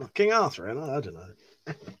of King Arthur. I don't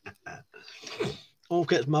know. All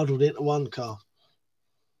gets muddled into one car.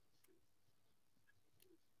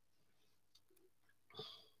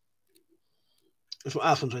 That's what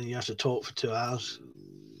happens when you have to talk for 2 hours.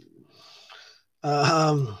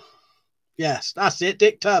 Yes, that's it.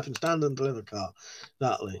 Dick Turpin, stand and deliver car.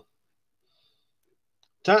 Exactly.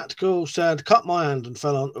 Tactical said, cut my hand and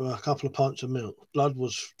fell onto a couple of pints of milk. Blood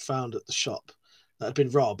was found at the shop that had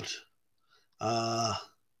been robbed.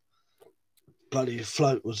 Bloody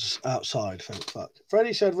float was outside, thank fuck.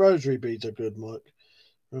 Freddie said rosary beads are good, Mike.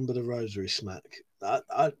 Remember the rosary smack?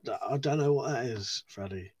 I don't know what that is,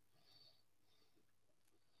 Freddie.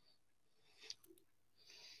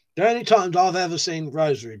 The only times I've ever seen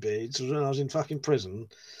rosary beads was when I was in fucking prison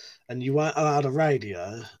and you weren't allowed a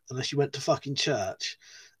radio unless you went to fucking church.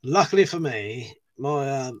 Luckily for me,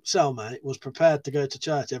 my cellmate was prepared to go to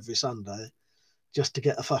church every Sunday just to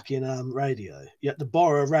get a fucking radio. You had to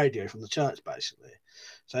borrow a radio from the church, basically.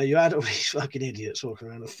 So you had all these fucking idiots walking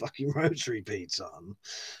around with fucking rosary beads on,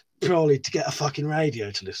 purely to get a fucking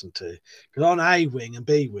radio to listen to. Because on A wing and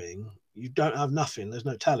B wing, you don't have nothing. There's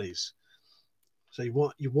no tellies. So you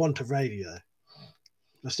want a radio.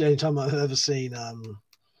 That's the only time I've ever seen.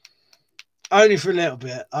 Only for a little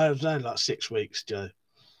bit. I was only like 6 weeks, Joe,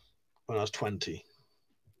 when I was 20.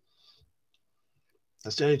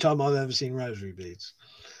 That's the only time I've ever seen rosary beads.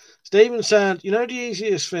 Stephen said, the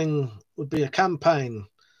easiest thing would be a campaign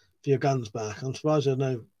for your guns back. I'm surprised there are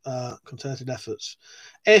no concerted efforts.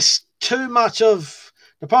 It's too much of...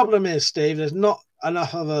 The problem is, Steve, there's not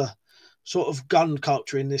enough of a sort of gun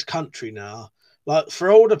culture in this country now. Like, for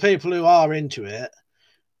all the people who are into it,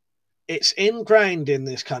 it's ingrained in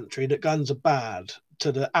this country that guns are bad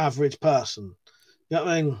to the average person. You know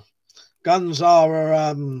what I mean? Guns are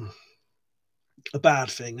a bad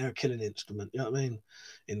thing. They're a killing instrument. You know what I mean?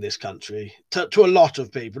 In this country, to a lot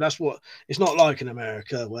of people, that's what it's not like in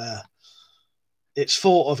America, where it's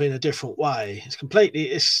thought of in a different way.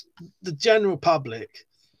 It's the general public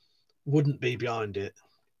wouldn't be behind it,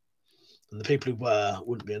 and the people who were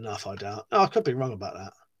wouldn't be enough, I doubt. I could be wrong about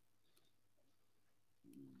that.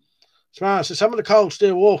 So some of the cold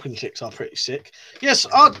steel walking chicks are pretty sick. Yes,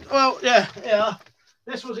 yeah.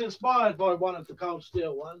 This was inspired by one of the cold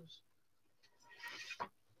steel ones.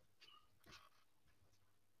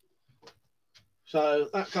 So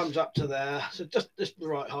that comes up to there. So just this the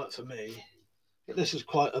right height for me. But this is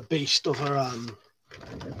quite a beast of her own.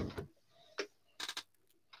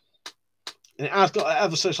 And it has got an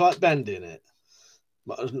ever so slight bend in it.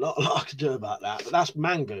 But there's not a lot I can do about that. But that's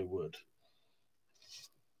mango wood.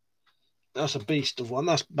 That's a beast of one.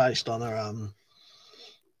 That's based on her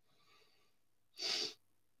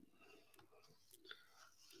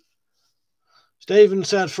Stephen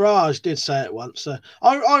said Farage did say it once. So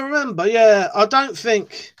I remember, yeah. I don't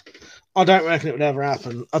reckon it would ever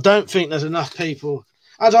happen. I don't think there's enough people.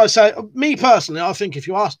 As I say, me personally, I think if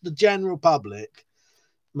you ask the general public,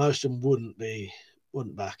 most of them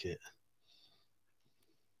wouldn't back it.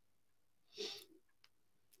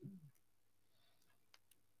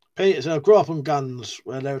 Peter said, I grew up on guns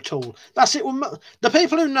where they were tall. That's it. The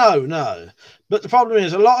people who know. But the problem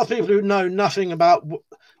is, a lot of people who know nothing about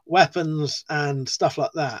weapons and stuff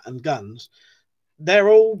like that and guns, they're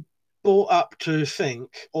all brought up to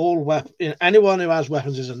think anyone who has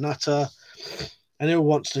weapons is a nutter. Anyone who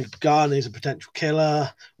wants a gun is a potential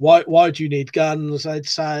killer. Why do you need guns? They'd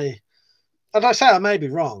say, as I say, I may be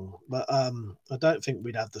wrong, but I don't think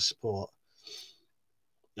we'd have the support.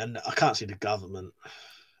 And I can't see the government.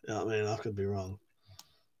 You know what I mean? I could be wrong.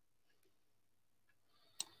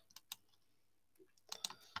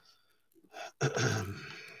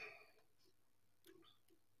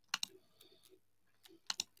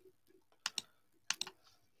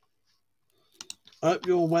 I hope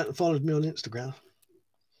you all went and followed me on Instagram.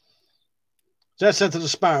 Jed said to the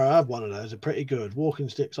Sparrow, I have one of those. They're pretty good. Walking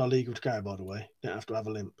sticks are legal to carry, by the way. Don't have to have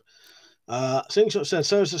a limp. Slingshot said,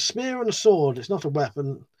 so it's a spear and a sword. It's not a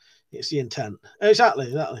weapon. It's the intent.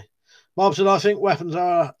 Exactly. Bob said, I think weapons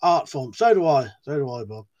are an art form. So do I,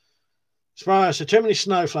 Bob. Sparrow said, too many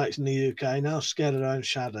snowflakes in the UK. Now scared of their own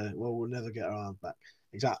shadow. Well, we'll never get our arms back.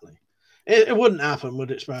 Exactly. It wouldn't happen,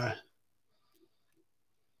 would it, Sparrow?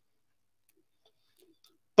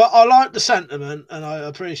 But I like the sentiment, and I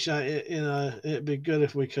appreciate it. You know, it'd be good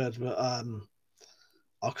if we could, but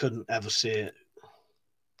I couldn't ever see it.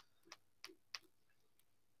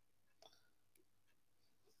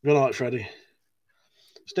 Good night, Freddie.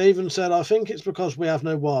 Stephen said, I think it's because we have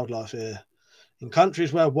no wildlife here. In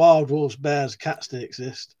countries where wild wolves, bears, cats still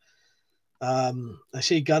exist, they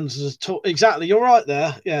see guns as a tool. Exactly, you're right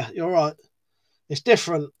there. Yeah, you're right. It's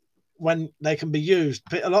different when they can be used.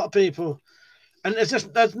 A lot of people, and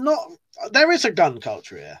there is a gun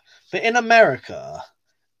culture here, but in America,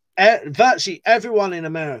 virtually everyone in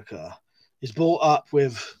America is brought up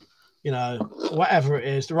with, you know, whatever it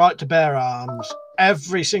is, the right to bear arms.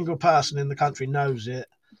 Every single person in the country knows it.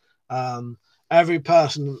 Every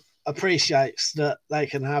person appreciates that they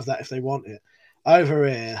can have that if they want it. Over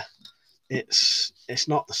here, it's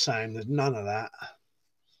not the same. There's none of that.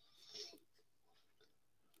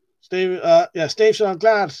 Steve said, I'm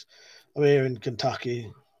glad I'm here in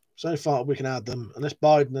Kentucky. So far, we can add them. Unless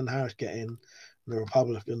Biden and Harris get in, and the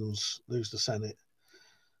Republicans lose the Senate.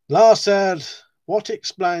 Lars said, what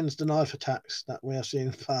explains the knife attacks that we have seen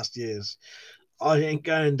in the past years? I ain't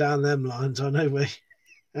going down them lines. I know we.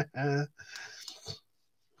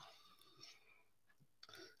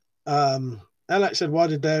 Alex said, why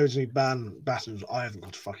did they originally ban batons? I haven't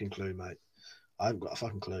got a fucking clue, mate. I haven't got a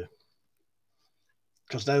fucking clue.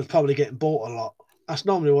 Because they was probably getting bought a lot. That's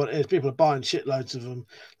normally what it is. People are buying shitloads of them.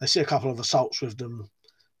 They see a couple of assaults with them,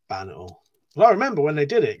 ban it all. Well, I remember when they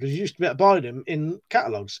did it, because you used to be able to buy them in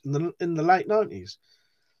catalogues in the late 90s,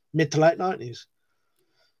 mid to late 90s.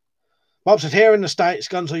 Bob said, here in the States,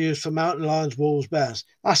 guns are used for mountain lions, wolves, bears.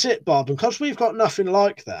 That's it, Bob. And because we've got nothing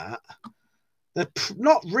like that, they're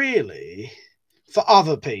not really for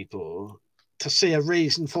other people to see a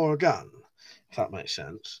reason for a gun, if that makes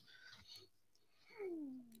sense.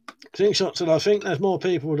 Slingshot said, I think there's more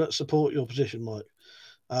people that support your position, Mike.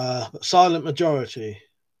 But silent majority.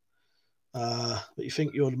 But you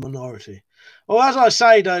think you're the minority. Well, as I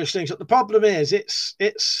say, those things, the problem is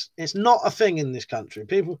it's not a thing in this country.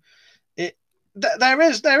 There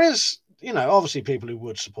is, you know, obviously people who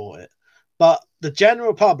would support it, but the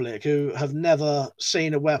general public who have never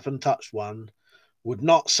seen a weapon, touched one, would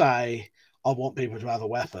not say, I want people to have a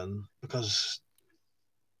weapon, because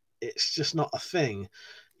it's just not a thing.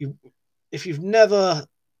 If you've never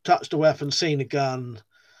touched a weapon, seen a gun,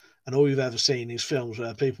 and all you've ever seen is films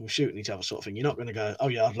where people are shooting each other, sort of thing, you're not going to go, oh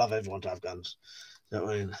yeah, I'd love everyone to have guns. You know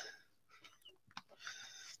what I mean?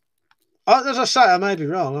 As I say, I may be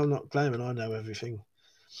wrong. I'm not claiming I know everything.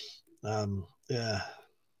 Yeah.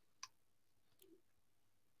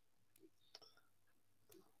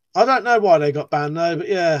 I don't know why they got banned though, but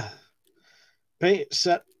yeah. Pete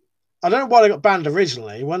said, I don't know why they got banned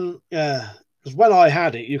originally. Because when I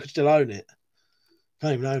had it, you could still own it.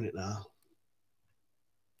 Can't even own it now.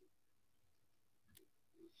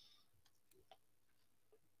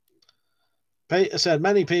 Peter said,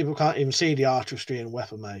 many people can't even see the artistry in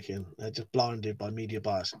weapon making. They're just blinded by media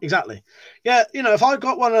bias. Exactly. Yeah, you know, if I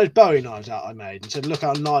got one of those Bowie knives out I made and said, look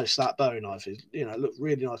how nice that Bowie knife is, you know, look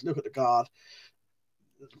really nice, look at the guard.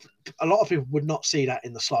 A lot of people would not see that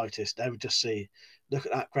in the slightest. They would just see, look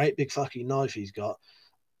at that great big fucking knife he's got.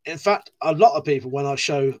 In fact, a lot of people, when I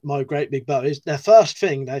show my great big Bowies, their first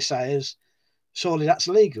thing they say is, surely that's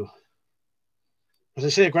illegal. Because they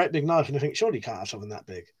see a great big knife and they think, surely you can't have something that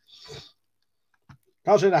big.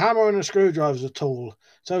 I'll say the hammer and a screwdriver is a tool.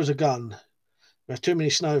 So is a gun. There's too many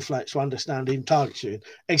snowflakes to understand even target shooting.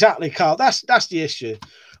 Exactly, Carl. That's the issue.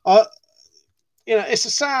 You know, it's a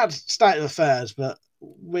sad state of affairs, but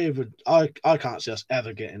I can't see us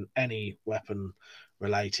ever getting any weapon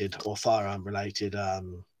related or firearm related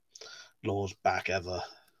laws back ever.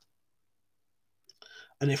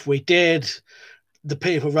 And if we did, the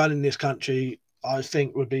people running this country, I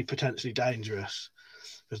think, would be potentially dangerous.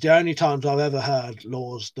 Because the only times I've ever heard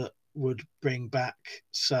laws that would bring back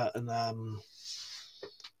certain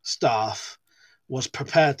staff was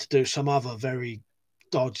prepared to do some other very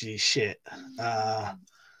dodgy shit.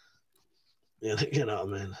 You know what I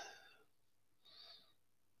mean?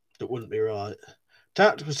 It wouldn't be right.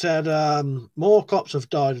 Tactical said more cops have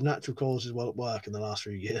died of natural causes while at work in the last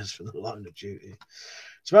few years from the line of duty.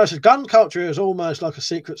 So said gun culture is almost like a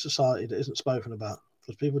secret society that isn't spoken about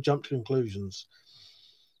because people jump to conclusions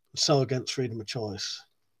and so against freedom of choice.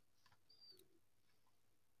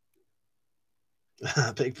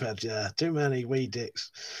 Big Fred, yeah. Too many wee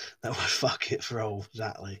dicks that would fuck it for all,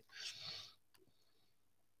 exactly.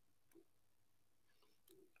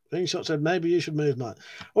 Shot said, maybe you should move, mate.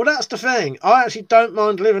 Well, that's the thing. I actually don't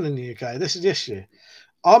mind living in the UK. This is the issue.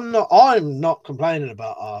 I'm not complaining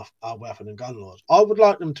about our weapon and gun laws. I would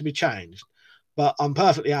like them to be changed, but I'm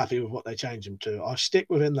perfectly happy with what they change them to. I stick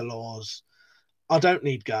within the laws. I don't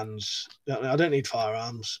need guns. I don't need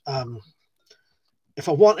firearms. If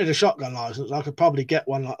I wanted a shotgun license, I could probably get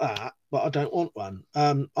one like that, but I don't want one.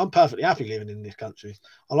 I'm perfectly happy living in this country.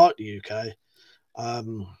 I like the UK.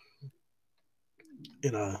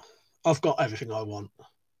 You know, I've got everything I want.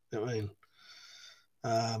 You know what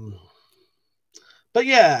I mean? But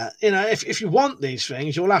yeah, you know, if you want these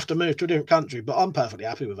things, you'll have to move to a different country. But I'm perfectly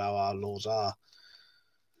happy with how our laws are.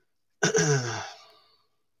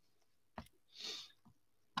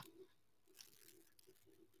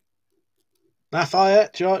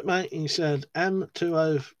 Lafayette, you right, mate? He said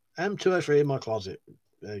M203 in my closet.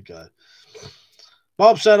 There you go.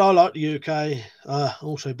 Bob said I like the UK.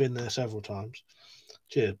 Also been there several times.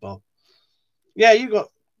 Cheers, Bob. Yeah, you got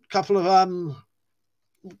a couple of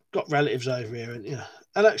got relatives over here, and yeah.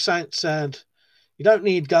 Alex Saint said you don't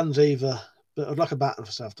need guns either, but I'd like a baton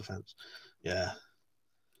for self-defense. Yeah,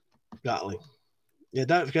 exactly. Yeah,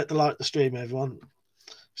 don't forget to like the stream, everyone.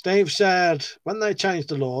 Steve said when they change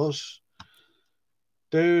the laws,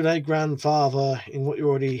 do they grandfather in what you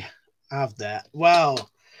already have there?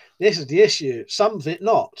 Well, this is the issue. Some of it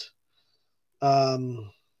not.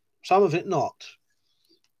 Some of it not.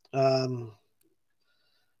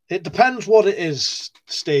 It depends what it is,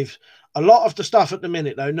 Steve. A lot of the stuff at the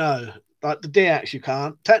minute, though, no. Like the DX, you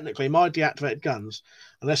can't. Technically, my deactivated guns,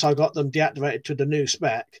 unless I got them deactivated to the new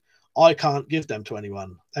spec, I can't give them to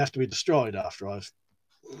anyone. They have to be destroyed after I've,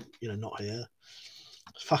 not here.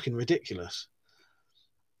 It's fucking ridiculous.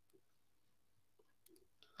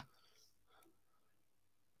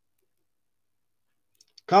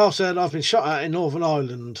 Carl said, I've been shot at in Northern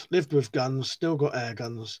Ireland, lived with guns, still got air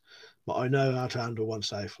guns, but I know how to handle one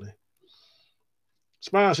safely.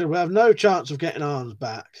 Sparrow said, we have no chance of getting arms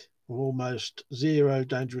back with almost zero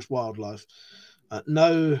dangerous wildlife.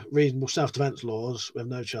 No reasonable self-defense laws, we have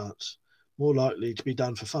no chance. More likely to be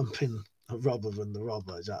done for thumping a robber than the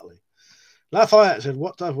robber, exactly. Lafayette said,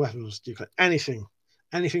 what type of weapons do you collect? Anything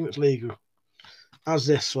that's legal. How's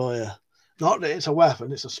this for you? Not that it's a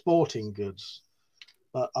weapon, it's a sporting goods.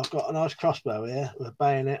 But I've got a nice crossbow here with a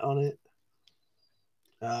bayonet on it.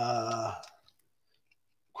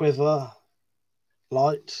 Quiver,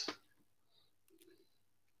 light.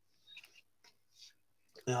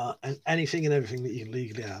 And anything and everything that you can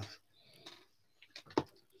legally have.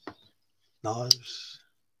 Knives.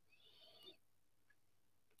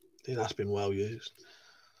 I think that's been well used.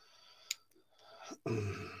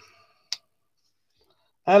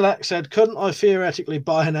 Alex said, couldn't I theoretically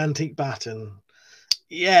buy an antique baton?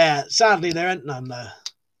 Yeah, sadly there ain't none there.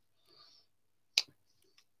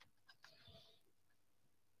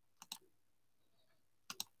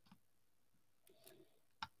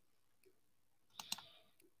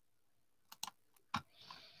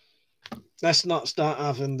 Let's not start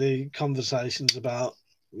having the conversations about,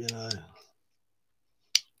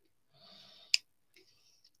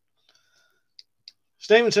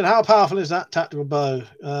 Stephen said, how powerful is that tactical bow?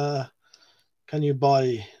 Can you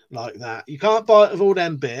buy like that? You can't buy it with all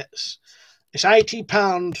them bits. It's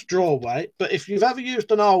 £80 draw weight, but if you've ever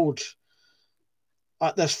used an old,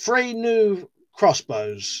 there's 3 new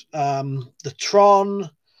crossbows, the Tron,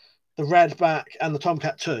 the Redback, and the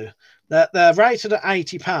Tomcat 2. They're rated at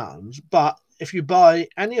 £80, but if you buy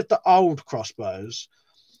any of the old crossbows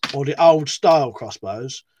or the old style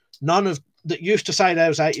crossbows, none of that used to say they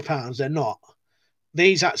was £80, they're not.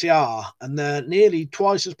 These actually are, and they're nearly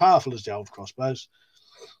twice as powerful as the old crossbows.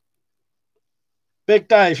 Big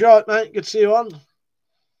Dave, you all right, mate? Good to see you on.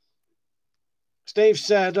 Steve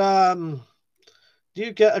said, do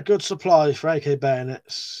you get a good supply for AK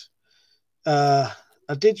bayonets?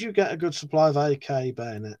 Did you get a good supply of AK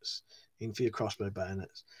bayonets in for your crossbow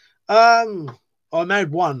bayonets? I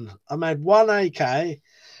made one. I made one AK.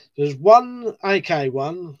 There's one AK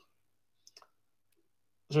one.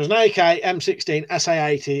 So there's an AK, M16,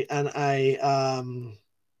 SA80, and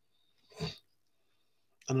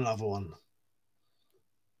another one.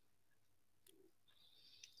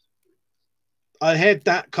 I heard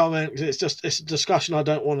that comment because it's a discussion I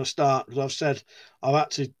don't want to start, because I've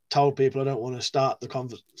actually told people I don't want to start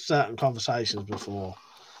certain conversations before,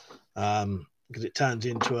 because it turns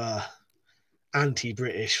into a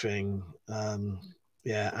anti-British thing,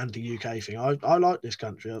 anti-UK thing. I like this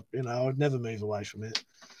country, I'd never move away from it.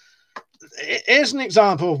 Here's an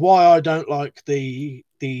example of why I don't like the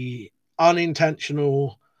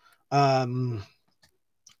unintentional UK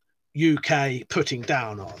putting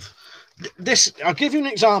down of this. I'll give you an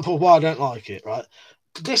example of why I don't like it. Right,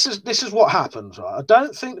 this is what happens. Right, I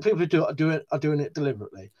don't think the people who do it are doing it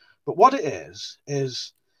deliberately. But what it is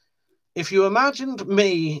if you imagined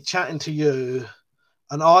me chatting to you,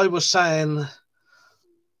 and I was saying,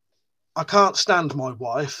 I can't stand my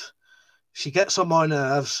wife. She gets on my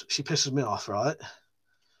nerves. She pisses me off. Right.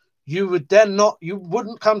 You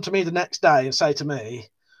wouldn't come to me the next day and say to me,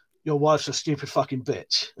 your wife's a stupid fucking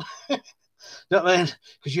bitch. You know what I mean?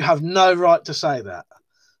 Because you have no right to say that.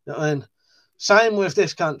 You know what I mean? Same with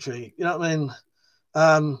this country. You know what I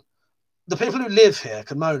mean? The people who live here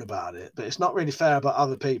can moan about it, but it's not really fair about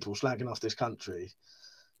other people slagging off this country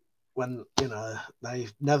when,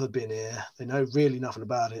 they've never been here. They know really nothing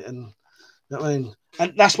about it. And, you know what I mean?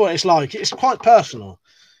 And that's what it's like. It's quite personal.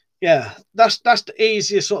 Yeah, that's the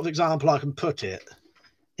easiest sort of example I can put it.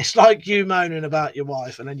 It's like you moaning about your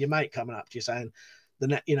wife, and then your mate coming up to you saying,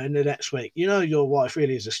 in the next week, your wife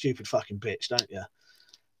really is a stupid fucking bitch, don't you?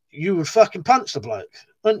 You would fucking punch the bloke,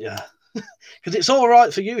 wouldn't you? Because it's all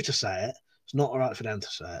right for you to say it. It's not all right for them to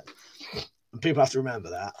say it. And people have to remember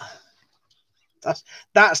that.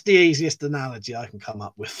 That's the easiest analogy I can come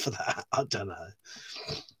up with for that. I don't know.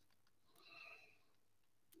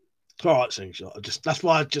 All right, Slingshot. That's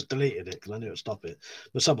why I just deleted it, because I knew it'd stop it.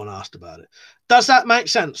 But someone asked about it. Does that make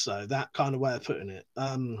sense though? That kind of way of putting it.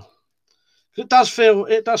 It does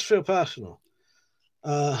feel personal.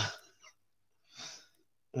 Where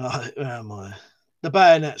am I? The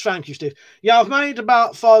bayonets. Thank you, Steve. Yeah, I've made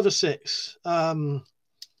about 5 or 6. I'm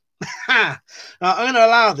going to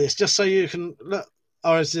allow this just so you can look.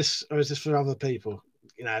 Or is this for other people?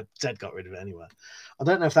 Zed got rid of it anyway. I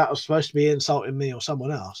don't know if that was supposed to be insulting me or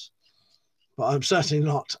someone else. But I'm certainly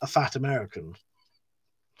not a fat American.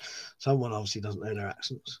 Someone obviously doesn't know their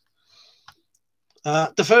accents.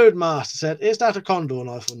 The food master said, is that a condor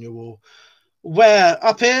knife on your wall? Where?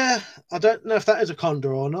 Up here? I don't know if that is a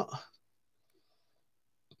condor or not.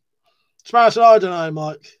 Sparrow said, I don't know,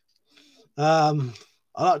 Mike. I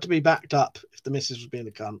like to be backed up if the missus was being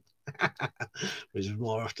a cunt. Which is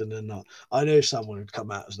more often than not. I knew someone would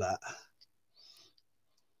come out as that.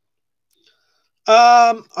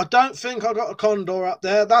 I don't think I got a condor up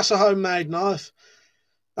there. That's a homemade knife.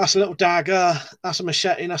 That's a little dagger. That's a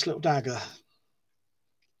machete. And that's a little dagger.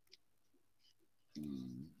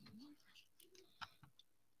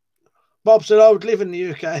 Bob said, I would live in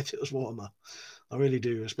the UK if it was warmer. I really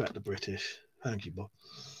do respect the British. Thank you, Bob.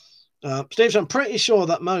 Steve, I'm pretty sure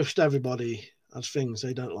that most everybody has things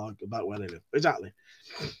they don't like about where they live. Exactly.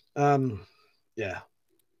 Yeah.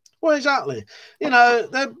 Well, exactly.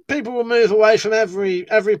 People will move away from every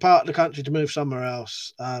part of the country to move somewhere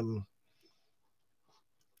else. But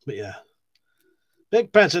yeah.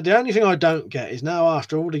 Big Predator, the only thing I don't get is now,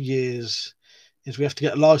 after all the years, is we have to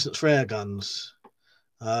get a license for air guns.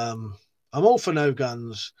 I'm all for no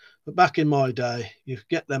guns, but back in my day, you could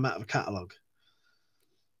get them out of a catalogue.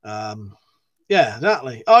 Yeah,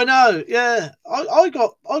 exactly. I know. Yeah, I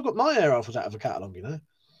got my air rifles out of a catalogue.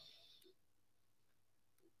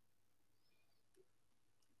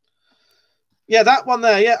 Yeah, that one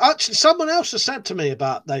there. Yeah, actually, someone else has said to me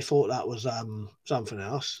about they thought that was something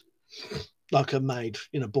else, like a maid,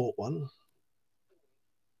 bought one.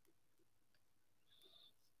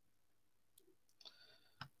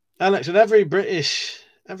 Alex said every British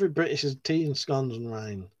is tea and scones and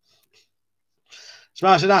rain. So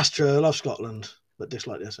I said that's true. I love Scotland, but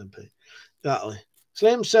dislike the SNP. Exactly.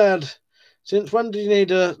 Slim said, since when do you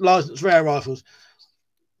need a license for air rifles?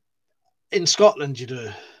 In Scotland, you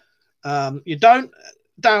do. You don't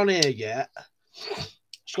down here yet.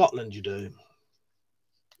 Scotland, you do.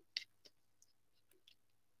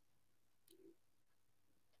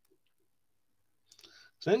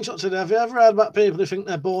 Slingshot said, have you ever heard about people who think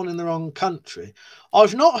they're born in the wrong country?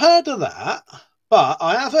 I've not heard of that, but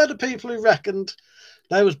I have heard of people who reckoned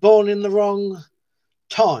they was born in the wrong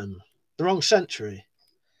time, the wrong century.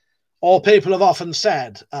 Or people have often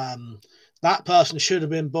said, that person should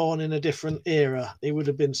have been born in a different era. He would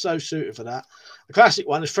have been so suited for that. The classic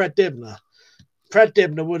one is Fred Dibner. Fred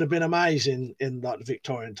Dibner would have been amazing in like the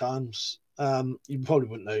Victorian times. You probably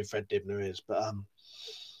wouldn't know who Fred Dibner is, but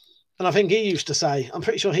and I think he used to say, I'm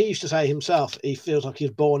pretty sure he used to say himself, he feels like he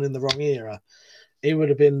was born in the wrong era. He would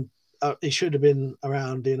have been, he should have been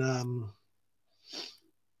around in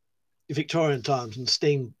Victorian times and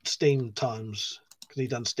steam times, because he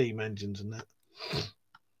done steam engines and that.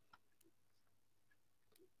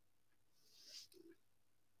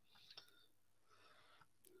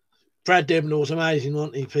 Fred Dibner was amazing,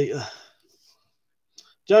 wasn't he, Peter?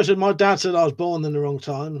 Joe said, my dad said I was born in the wrong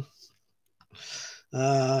time.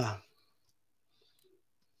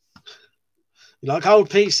 You like old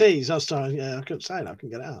PCs? I was trying, yeah, I couldn't say that. I couldn't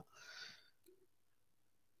get it out.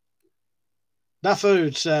 That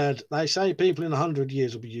food said, they say people in 100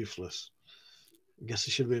 years will be useless. I guess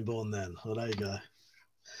they should have been born then. Well, there you go.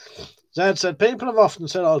 Zed said, people have often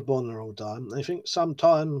said I was born in the wrong time. They think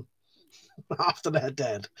sometime after they're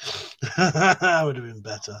dead. That would have been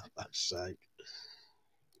better, for fuck's sake.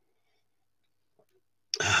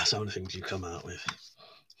 Some of the things you come out with.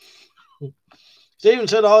 Stephen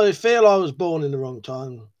said, I feel I was born in the wrong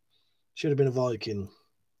time. Should have been a Viking.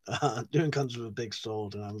 Doing countries with a big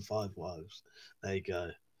sword and having 5 wives. There you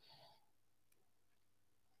go.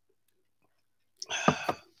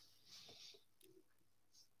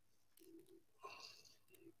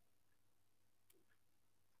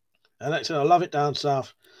 Alexa, I love it down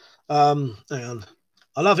south. Hang on.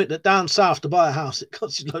 I love it that down south to buy a house, it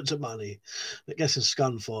costs you loads of money. I guess in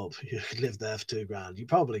Scunthorpe, you could live there for £2,000. You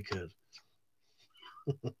probably could.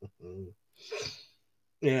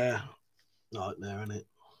 Yeah. Nightmare, isn't it?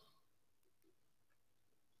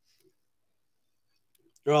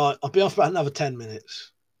 Right, I'll be off about another 10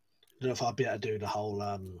 minutes. I don't know if I'll be able to do the whole,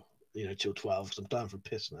 till 12, because I'm down for a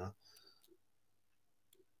piss now.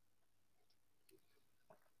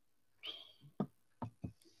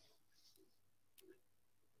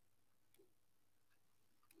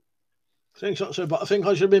 But I think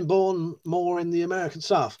I should have been born more in the American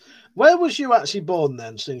South. Where was you actually born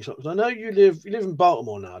then, Slingshot? Because I know you live in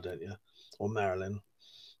Baltimore now, don't you? Or Maryland.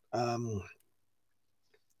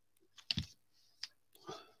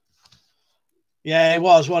 Yeah, he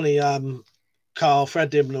was, wasn't he? Carl, Fred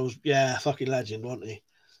Dibner was, yeah, fucking legend, wasn't he?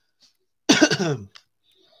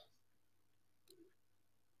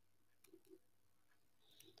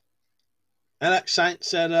 Alex Saint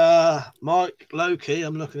said, Mike, low-key,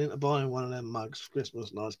 I'm looking into buying one of them mugs for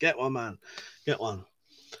Christmas. Nice. Get one, man. Get one.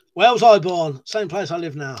 Where was I born? Same place I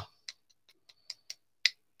live now.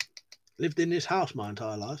 Lived in this house my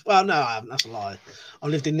entire life. Well, no, I haven't. That's a lie. I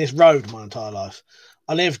lived in this road my entire life.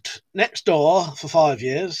 I lived next door for 5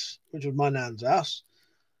 years, which was my nan's house.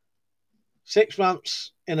 6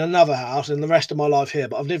 months in another house, and the rest of my life here.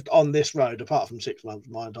 But I've lived on this road, apart from 6 months,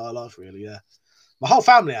 my entire life, really, yeah. My whole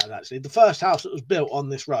family had, actually. The first house that was built on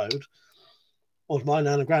this road was my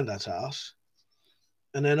nan and granddad's house.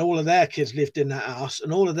 And then all of their kids lived in that house.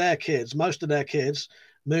 And all of their kids, most of their kids,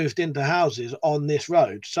 moved into houses on this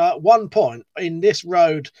road. So at one point, in this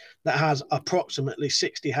road that has approximately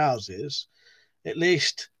 60 houses, at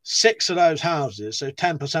least 6 of those houses, so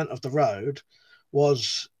 10% of the road,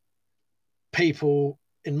 was people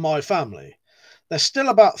in my family. There's still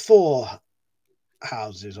about 4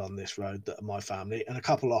 houses on this road that are my family and a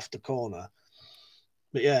couple off the corner.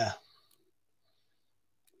 But yeah.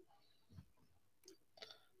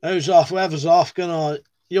 Who's off? Whoever's off, good night.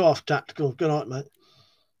 You're off, Tactical. Good night, mate.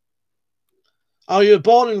 Oh, you were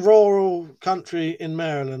born in rural country in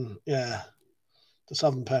Maryland. Yeah. The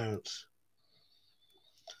Southern parents.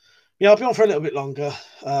 Yeah, I'll be on for a little bit longer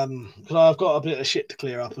because I've got a bit of shit to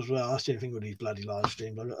clear up as well. That's the only thing with these bloody live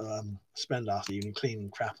streams. I've got to spend half the evening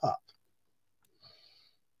cleaning crap up.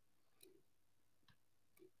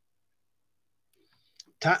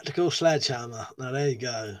 Tactical sledgehammer. Now, there you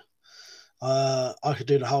go. I could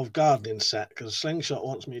do the whole gardening set because Slingshot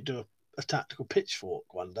wants me to do a tactical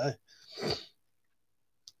pitchfork one day.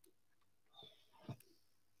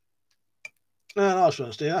 No, nice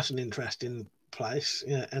one, Steve. That's an interesting place.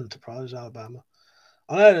 Yeah, Enterprise, Alabama.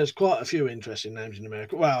 I know there's quite a few interesting names in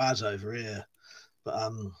America. Well, as over here,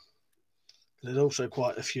 but there's also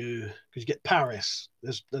quite a few because you get Paris.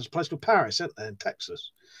 There's a place called Paris, isn't there, in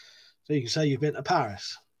Texas? So you can say you've been to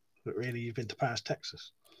Paris, but really you've been to Paris,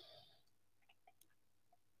 Texas.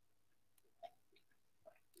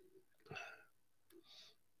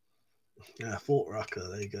 Yeah, Fort Rucker.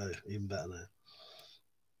 There you go. Even better now.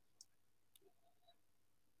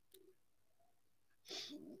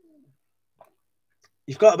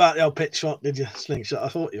 You've got about the old pitch shot, did you, Slingshot? I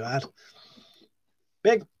thought you had.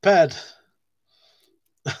 Big Ped.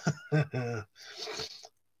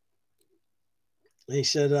 He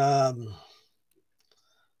said,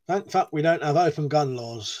 Thank fuck we don't have open gun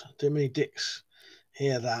laws. Too many dicks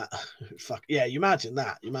hear that. Fuck yeah, you imagine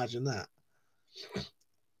that. You imagine that.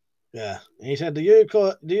 Yeah. And he said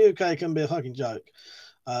the UK can be a fucking joke.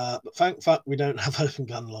 But thank fuck we don't have open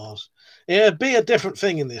gun laws. It'd be a different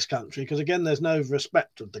thing in this country because again, there's no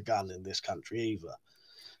respect of the gun in this country either.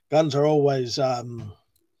 Guns are always, guns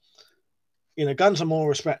are more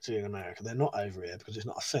respected in America. They're not over here because it's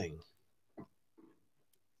not a thing.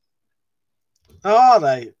 How are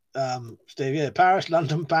they, Steve? Yeah, Paris,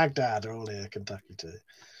 London, Baghdad are all here. Kentucky too.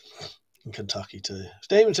 In Kentucky too.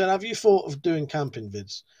 Steven said, "Have you thought of doing camping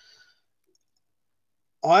vids?"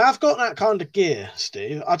 I have got that kind of gear,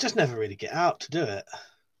 Steve. I just never really get out to do it.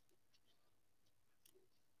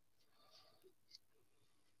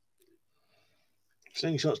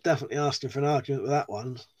 Slingshot's definitely asking for an argument with that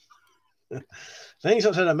one.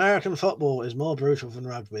 Slingshot said American football is more brutal than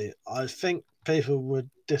rugby. I think people would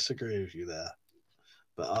disagree with you there,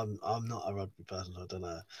 but I'm not a rugby person, so I don't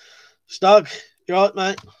know. Stug, you right,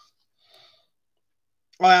 mate?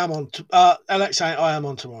 I am on. Alex, I am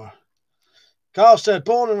on tomorrow. Carl said,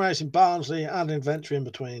 born and raised in Barnsley and inventory in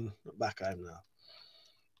between. Back home now.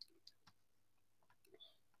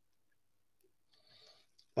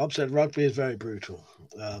 Bob said rugby is very brutal.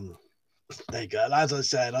 There you go. As I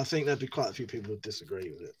said, I think there'd be quite a few people who would disagree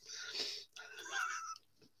with it.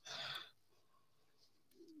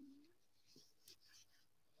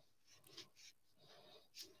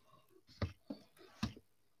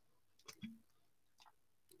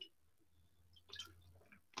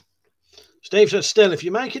 Steve said, still, if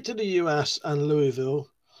you make it to the US and Louisville,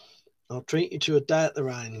 I'll treat you to a day at the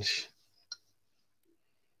range.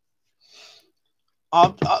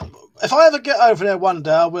 If I ever get over there one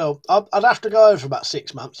day, I will. I'd have to go over for about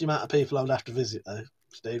 6 months, the amount of people I would have to visit, though,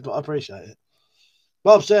 Steve, but I appreciate it.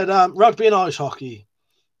 Bob said, rugby and ice hockey.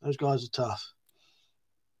 Those guys are tough.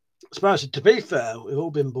 Suppose, to be fair, we've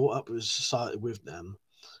all been brought up with society with them.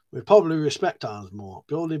 We probably respect arms more,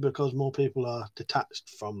 purely because more people are detached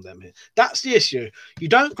from them here. That's the issue. You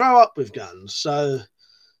don't grow up with guns, so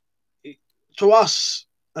to us,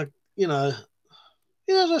 as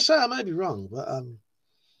I say, I may be wrong, but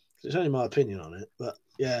it's only my opinion on it. But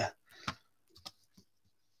yeah,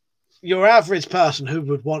 your average person who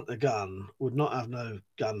would want a gun would not have no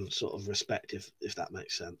gun sort of respect, if that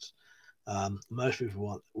makes sense. Most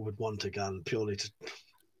people would want a gun purely to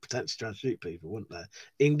potentially try to shoot people, wouldn't they?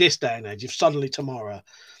 In this day and age, if suddenly tomorrow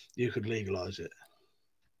you could legalise it.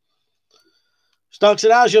 Stark said,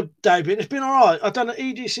 how's your day been? It's been all right. I've done an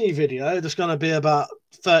EDC video that's going to be about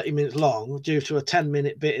 30 minutes long due to a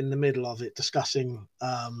 10-minute bit in the middle of it discussing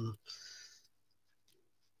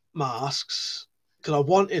masks, because I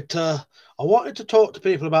wanted to talk to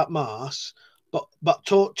people about masks, but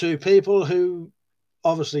talk to people who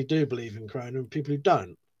obviously do believe in corona and people who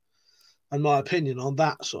don't, and my opinion on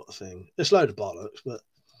that sort of thing. It's a load of bollocks, but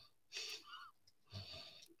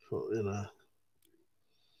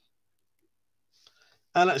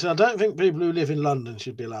Alex, I don't think people who live in London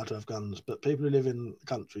should be allowed to have guns, but people who live in the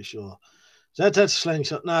country, sure. Zed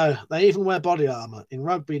Slingshot, no, they even wear body armour. In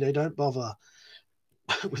rugby, they don't bother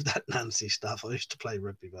with that Nancy stuff. I used to play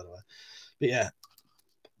rugby, by the way. But yeah,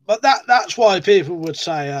 but that's why people would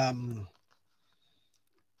say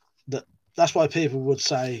that's why people would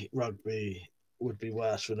say rugby would be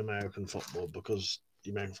worse than American football, because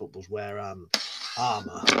the American footballs wear armour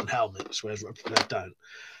and helmets, whereas rugby they don't.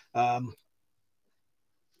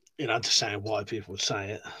 Just saying why people would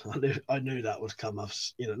say it. I knew that would come up.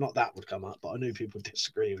 Not that would come up, but I knew people would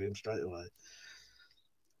disagree with him straight away.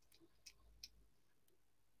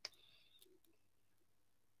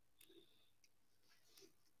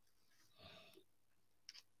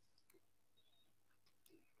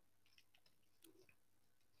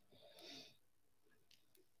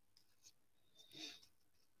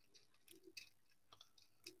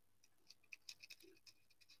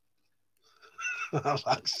 Oh,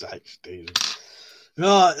 fuck's sake, Stephen.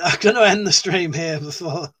 Right, I'm going to end the stream here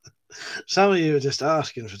before. Some of you were just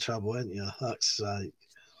asking for trouble, weren't you? Fuck's sake.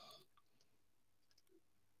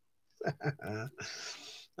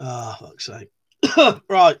 Fuck's sake.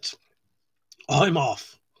 Right. I'm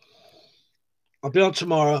off. I'll be on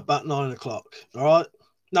tomorrow about 9 o'clock. All right?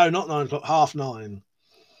 No, not 9 o'clock, 8:30.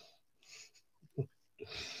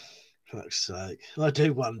 Fuck's sake. I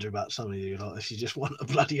do wonder about some of you, like, if you just want a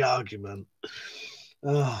bloody argument.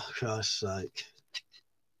 Oh, Christ's sake.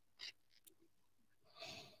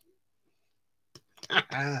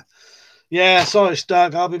 Yeah, sorry,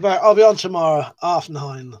 Stug. I'll be back. I'll be on tomorrow,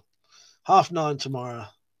 9:30. 9:30 tomorrow.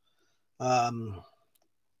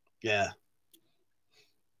 Yeah.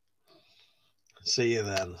 See you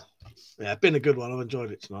then. Yeah, been a good one. I've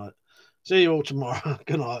enjoyed it tonight. See you all tomorrow.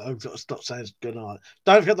 Good night. I've got to stop saying good night.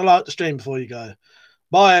 Don't forget to like the stream before you go.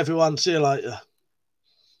 Bye, everyone. See you later.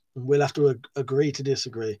 We'll have to agree to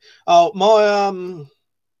disagree. Oh,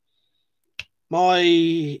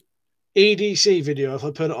 my EDC video, if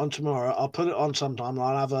I put it on tomorrow, I'll put it on sometime.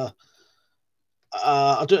 I'll have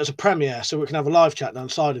I'll do it as a premiere so we can have a live chat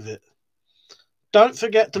outside of it. Don't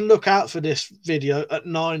forget to look out for this video at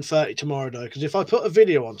 9:30 tomorrow, though, because if I put a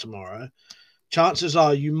video on tomorrow, chances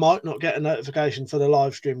are you might not get a notification for the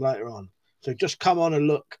live stream later on. So just come on and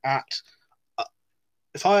look at.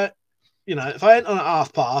 If I ain't on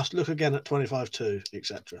at past, look again at 25 2,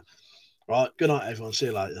 etc. Right. Good night, everyone. See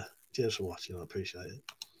you later. Cheers for watching. I appreciate it.